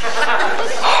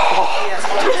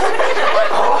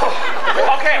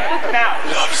 Okay, now,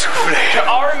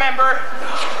 I'll remember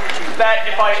that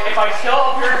if I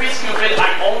still appear to be stupid,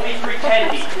 I'm only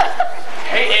pretending.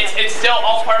 Hey, it's still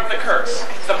all part of the curse.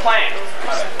 It's the plan.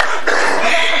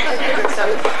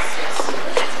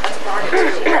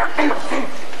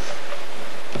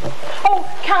 Oh,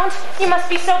 Count, you must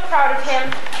be so proud of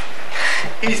him.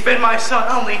 He's been my son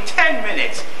only 10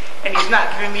 minutes, and he's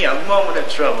not giving me a moment of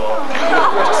trouble. All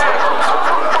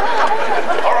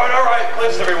right,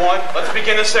 please, everyone. Let's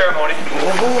begin the ceremony.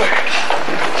 Oh, boy.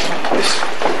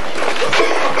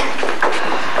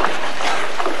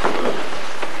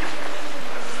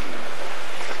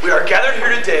 We are gathered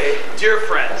here today, dear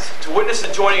friends, to witness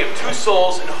the joining of two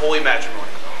souls in holy matrimony.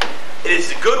 It is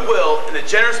the goodwill and the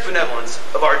generous benevolence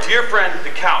of our dear friend,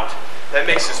 the Count, that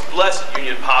makes this blessed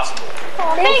union possible.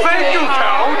 Thank you,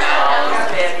 Count.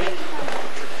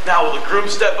 Now will the groom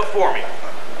step before me?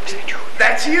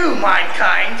 That's you, my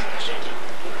kind.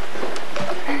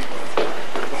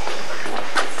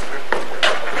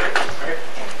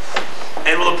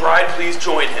 And will the bride please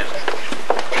join him?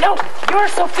 No, you're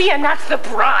Sophia, not the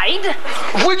bride.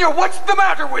 William, what's the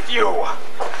matter with you?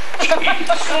 But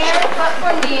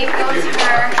for me, it goes to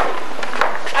her.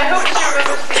 I hope she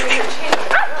remembers to give me her change.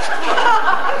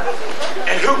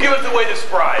 And who giveth away this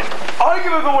bride? I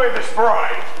giveth away this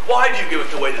bride. Why do you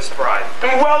giveth away this bride?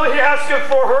 Well, he asketh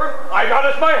for her, I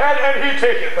noddeth my head, and he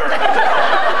taketh her.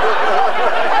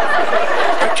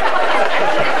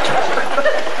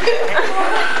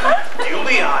 You,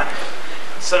 Leon,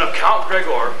 son of Count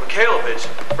Gregor Mikhailovich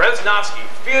Breznovsky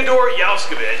Fyodor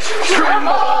Yauskovich.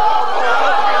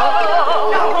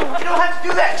 No, you don't have to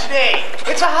do that today.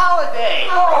 It's a holiday.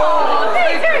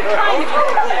 Very kind of you.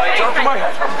 Drop my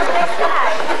head.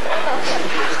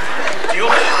 You,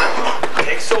 Leon,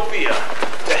 take Sophia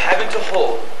to heaven to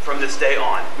hold from this day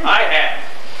on. I have.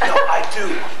 No, I do.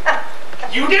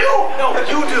 You do? No,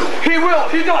 you do. He will,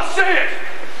 he does, say it.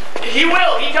 He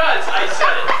will, he does. I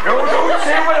said it. No, don't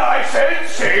say what I said,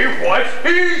 say what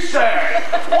he said.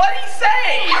 What'd he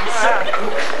say?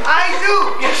 I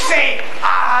do. You say,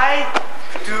 I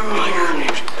do.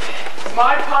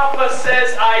 My papa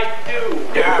says I do.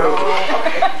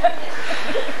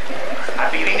 I'm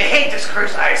beginning to hate this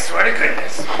curse, I swear to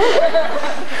goodness.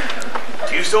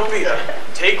 You, Sophia,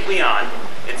 take Leon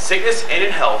in sickness and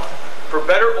in health, for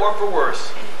better or for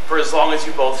worse, for as long as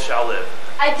you both shall live.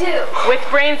 I do. With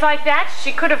brains like that,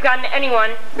 she could have gotten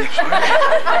anyone.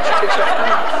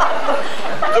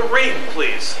 The ring,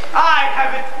 please. I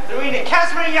have it. The ring that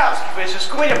Casimir Yauskovich is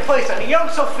going to place on the young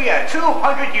Sophia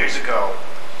 200 years ago.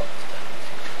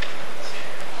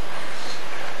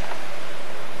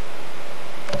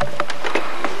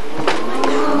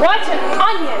 What an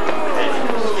onion!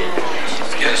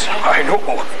 Yes, I know.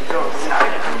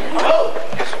 Oh.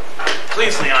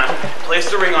 Please, Leon, place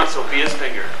the ring on Sophia's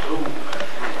finger.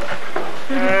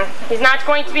 He's not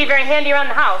going to be very handy around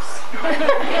the house. There we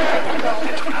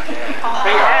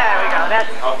go.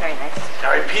 That's very nice.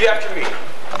 Now repeat after me.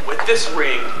 With this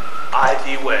ring, I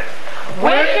thee wed.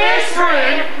 With this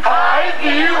ring, I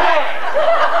thee wed.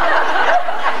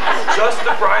 Just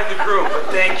the bride and the groom, but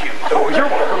thank you. Oh, you're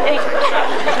welcome.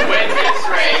 With this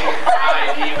ring,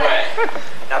 I thee wed.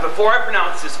 Now before I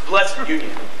pronounce this blessed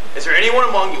union, is there anyone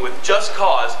among you with just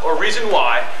cause or reason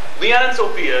why Leon and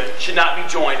Sophia should not be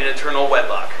joined in eternal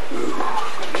wedlock?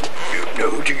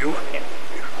 No, do you?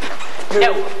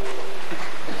 no.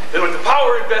 Then with the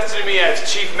power invested in me as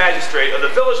chief magistrate of the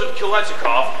village of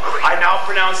Kilenchikov, I now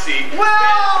pronounce thee...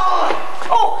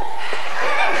 Well,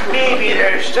 maybe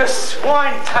there's just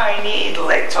one tiny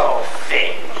little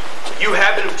thing. You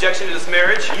have an objection to this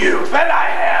marriage? You bet I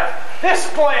have. This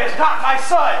boy is not my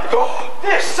son.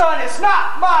 This son is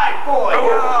not my boy.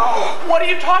 What are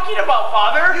you talking about,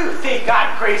 Father? You think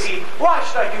I'm crazy? Why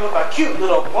should I give up a cute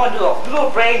little bundle of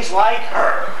little brains like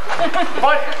her?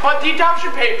 But the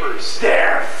adoption papers.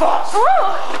 They're false.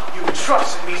 You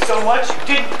trusted me so much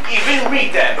you didn't even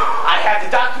read them. I have the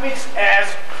documents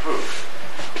as proof.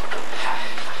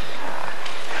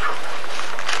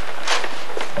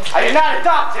 I did not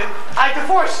adopt him, I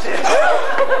divorced him.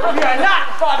 We are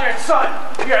not father and son.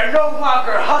 We are no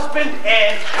longer husband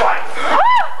and wife.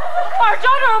 Are Our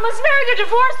daughter almost married a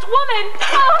divorced woman.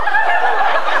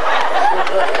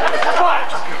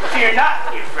 But fear not,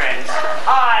 dear friends.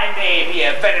 I may be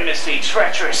a venomously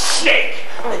treacherous snake,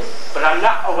 but I'm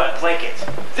not a wet blanket.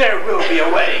 There will be a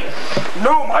wedding.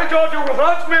 No, my daughter will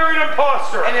not marry an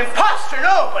imposter. An imposter,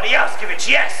 no, but a Yaskovich,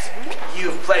 yes.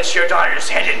 You've pledged your daughter's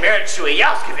hand in marriage to a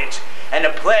Yaskovich, and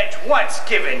a pledge once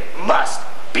given must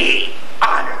be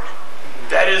honored.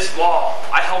 That is law.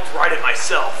 I helped write it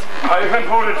myself. I haven't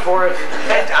voted for it.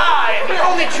 And I am the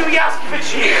only true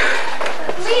Yaskovich here.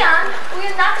 Leon, will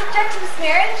you not object to this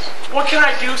marriage? What can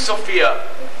I do, Sophia?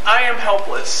 I am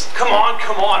helpless. Come on,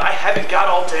 I haven't got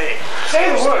all day. Say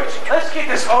the words. Let's get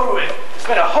this over with. It's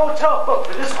been a hotel book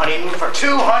for this honeymoon for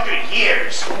 200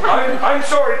 years. I'm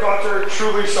sorry, daughter.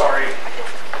 Truly sorry.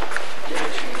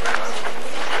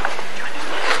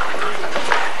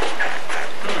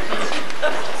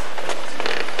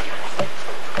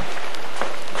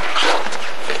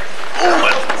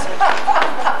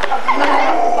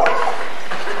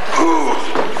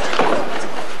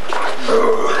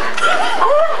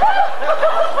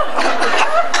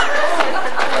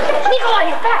 Nikolai,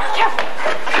 you're back. Careful.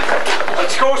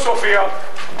 Let's go, Sophia.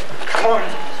 Come on.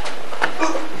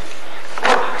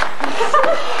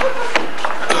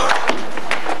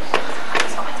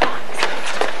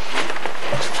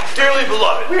 Dearly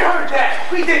beloved. We heard that.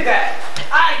 We did that.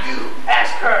 I do.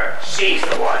 Ask her. She's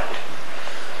the one.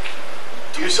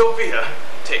 Do Sophia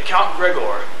take Count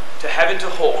Gregor to heaven to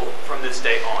hold from this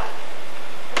day on?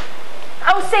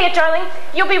 Oh, say it, darling.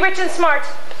 You'll be rich and smart.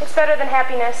 It's better than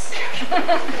happiness.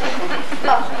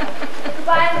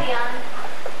 Goodbye, Leon.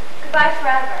 Goodbye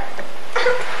forever.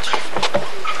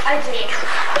 I do.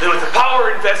 Then with the power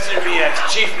invested in me as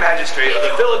Chief Magistrate of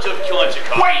the village of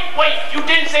Kilenchikov. Wait, you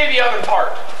didn't say the other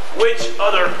part. Which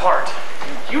other part?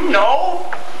 You know?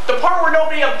 The part where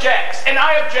nobody objects, and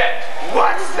I object.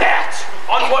 What's that?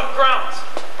 On what grounds?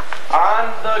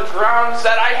 On the grounds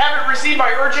that I haven't received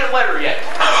my urgent letter yet.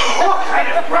 What kind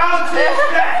of grounds is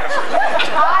that?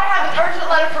 I have an urgent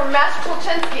letter from Master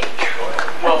Kolchinsky.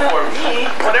 Well, for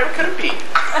me, whatever could it be?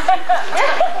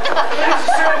 That's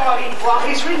ceremony while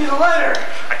he's reading the letter.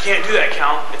 I can't do that,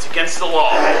 Count. It's against the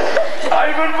law.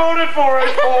 I even voted for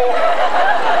it. Oh.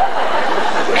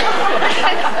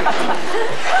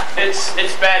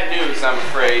 It's bad news, I'm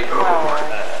afraid.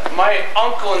 My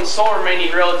uncle and sole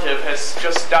remaining relative has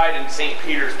just died in St.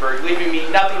 Petersburg, leaving me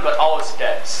nothing but all his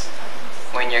debts.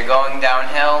 When you're going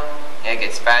downhill, it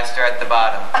gets faster at the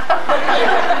bottom.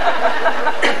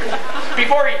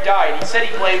 Before he died, he said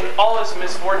he blamed all his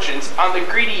misfortunes on the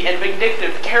greedy and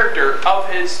vindictive character of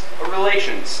his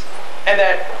relations, and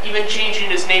that even changing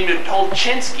his name to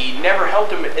Tolchinsky never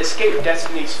helped him escape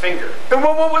destiny's finger. And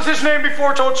what was his name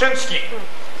before Tolchinsky?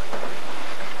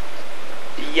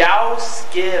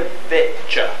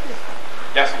 Yauskevich.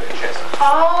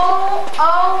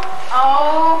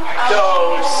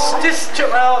 Those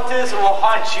distant relatives will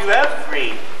haunt you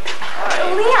every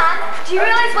time. Leon, do you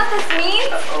realize what this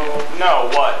means? Oh, no,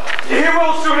 what? He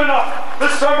will soon enough.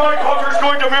 This time my daughter's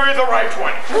going to marry the right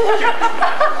one.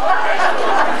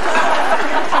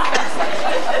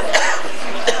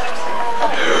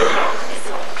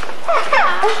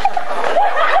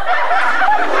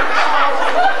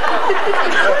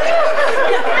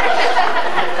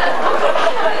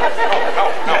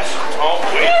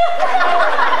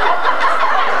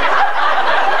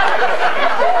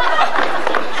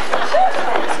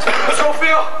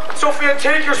 Sophia,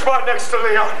 take your spot next to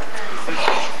Leon.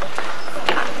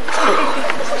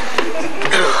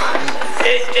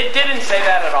 It didn't say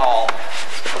that at all.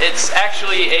 It's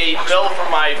actually a bill from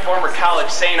my former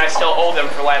college saying I still owe them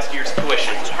for last year's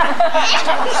tuition.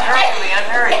 Hurry, Leon,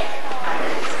 hurry.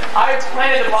 I've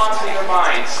planted the bombs in their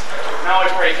minds. Now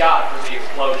I pray God for the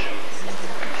explosion.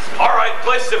 All right,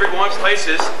 places, everyone,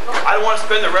 places. I don't want to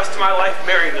spend the rest of my life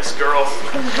marrying this girl.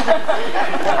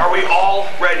 Are we all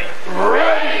ready?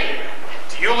 Ready!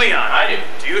 Do you, Leon? I do.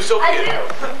 Do you, Sophia? I do.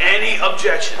 Any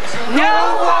objections?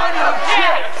 No one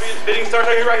objects! Bidding starts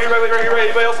right here. Anybody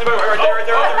else? Anybody? Right there. Right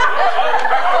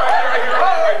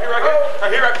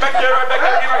here. Back there.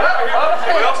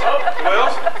 Anybody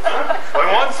else?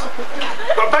 Going once?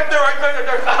 Back there. Right there.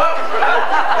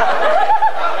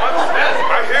 Once.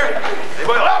 Right here.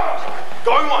 Anybody else?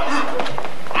 Going once.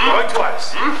 Going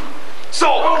twice.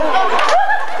 Sold.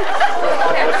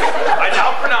 I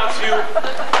now pronounce you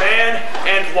man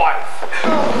and wife.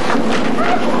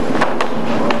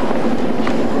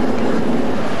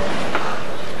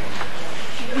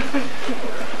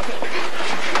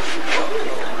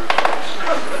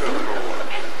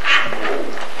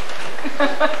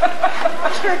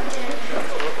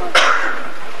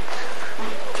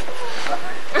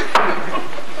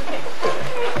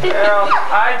 Well,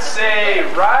 I'd say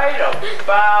right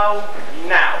about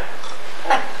now.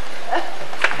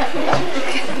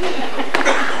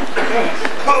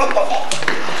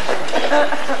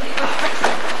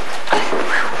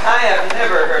 I have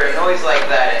never heard a noise like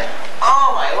that in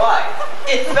all my life.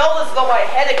 It felt as though my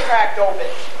head had cracked open.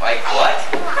 Like what?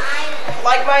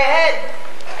 Like my head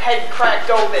had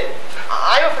cracked open.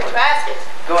 I'm afraid to ask it.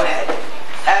 Go ahead.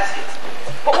 Ask it.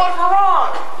 But what if we're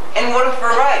wrong? And what if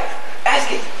we're right?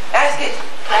 Ask it. Ask it.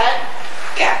 Cat?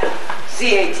 Cat.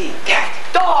 C-A-T. Cat.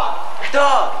 Dog!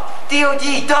 Dog.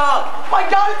 D-O-G. Dog. My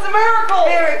God, it's a miracle!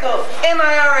 Miracle.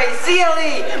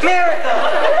 M-I-R-A-C-L-E. Miracle.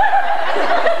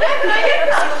 7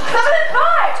 and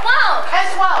 5. 12. And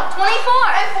 12.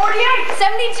 24. And 48.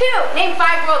 72. Name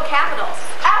 5 world capitals.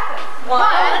 Athens. 1.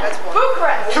 That's one.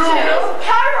 Bucharest. 2.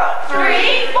 Cairo.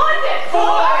 3. London. 4.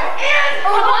 And...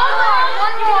 One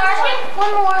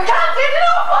more.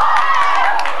 Constantinople!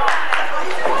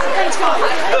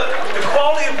 The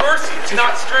quality of mercy is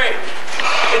not strange.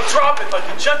 It droppeth like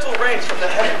the gentle rains from the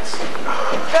heavens.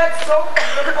 That's so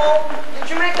beautiful. Did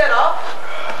you make that up?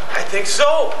 I think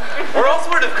so. Where else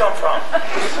would it have come from?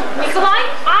 Nikolai,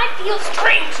 I feel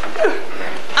strange.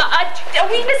 A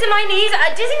weakness in my knees,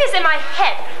 a dizziness in my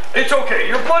head. It's okay.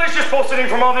 Your blood is just pulsating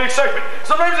from all the excitement.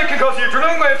 Sometimes it can cause the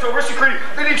adrenaline glands to over-secrete,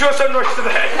 leading to a sudden rush to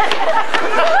the head.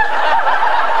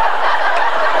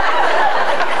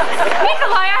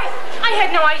 Nikolai, I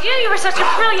had no idea you were such a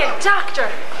brilliant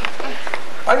doctor.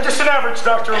 I'm just an average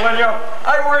doctor, Elenia.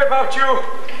 I worry about you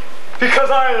because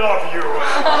I love you.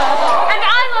 And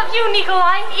I love you,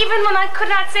 Nikolai, even when I could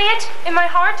not say it in my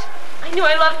heart. I knew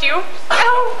I loved you.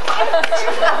 Oh.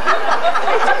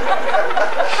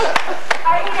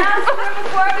 Are you now sure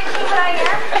before I became what I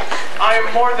am? I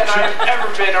am more than I have ever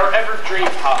been or ever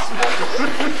dreamed possible.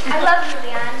 I love you,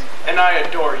 Leon. And I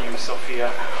adore you,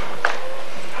 Sophia.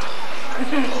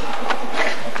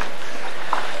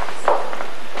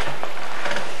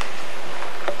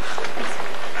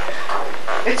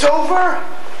 It's over?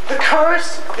 The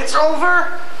curse? It's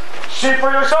over? See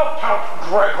for yourself, Count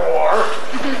Gregor.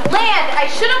 Land. I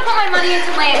should have put my money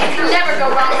into land. You can never go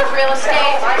wrong with real estate.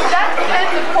 That depends,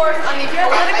 of course, on the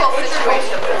political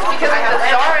situation. Because of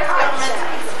the czarist government,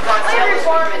 land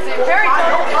reform is a very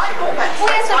difficult issue.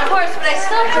 Well, yes, of course, but I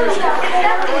still have to stop.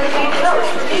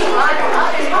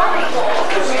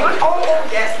 Oh,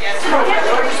 yes, yes.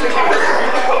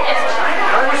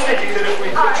 I was thinking that if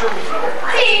we picture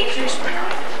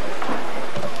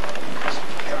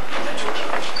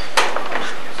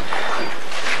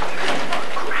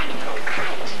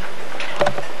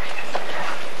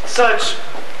Such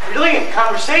brilliant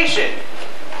conversation.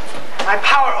 My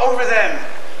power over them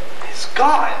is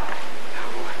gone.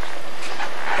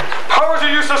 Power's a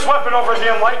useless weapon over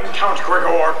the enlightened Count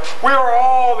Gregor. We are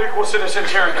all equal citizens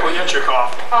here in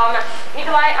Kolyachikov.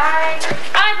 Nikolai, I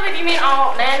believe you mean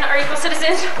all men are equal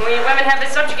citizens. We women have been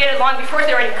subjugated long before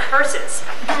there were any curses.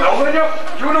 Now, Lenya,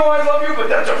 you know I love you, but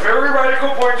that's a very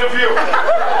radical point of view.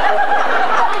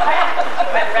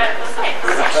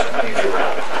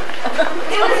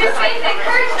 It was your faith that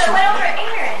courage that went over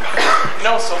Aaron.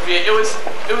 No, Sophia, it was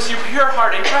your pure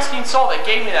heart and trusting soul that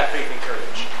gave me that faith and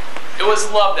courage. It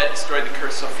was love that destroyed the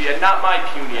curse, Sophia, not my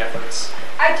puny efforts.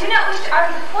 I do not wish to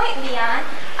argue the point, Leon.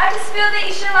 I just feel that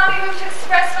you should allow me room to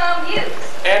express my own views.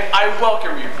 And I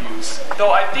welcome your views,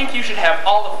 though I think you should have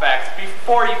all the facts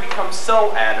before you become so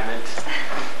adamant.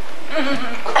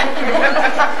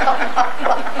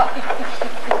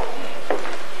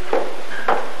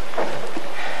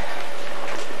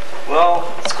 Well,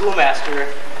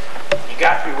 schoolmaster, you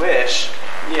got your wish.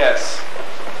 Yes.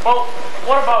 Well,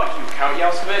 what about you, Count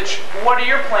Yelsovich? What are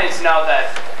your plans now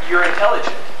that you're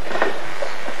intelligent?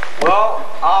 Well,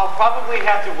 I'll probably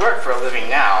have to work for a living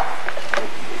now.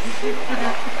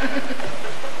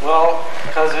 Well,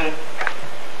 cousin,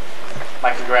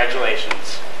 my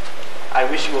congratulations. I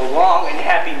wish you a long and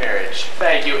happy marriage.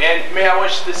 Thank you, and may I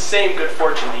wish the same good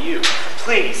fortune to you.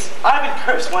 Please, I've been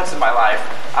cursed once in my life.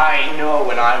 I know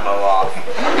when I'm well off.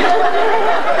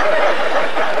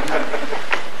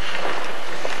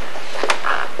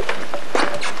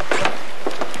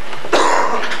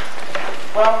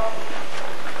 Well,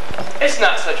 it's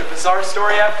not such a bizarre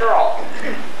story after all.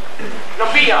 Now,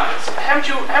 be honest.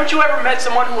 Haven't you ever met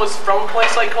someone who was from a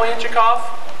place like Kolyachikov?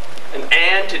 An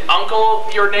aunt, an uncle,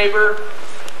 your neighbor,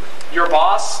 your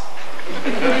boss?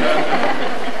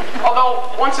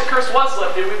 Although, once the curse was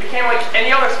lifted, we became like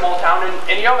any other small town in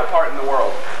any other part in the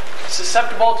world,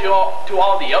 susceptible to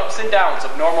all the ups and downs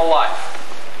of normal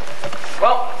life.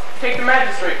 Well, take the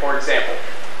magistrate, for example.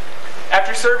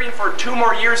 After serving for 2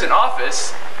 more years in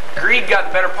office, greed got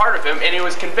the better part of him, and he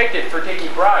was convicted for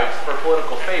taking bribes for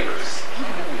political favors.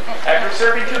 After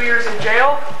serving 2 years in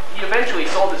jail, he eventually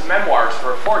sold his memoirs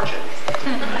for a fortune.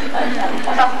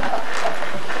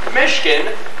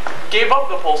 Mishkin gave up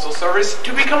the Postal Service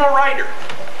to become a writer.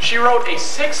 She wrote a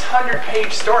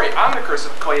 600-page story on the curse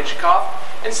of Kolyachikov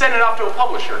and sent it off to a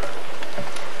publisher.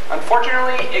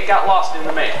 Unfortunately, it got lost in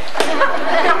the mail.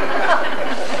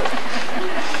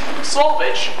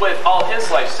 Slovich, with all his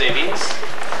life savings,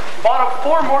 bought up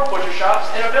 4 more butcher shops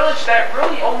in a village that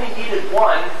really only needed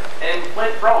one and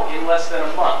went broke in less than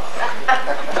a month,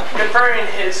 confirming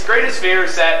his greatest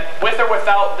fears that, with or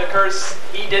without the curse,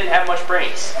 he didn't have much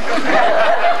brains.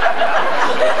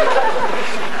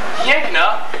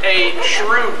 Yankna, a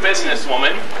shrewd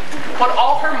businesswoman, put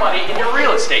all her money into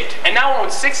real estate and now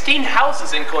owns 16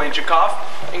 houses in Kolyachikov,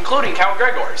 including Count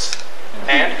Gregor's.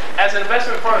 And, as an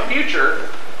investment for the future,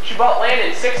 she bought land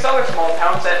in 6 other small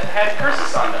towns that had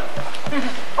curses on them.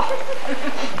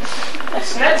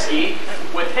 Snetsky,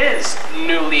 with his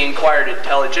newly acquired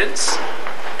intelligence,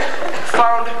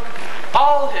 found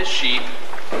all his sheep,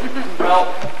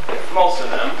 well, most of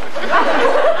them.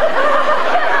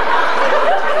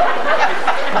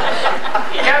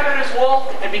 He gathered his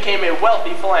wool and became a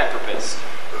wealthy philanthropist.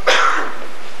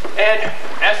 And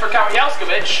as for Count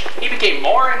Yauskovich, he became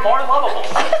more and more lovable.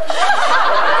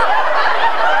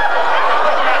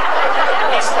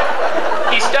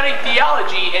 He studied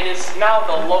theology and is now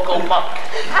the local monk.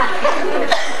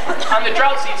 On the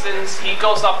drought seasons, he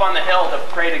goes up on the hill to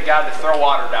pray to God to throw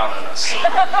water down on us.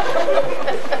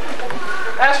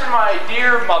 As for my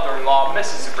dear mother-in-law,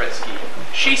 Mrs. Zabriskie,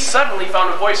 she suddenly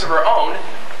found a voice of her own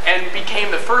and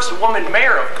became the first woman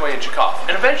mayor of Kolyachikov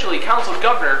and eventually council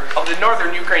governor of the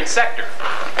northern Ukraine sector.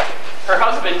 Her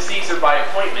husband sees her by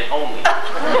appointment only.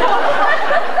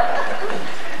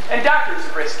 And Dr.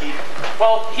 Zabriskie,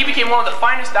 well, he became one of the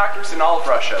finest doctors in all of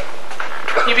Russia.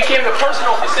 He became the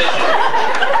personal physician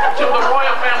to the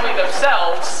royal family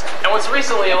themselves and was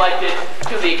recently elected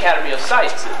to the Academy of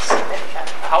Sciences.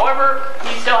 However,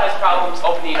 he still has problems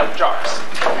opening up jars.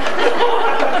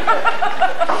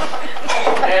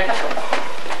 And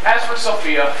as for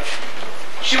Sophia,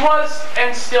 she was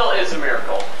and still is a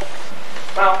miracle.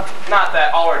 Well, not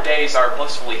that all our days are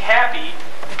blissfully happy,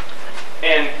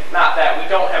 and not that we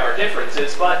don't have our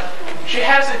differences, but she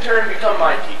has in turn become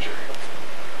my teacher.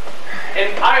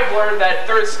 And I've learned that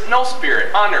there is no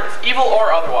spirit on earth, evil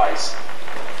or otherwise,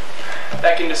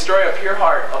 that can destroy a pure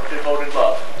heart of devoted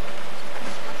love.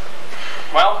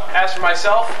 Well, as for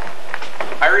myself,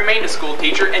 I remained a school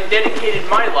teacher and dedicated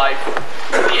my life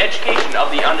to the education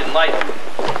of the unenlightened.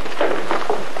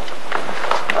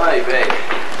 Ay vey.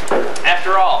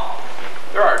 After all,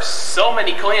 there are so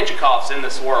many Kolyachkovs in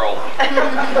this world.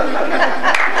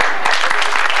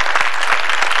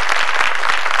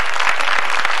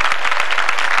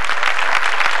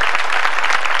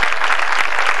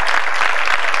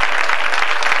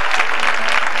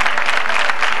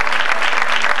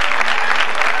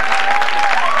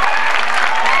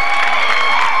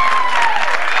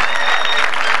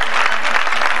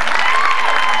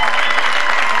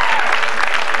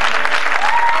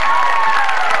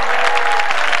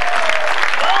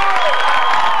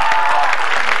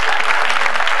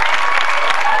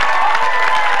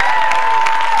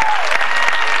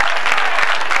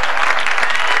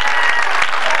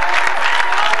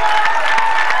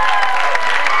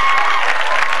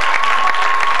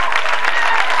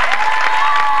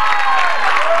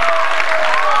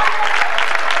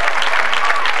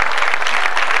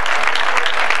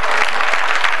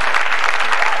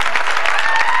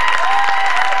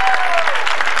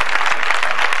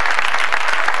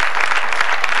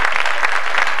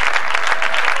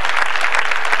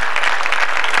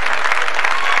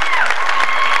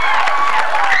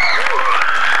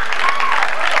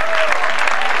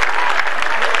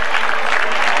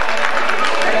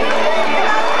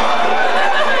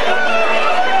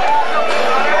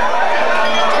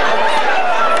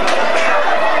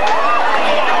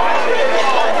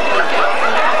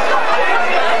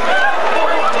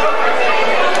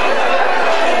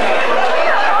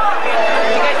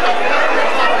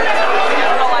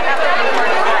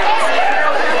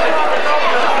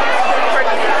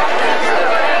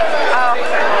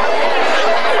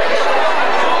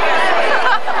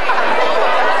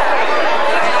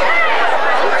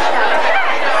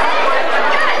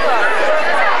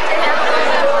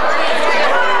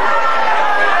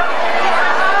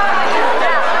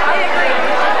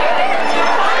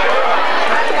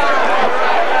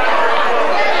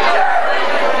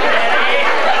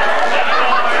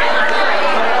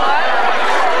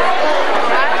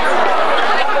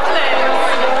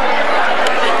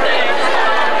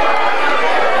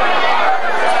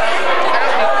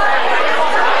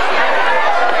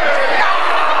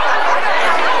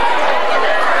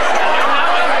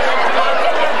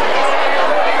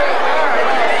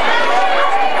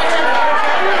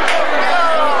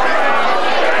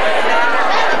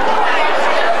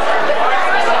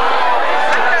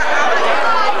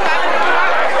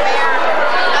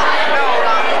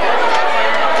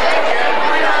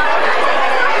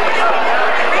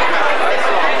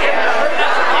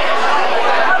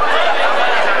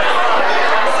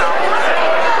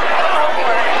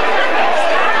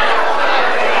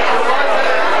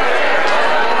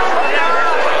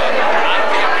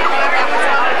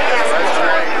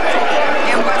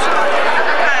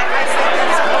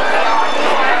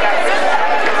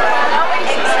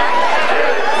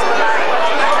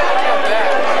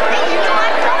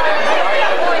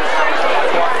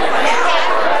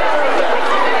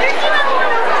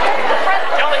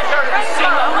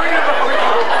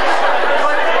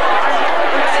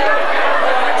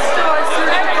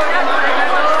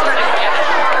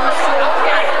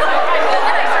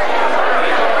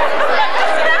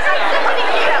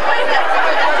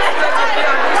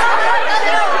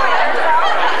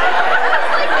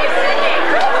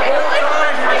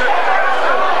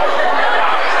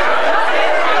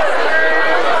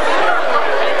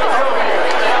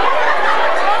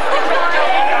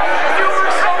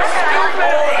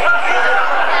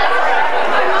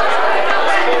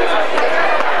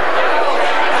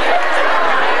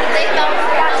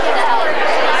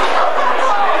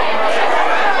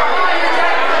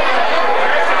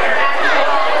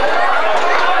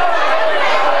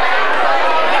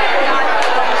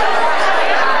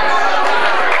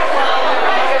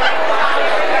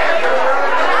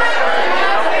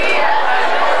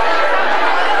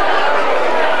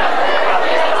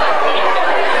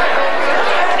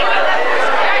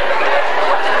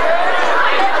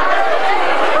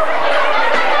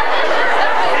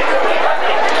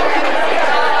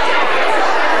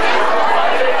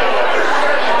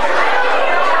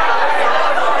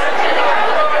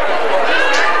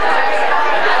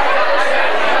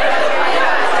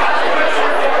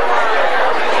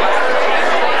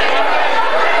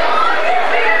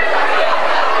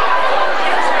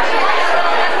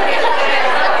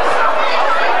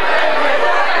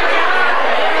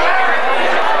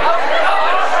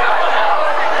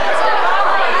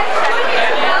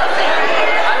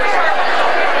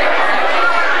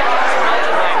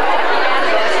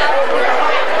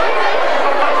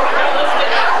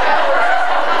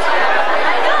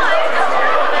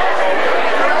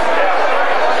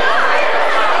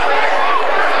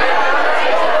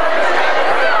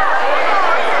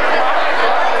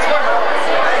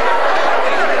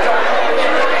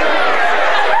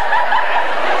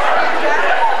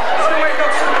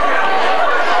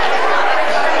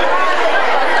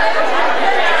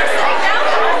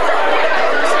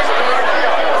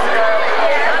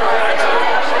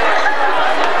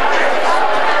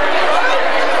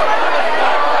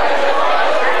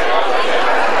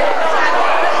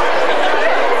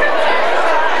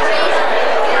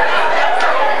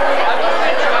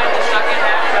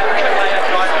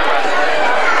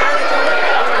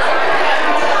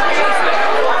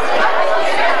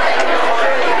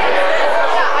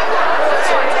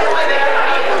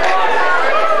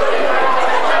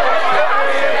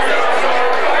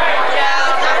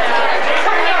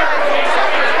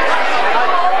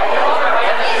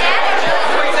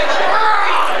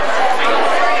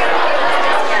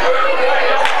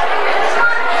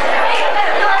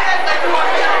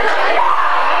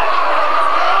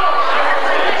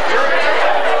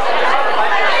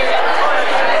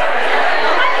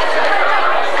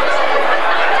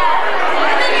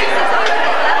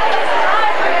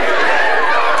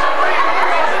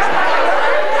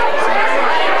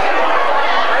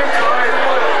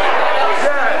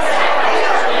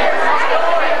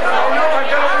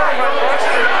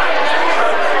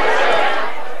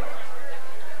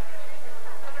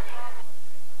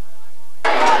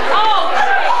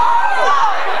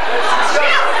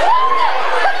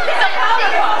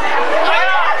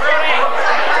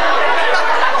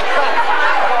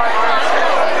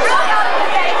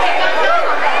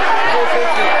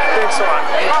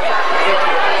 Come on.